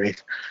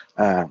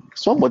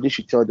 Somebody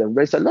should tell them.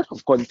 There's a lot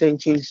of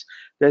contentions.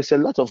 There's a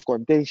lot of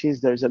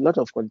contentions. There's a lot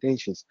of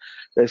contentions.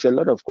 There's a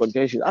lot of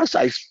contention. As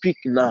I speak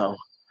now,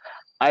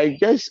 I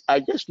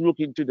just look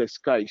into the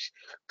skies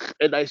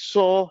and I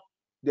saw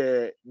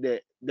the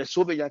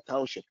Sobeya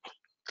Township.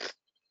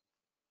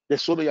 The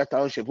Sobeya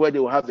Township where they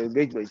will have the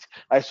engagement.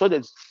 I saw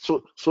the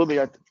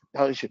Sobeya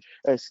Township.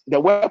 The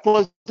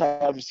weapons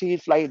I'm seeing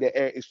flying in the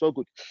air is so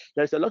good.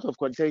 There's a lot of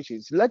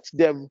contentions. Let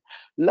them.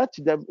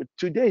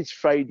 Today is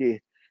Friday.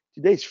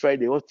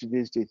 What's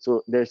today's date?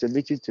 So there's a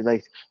meeting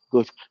tonight.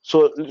 Good.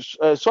 So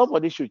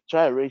somebody should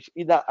try and reach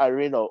either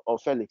Irene or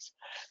Felix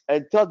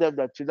and tell them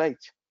that tonight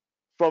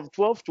from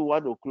 12 to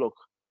 1 o'clock,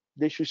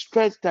 they should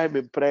spend time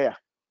in prayer.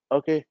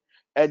 Okay?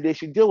 And they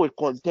should deal with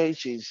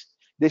contentions.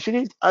 They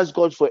shouldn't ask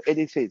God for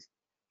anything.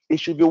 It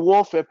should be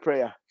warfare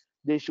prayer.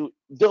 They should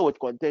deal with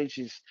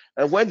contentions.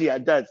 And when they are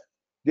done,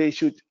 they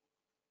should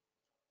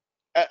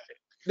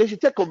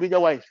take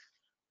communion wine.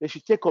 They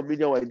should take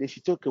communion wine. They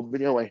should take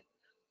communion wine.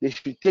 They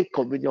should take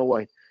communion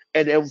wine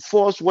and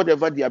enforce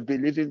whatever they are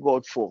believing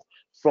God for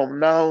from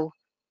now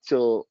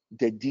till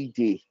the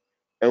D-Day.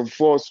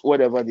 Enforce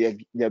whatever they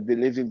are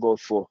believing God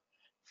for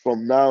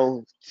from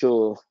now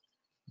till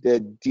the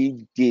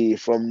D-Day.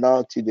 From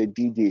now to the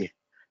D-Day.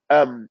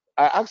 I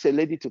asked a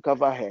lady to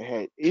cover her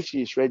head. If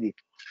she is ready,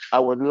 I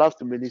would love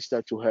to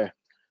minister to her.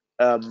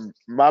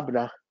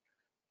 Mabna,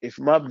 if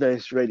Mabna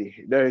is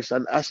ready, there is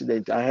an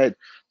accident ahead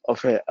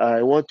of her.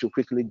 I want to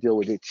quickly deal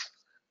with it.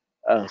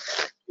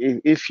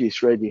 If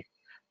she's ready.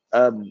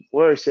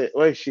 Where is it?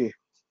 Where is she?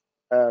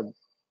 Um,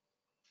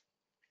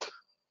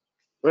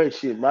 where is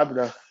she?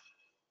 Mabna.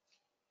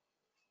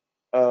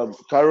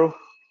 Carol.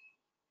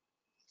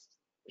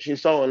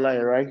 She's all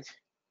online, right?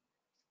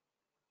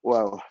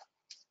 Wow.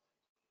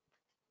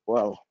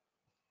 Wow.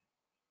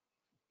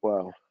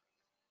 Wow.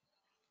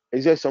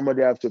 Is there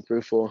somebody I have to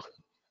pray for?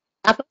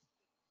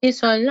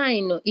 It's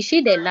online. No, is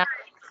she the last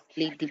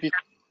lady? Because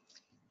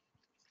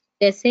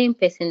the same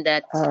person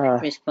that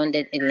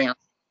responded earlier,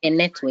 a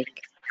network.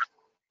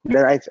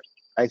 Then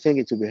I think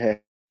it will be her.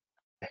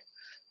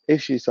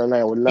 If she's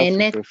online, I would love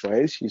to pray for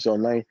her. If she's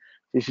online,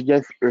 she should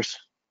just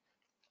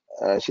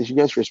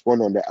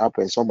respond on the app,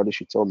 and somebody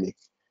should tell me.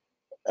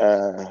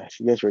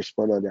 She just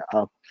respond on the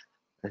app,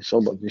 and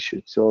somebody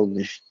should tell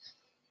me.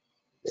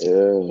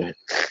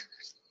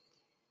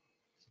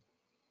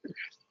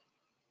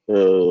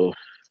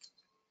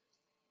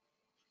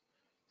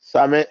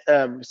 Sammy,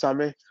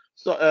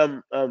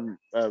 so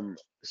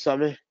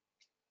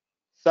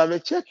Sammy,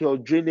 check your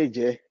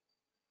drainage,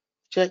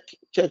 check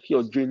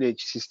your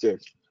drainage system.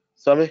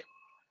 Sammy,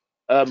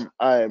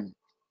 I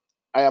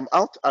am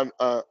out. I'm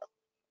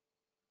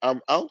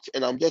out,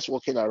 and I'm just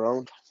walking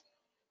around.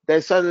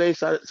 Then suddenly,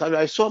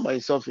 I saw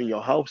myself in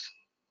your house.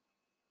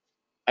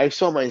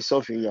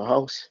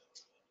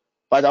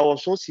 But I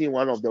was not seeing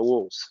one of the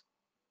walls.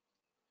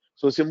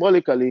 So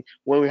symbolically,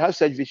 when we have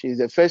such visions,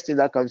 the first thing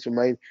that comes to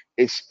mind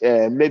is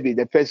maybe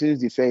the person's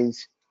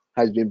defense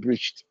has been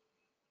breached.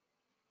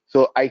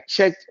 So I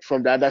checked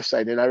from the other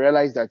side and I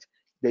realized that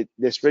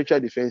the spiritual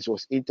defense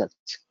was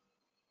intact.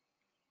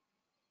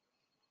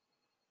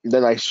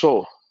 Then I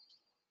saw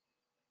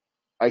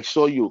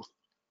you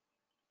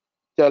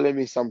telling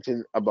me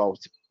something about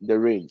the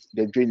rain,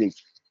 the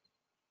drainage.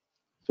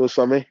 So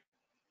Swami,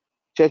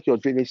 check your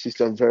drainage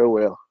system very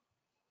well.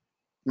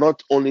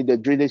 Not only the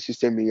drainage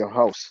system in your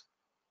house,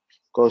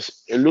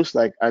 because it looks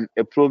like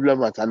a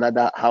problem at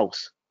another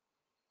house.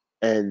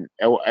 And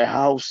a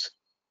house,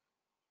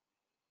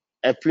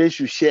 a place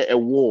you share a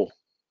wall,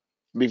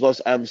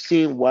 because I'm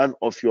seeing one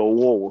of your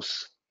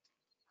walls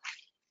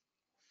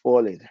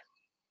falling,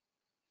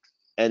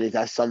 and it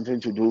has something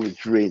to do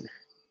with rain.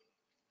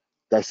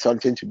 That's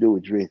something to do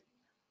with rain.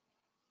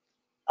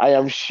 I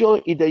am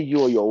sure either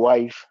you or your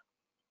wife,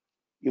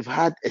 you've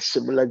had a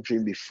similar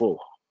dream before.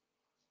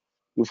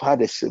 You've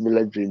had a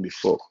similar dream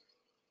before.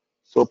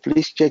 So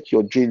please check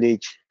your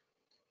drainage.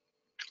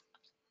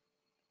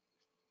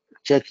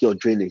 Check your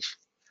drainage.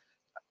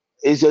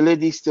 Is the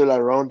lady still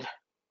around?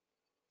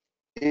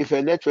 If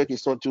her network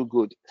is not too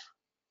good,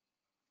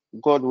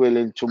 God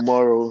willing,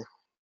 tomorrow,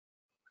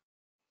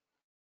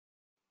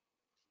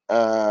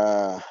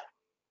 uh,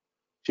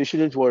 she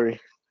shouldn't worry.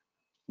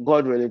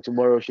 God willing,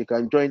 tomorrow she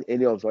can join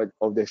any of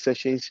the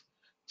sessions.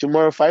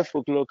 Tomorrow, 5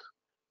 o'clock,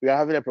 we are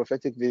having a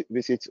prophetic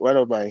visit. One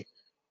of my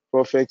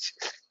prophets'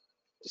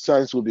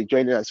 sons will be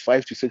joining us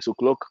 5 to 6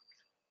 o'clock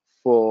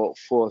for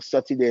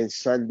Saturday and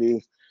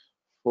Sunday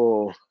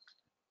for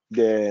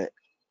the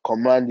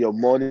command your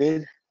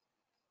morning.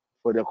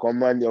 For the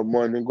command your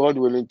morning. God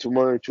willing,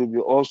 tomorrow it will be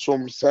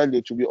awesome. Sunday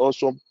it will be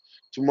awesome.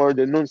 Tomorrow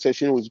the noon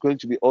session is going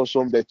to be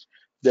awesome. That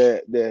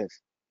the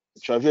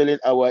traveling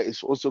hour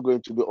is also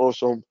going to be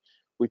awesome.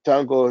 We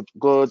thank God.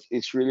 God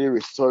is really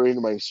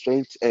restoring my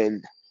strength,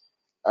 and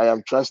I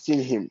am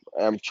trusting Him.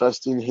 I am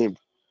trusting Him.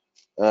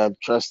 I am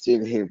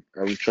trusting Him.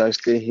 I'm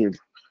trusting Him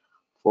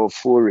for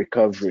full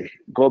recovery.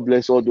 God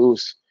bless all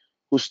those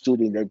who stood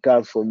in the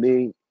gap for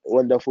me.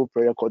 Wonderful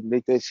prayer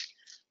coordinators.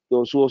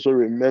 Those who also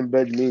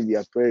remembered me in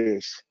their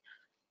prayers.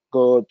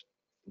 God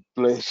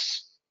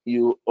bless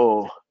you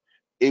all.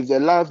 If the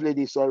love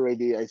lady is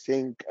already, I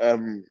think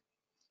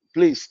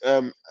please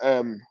I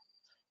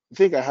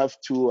think I have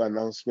two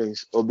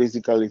announcements, or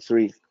basically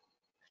three.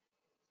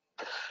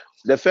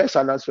 The first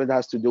announcement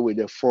has to do with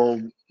the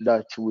form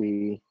that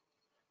we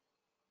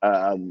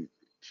um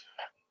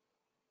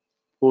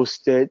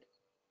posted.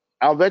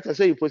 Alberta,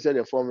 say you posted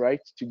the form right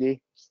today.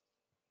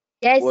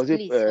 Yes, Was it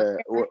please.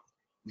 very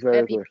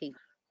Very good? pleased.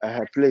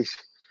 Please.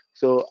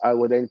 So I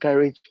would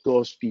encourage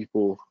those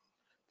people,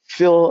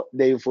 fill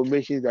the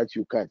information that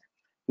you can.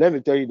 Let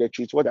me tell you the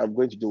truth, what I'm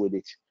going to do with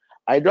it.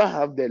 I don't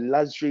have the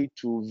luxury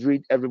to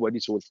read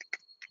everybody's own.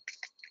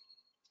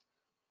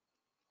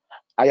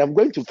 I am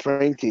going to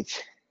print it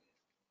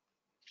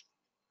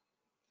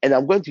and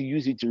I'm going to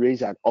use it to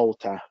raise an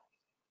altar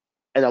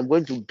and I'm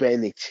going to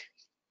burn it.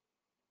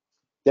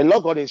 The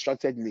Lord God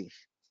instructed me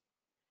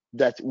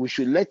that we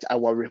should let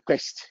our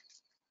request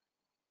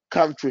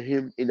come to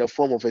Him in the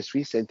form of a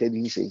sweet scented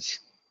incense.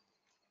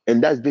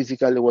 And that's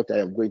basically what I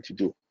am going to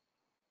do.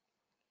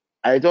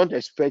 I don't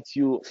expect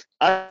you,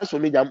 as for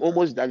me, I'm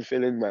almost done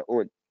filling my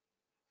own.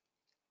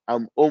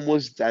 I'm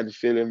almost done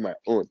filling my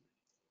own.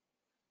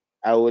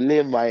 I will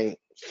lay my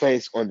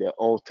face on the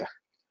altar.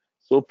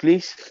 So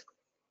please,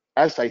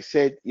 as I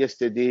said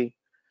yesterday,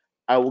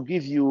 I will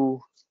give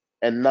you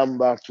a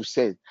number to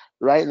send.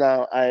 Right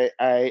now, I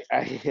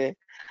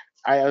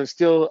am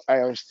still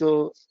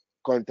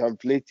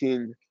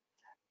contemplating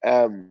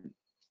um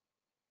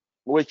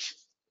which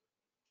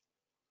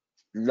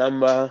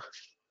number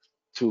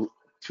to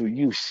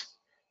use.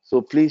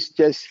 So please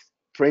just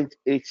print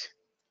it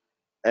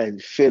and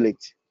fill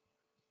it.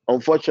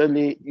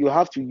 Unfortunately, you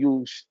have to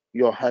use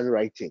your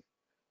handwriting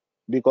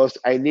because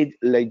I need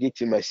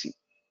legitimacy.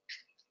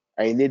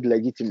 I need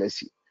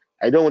legitimacy.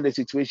 I don't want a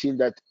situation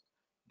that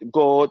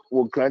God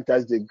will grant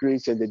us the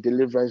grace and the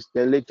deliverance.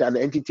 Then later, an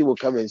entity will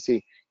come and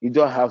say, "You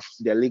don't have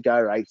the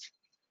legal right."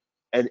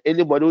 And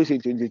anybody who is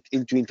into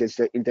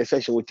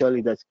intercession will tell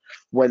you that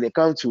when it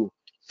comes to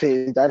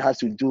things that has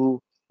to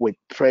do with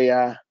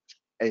prayer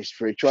and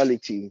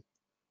spirituality,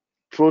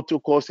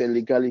 protocols and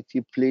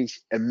legality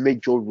plays a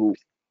major role.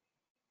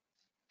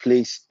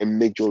 Plays a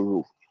major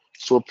role.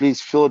 So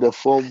please fill the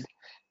form.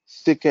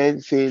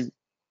 Second thing,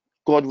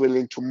 God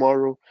willing,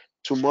 tomorrow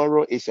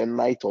is a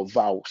night of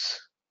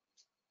vows.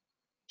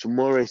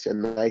 Tomorrow is a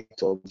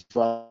night of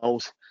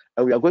vows,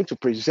 and we are going to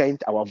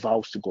present our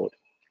vows to God.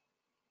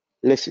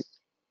 Listen,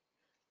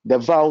 the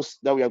vows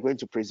that we are going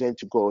to present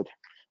to God,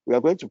 we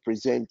are going to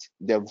present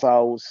the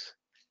vows.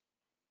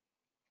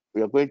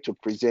 We are going to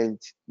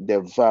present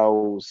the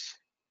vows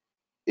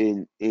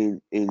in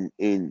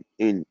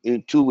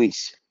 2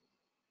 ways.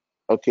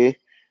 Okay,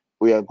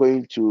 we are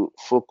going to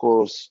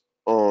focus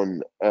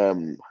on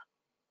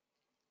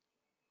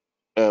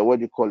what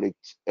do you call it,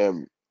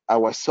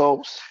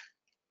 ourselves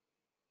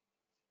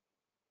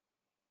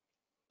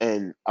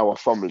and our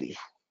family.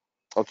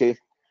 Okay,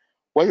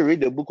 when you read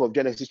the book of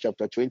Genesis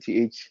chapter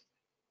 28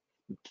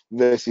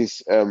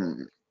 verses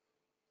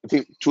I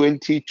think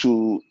 20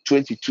 to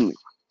 22,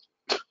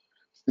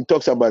 it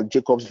talks about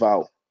Jacob's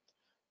vow,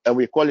 and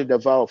we call it the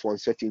vow of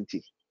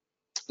uncertainty.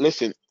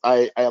 Listen,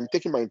 I am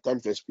taking my time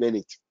to explain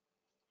it.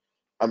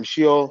 I'm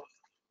sure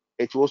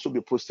it will also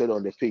be posted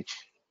on the page,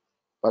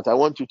 but I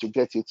want you to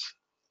get it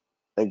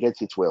and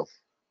get it well.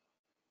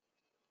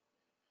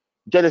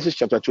 Genesis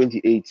chapter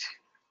 28,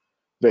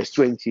 verse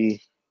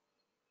 20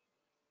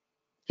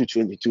 to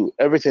 22.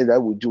 Everything that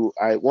we do,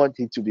 I want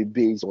it to be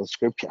based on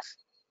scriptures.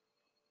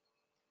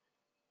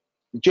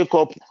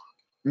 Jacob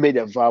made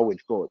a vow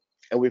with God,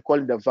 and we call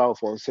it the vow of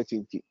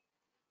uncertainty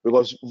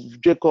because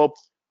Jacob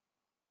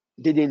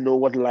didn't know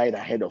what lied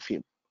ahead of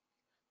him.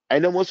 I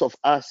know most of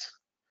us,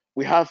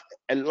 we have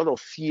a lot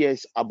of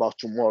fears about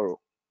tomorrow.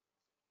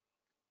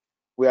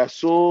 We are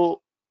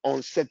so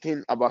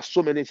uncertain about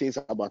so many things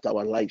about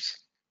our lives.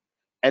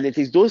 And it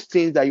is those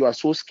things that you are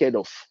so scared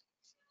of,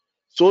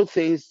 so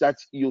things that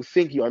you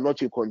think you are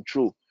not in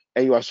control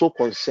and you are so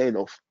concerned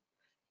of.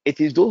 It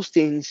is those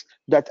things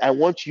that I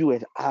want you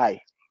and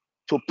I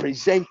to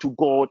present to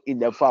God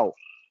in a vow.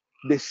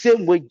 The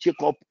same way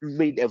Jacob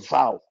made a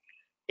vow,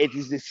 it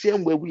is the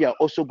same way we are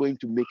also going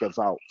to make a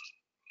vow.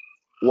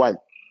 One.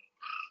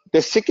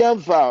 The second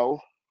vow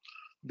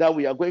that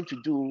we are going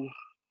to do,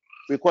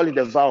 we call it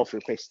the vow of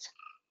request.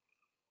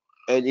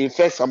 And in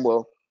 1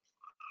 Samuel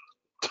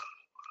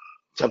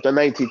chapter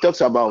 19, it talks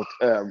about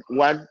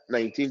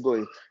 1:19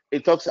 going.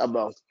 It talks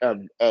about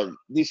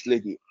this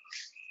lady,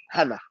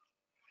 Hannah.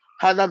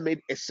 Hannah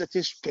made a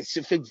certain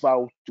specific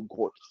vow to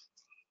God.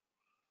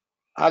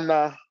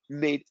 Hannah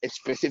made a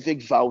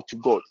specific vow to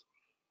God.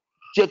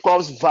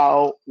 Jacob's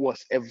vow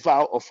was a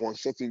vow of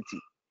uncertainty.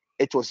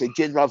 It was a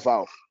general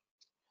vow.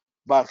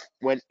 But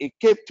when it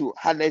came to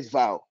Hannah's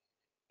vow,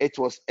 it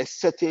was a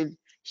certain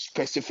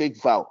specific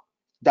vow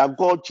that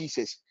God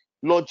Jesus,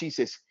 Lord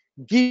Jesus,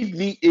 give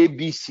me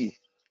ABC.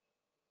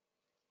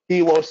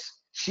 She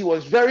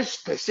was very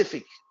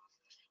specific.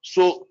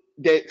 So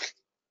the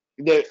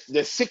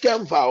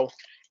second vow,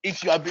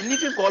 if you are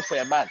believing God for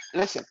a man,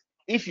 listen,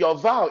 if your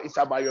vow is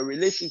about your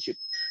relationship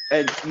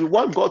and you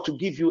want God to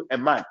give you a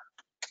man,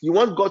 you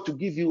want God to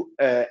give you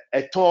a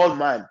tall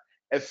man,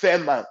 a fair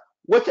man,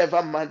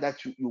 whatever man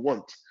that you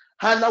want.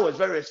 Hannah was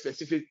very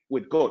specific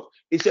with God.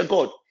 He said,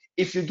 God,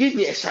 if you give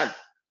me a son,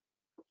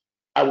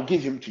 I will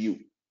give him to you.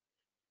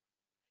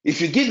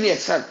 If you give me a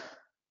son,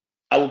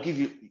 I will give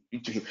you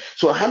to him.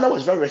 So Hannah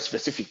was very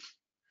specific.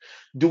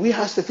 Do we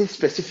have certain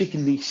specific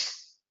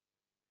needs?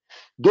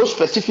 Those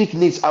specific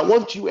needs, I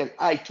want you and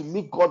I to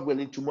meet God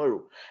willing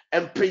tomorrow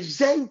and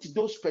present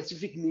those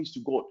specific needs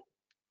to God.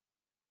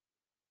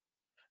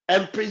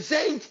 And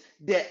present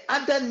the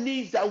other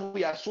needs that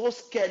we are so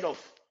scared of.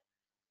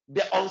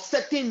 The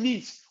uncertain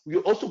needs, we're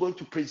also going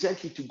to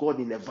present it to God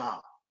in a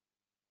vow.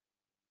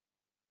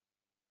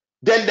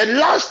 Then the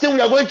last thing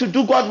we are going to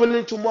do, God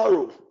willing,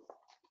 tomorrow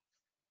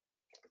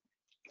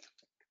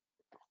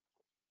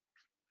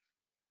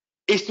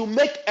is to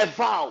make a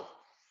vow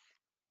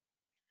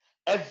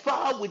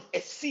with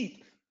a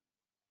seed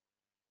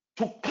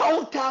to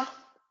counter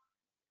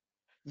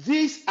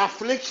these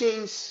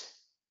afflictions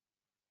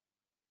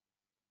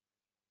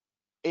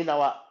in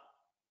our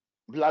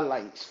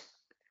bloodlines.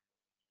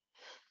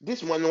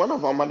 This one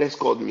of our mothers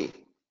called me,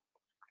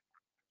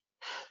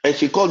 and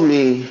she called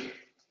me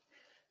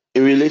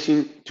in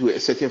relation to a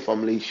certain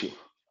family issue.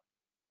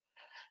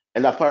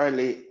 And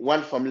apparently,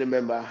 one family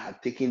member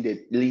had taken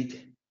the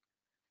lead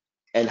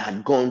and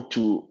had gone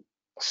to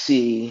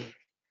see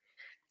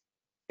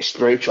a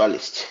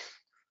spiritualist.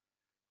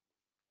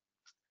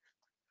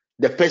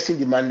 The person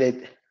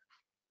demanded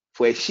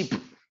for a sheep,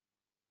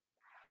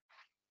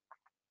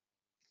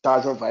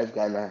 1,005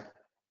 Ghana,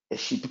 a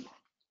sheep.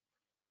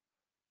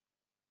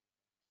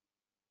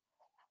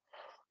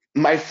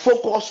 My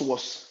focus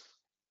was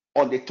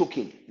on the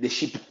token, the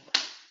sheep.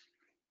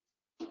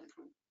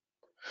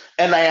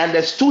 And I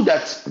understood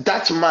that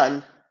that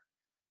man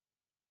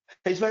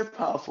is very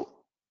powerful.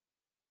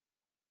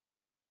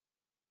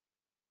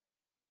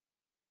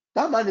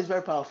 That man is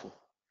very powerful.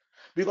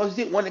 Because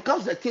when it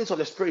comes to the things of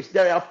the spirit,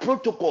 there are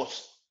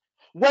protocols.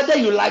 Whether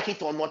you like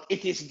it or not,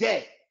 it is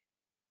there.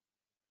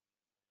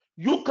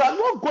 You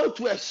cannot go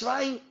to a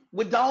shrine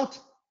without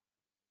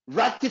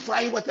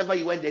ratifying whatever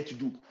you went there to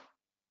do.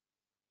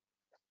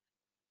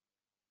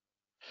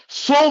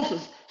 So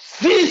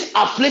these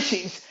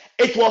afflictions,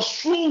 it was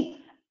through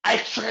a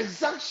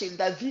transaction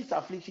that these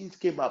afflictions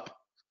came up.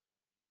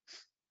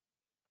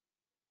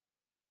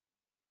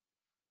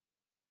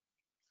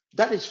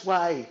 That is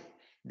why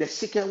the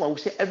second one, we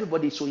say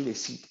everybody is sowing a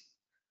seed.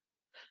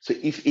 So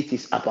if it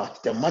is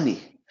about the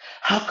money,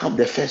 how come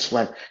the first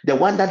one, the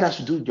one that has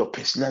to do with your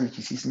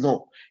personality, says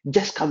no,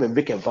 just come and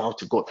make a vow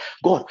to God.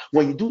 God,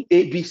 when you do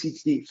A, B, C,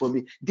 D for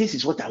me, this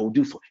is what I will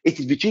do for. It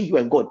is between you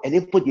and God, and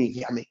everybody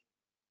hear me.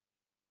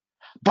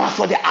 But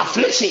for the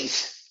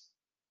afflictions,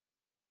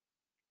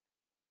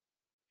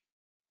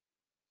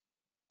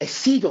 a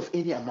seed of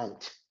any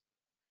amount.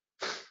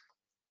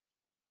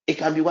 It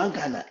can be 1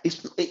 Ghana.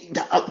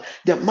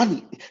 The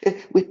money,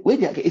 Where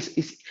they are,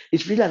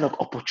 it's really an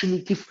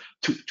opportunity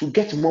to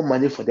get more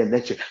money for the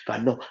next year.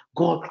 But no,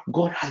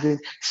 God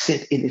hasn't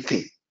said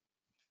anything.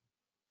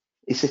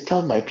 He said,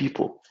 tell my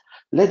people,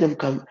 let them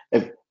come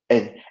and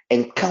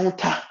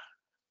encounter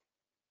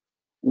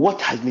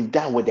what has been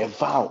done with a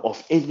vow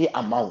of any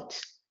amount.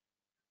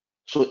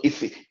 So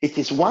if it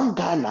is 1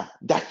 Ghana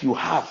that you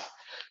have,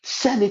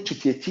 send it to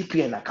the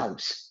TPN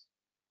accounts.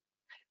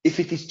 If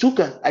it is 2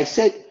 Ghana, I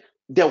said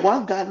the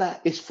 1 Ghana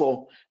is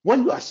for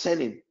when you are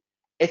sending,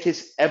 it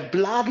is a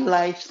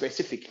bloodline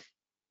specific.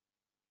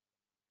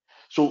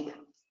 So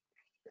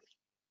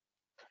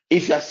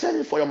if you are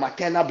sending for your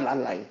maternal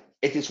bloodline,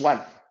 it is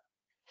 1.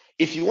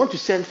 If you want to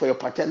send for your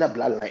paternal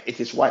bloodline, it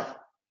is 1.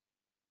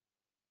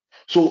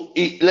 So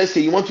let's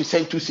say you want to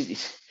send 2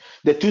 CDs.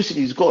 The 2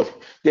 CDs, God,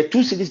 the 2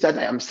 CDs that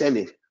I am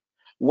sending,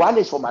 1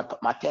 is for my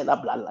maternal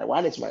bloodline,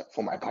 1 is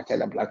for my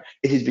paternal bloodline.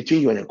 It is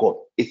between you and God.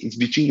 It is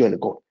between you and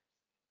God.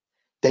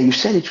 Then you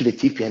send it to the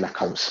TPN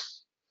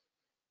accounts.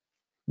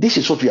 This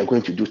is what we are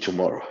going to do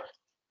tomorrow.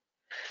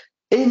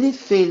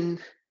 Anything,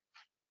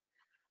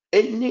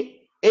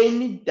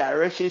 any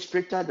direction,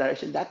 spiritual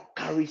direction that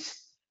carries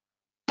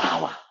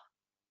power,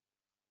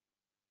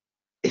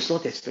 it's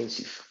not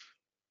expensive.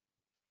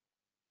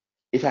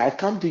 If I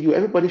come to you,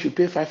 everybody should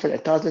pay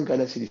 500,000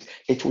 Ghana cedis.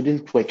 It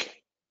wouldn't work.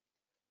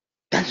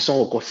 That is not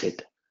what God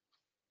said.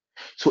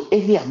 So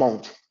any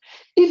amount,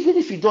 even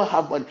if you don't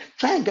have money,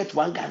 try and get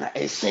 1 Ghana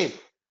and save.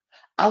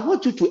 I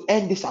want you to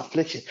end this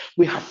affliction.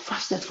 We have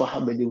fasted for how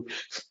many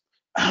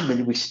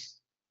weeks?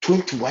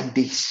 21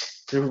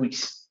 days, 3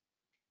 weeks.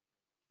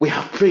 We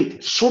have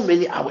prayed so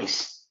many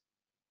hours.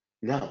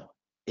 Now,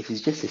 it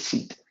is just a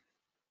seed.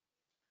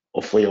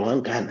 Or for your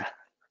 1 Ghana,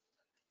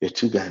 your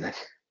 2 Ghana,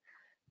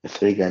 your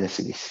 3 Ghana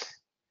cedis,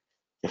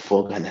 your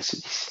 4 Ghana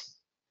cedis.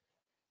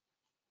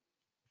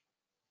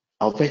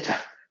 Alberta,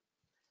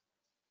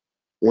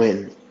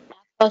 when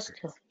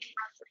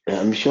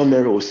I'm sure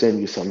Mary will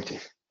send you something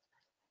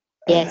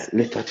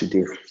later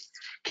today.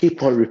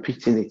 Keep on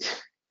repeating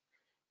it.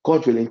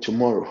 God willing,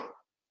 tomorrow.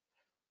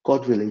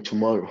 God willing,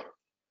 tomorrow.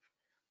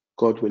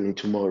 God willing,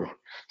 tomorrow.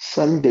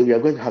 Sunday, we are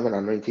going to have an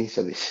anointing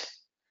service.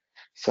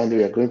 Sunday,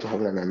 we are going to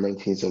have an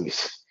anointing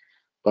service.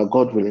 But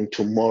God willing,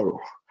 tomorrow,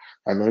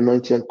 an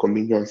anointing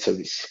communion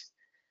service.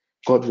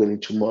 God willing,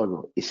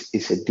 tomorrow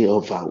is a day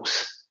of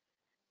vows.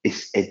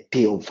 It's a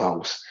day of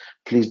vows.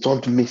 Please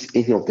don't miss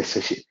any of the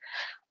session.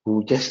 We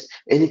will just,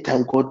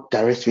 anytime God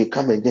directs me,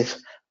 come and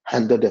just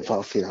handle the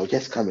vow thing. I'll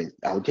just come in.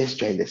 I'll just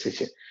join the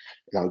session.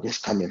 And I'll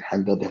just come and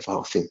handle the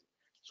vow thing.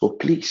 So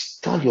please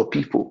tell your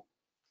people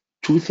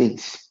 2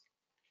 things.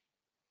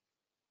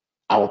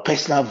 Our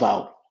personal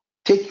vow.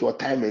 Take your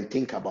time and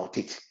think about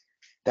it.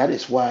 That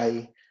is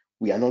why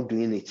we are not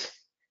doing it.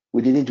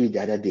 We didn't do it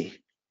the other day.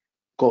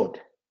 God.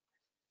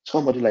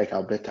 Somebody like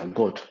Alberta.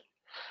 God.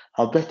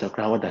 Alberta,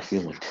 what does he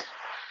want?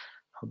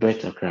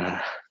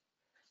 Alberta,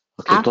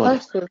 okay, God.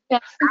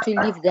 To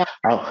leave that.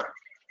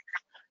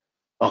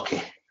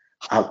 Okay.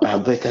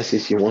 Alberta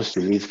says she wants to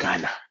leave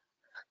Ghana.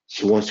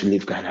 She wants to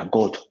leave Ghana.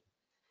 God,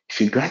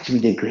 if you grant me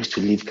the grace to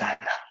leave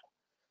Ghana,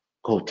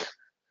 God,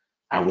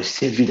 I will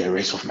save you the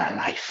rest of my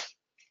life.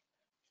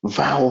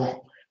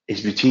 Vow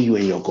is between you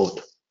and your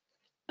God.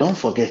 Don't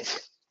forget,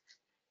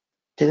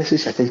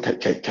 Genesis chapter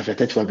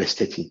 31 verse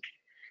 13.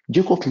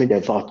 Jacob made a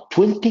vow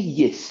 20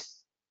 years.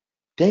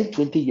 Then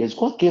 20 years,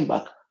 God came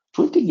back.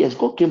 20 years,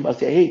 God came back and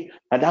said, hey,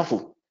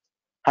 Adafo,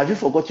 have you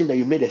forgotten that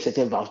you made a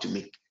certain vow to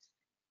me?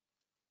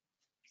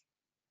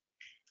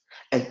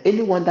 And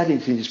anyone that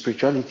is in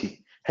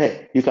spirituality,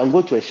 hey, you can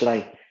go to a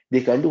shrine.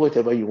 They can do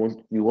whatever you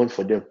want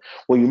for them.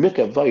 When you make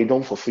a vow, you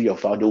don't fulfill your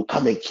vow, they will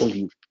come and kill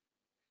you.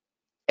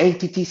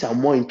 Entities are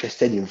more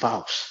interested in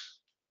vows,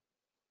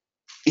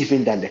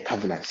 even than the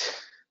covenants.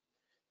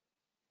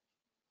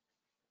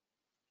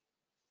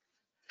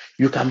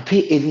 You can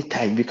pay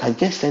anytime. You can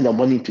just send the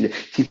money to the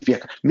TP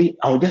account. Me,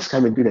 I'll just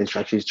come and do the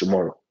instructions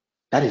tomorrow.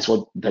 That is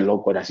what the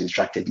Lord God has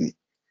instructed me.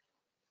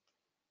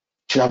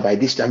 So by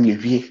this time, you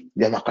read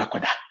them.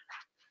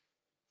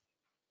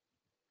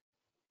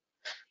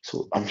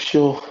 So I'm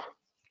sure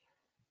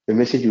the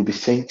message will be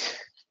sent.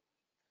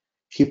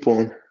 Keep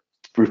on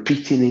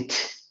repeating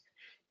it.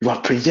 You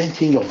are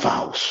presenting your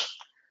vows.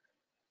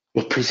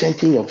 You're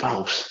presenting your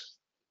vows.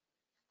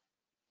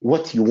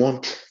 What you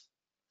want,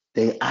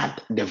 then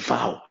add the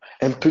vow.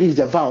 And please,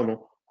 the vow,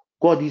 no,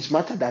 God is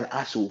smarter than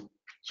us.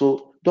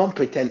 So don't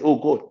pretend, oh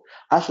God,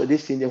 as for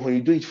this thing, then when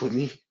you do it for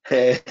me,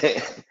 I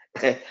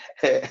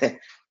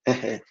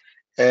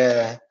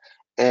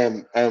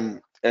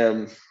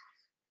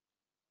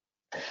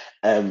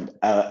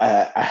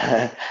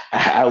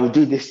will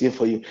do this thing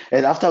for you.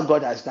 And after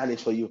God has done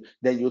it for you,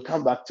 then you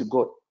come back to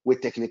God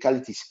with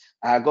technicalities.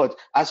 God,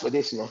 as for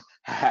this, no,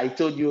 I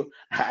told you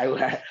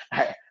I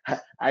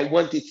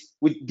want it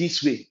with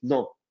this way.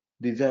 No,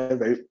 be very,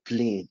 very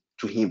plain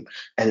to Him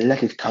and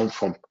let it come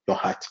from your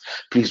heart.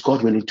 Please,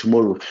 God willing,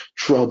 tomorrow,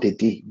 throughout the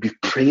day, be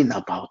praying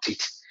about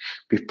it.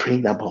 Be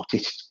praying about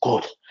it.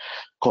 God,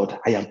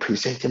 I am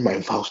presenting my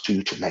vows to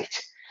you tonight.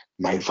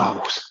 My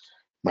vows,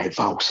 my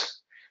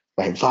vows.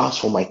 my vows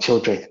for my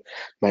children,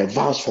 my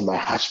vows for my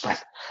husband,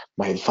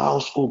 my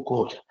vows, oh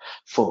God,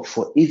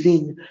 for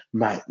even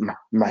my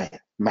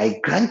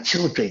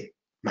grandchildren,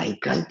 my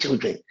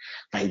grandchildren,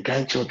 my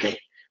grandchildren.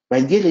 My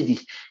dear lady,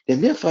 the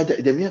mere fact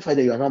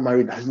that you are not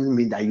married doesn't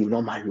mean that you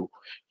will not marry.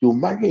 You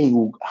marry and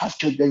you have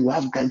children, you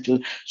have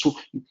grandchildren. So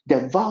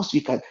the vows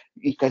you can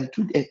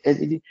do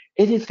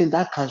anything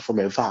that comes from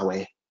a vow.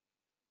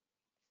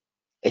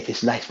 It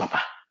is nice,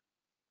 Papa.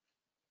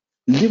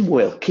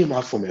 Lemuel came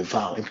out from a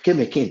vow and became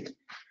a king.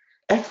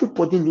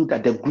 Everybody knew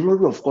that the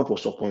glory of God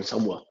was upon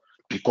Samuel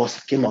because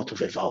he came out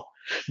of a vow.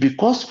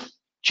 Because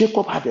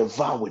Jacob had a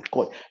vow with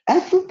God,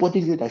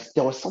 everybody knew that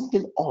there was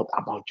something odd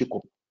about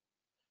Jacob.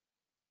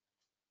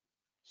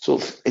 So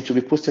it will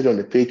be posted on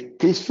the page.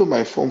 Please fill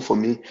my form for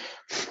me.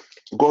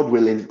 God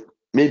willing,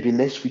 maybe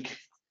next week.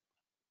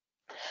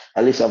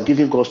 At least I'm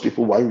giving God's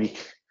people 1 week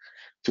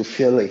to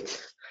fill it.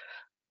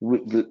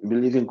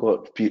 Believing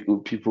God,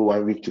 people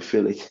 1 week to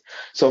fill it.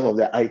 Some of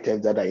the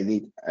items that I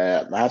need,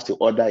 I have to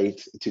order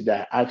it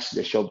today. I asked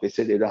the shop. They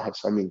said they don't have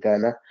some in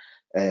Ghana.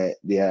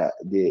 They'll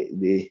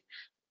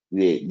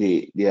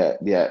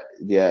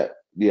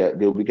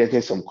be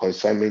getting some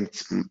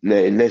consignment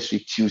next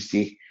week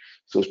Tuesday.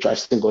 So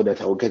trusting God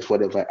that I will get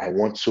whatever I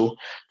want. So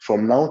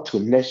from now to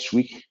next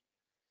week,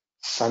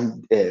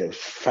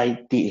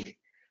 Friday,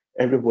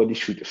 everybody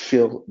should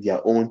fill their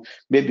own.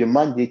 Maybe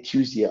Monday,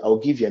 Tuesday, I'll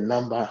give you a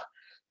number.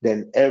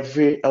 Then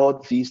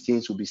all these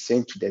things will be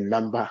sent to the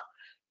number.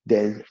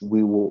 Then I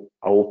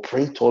will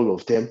print all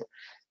of them.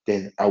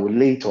 Then I will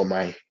lay it on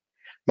my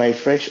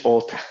fresh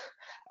altar.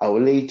 I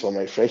will lay it on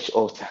my fresh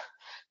altar.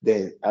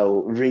 Then I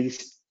will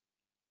raise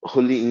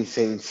holy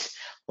incense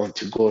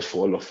unto God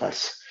for all of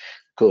us.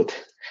 Good.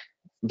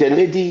 The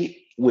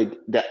lady with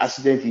the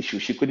accident issue,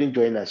 she couldn't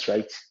join us,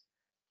 right?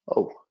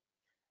 Oh,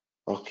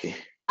 okay.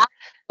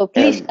 So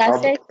please,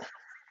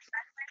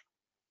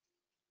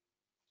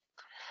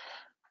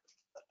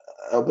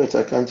 Albert,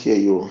 I can't hear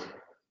you.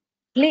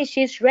 Please,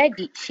 she's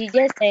ready. She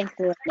just sent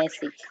you a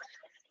message.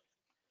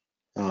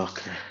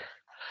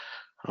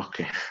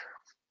 Okay.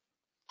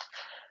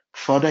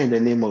 Father, in the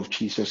name of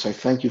Jesus, I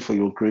thank you for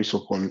your grace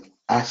upon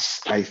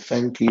us. I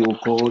thank you,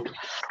 God,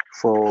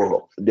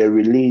 for the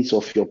release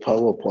of your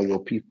power upon your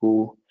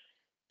people.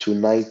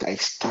 Tonight, I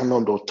stand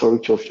on the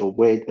authority of your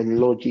word. And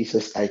Lord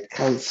Jesus, I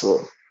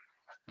cancel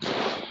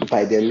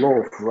by the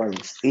law of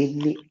rights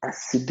any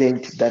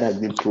accident that has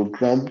been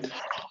programmed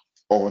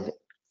on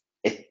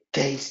a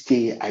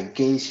Thursday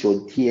against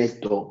your dear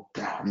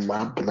daughter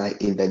Mabna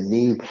in the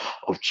name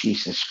of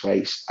Jesus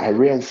Christ. I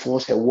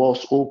reinforce her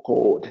walls, oh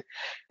God,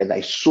 and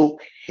I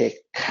soak her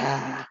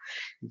car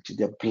into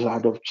the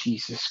blood of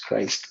Jesus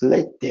Christ.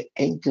 Let the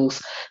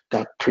angels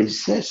that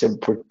preserves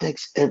and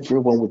protects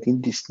everyone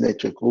within this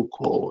network, oh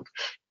God,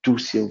 do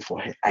same for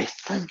her. I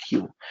thank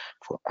you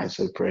for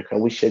answering prayer. Can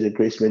we share the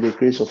grace? May the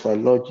grace of our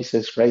Lord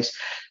Jesus Christ,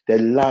 the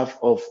love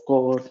of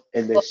God,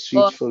 and the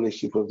sweet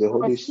fellowship of the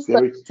Holy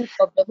Spirit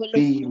Of the Holy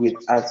be Spirit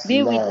with us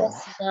be with now.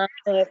 us now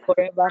and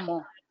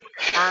forevermore.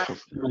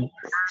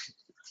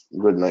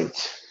 Good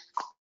night.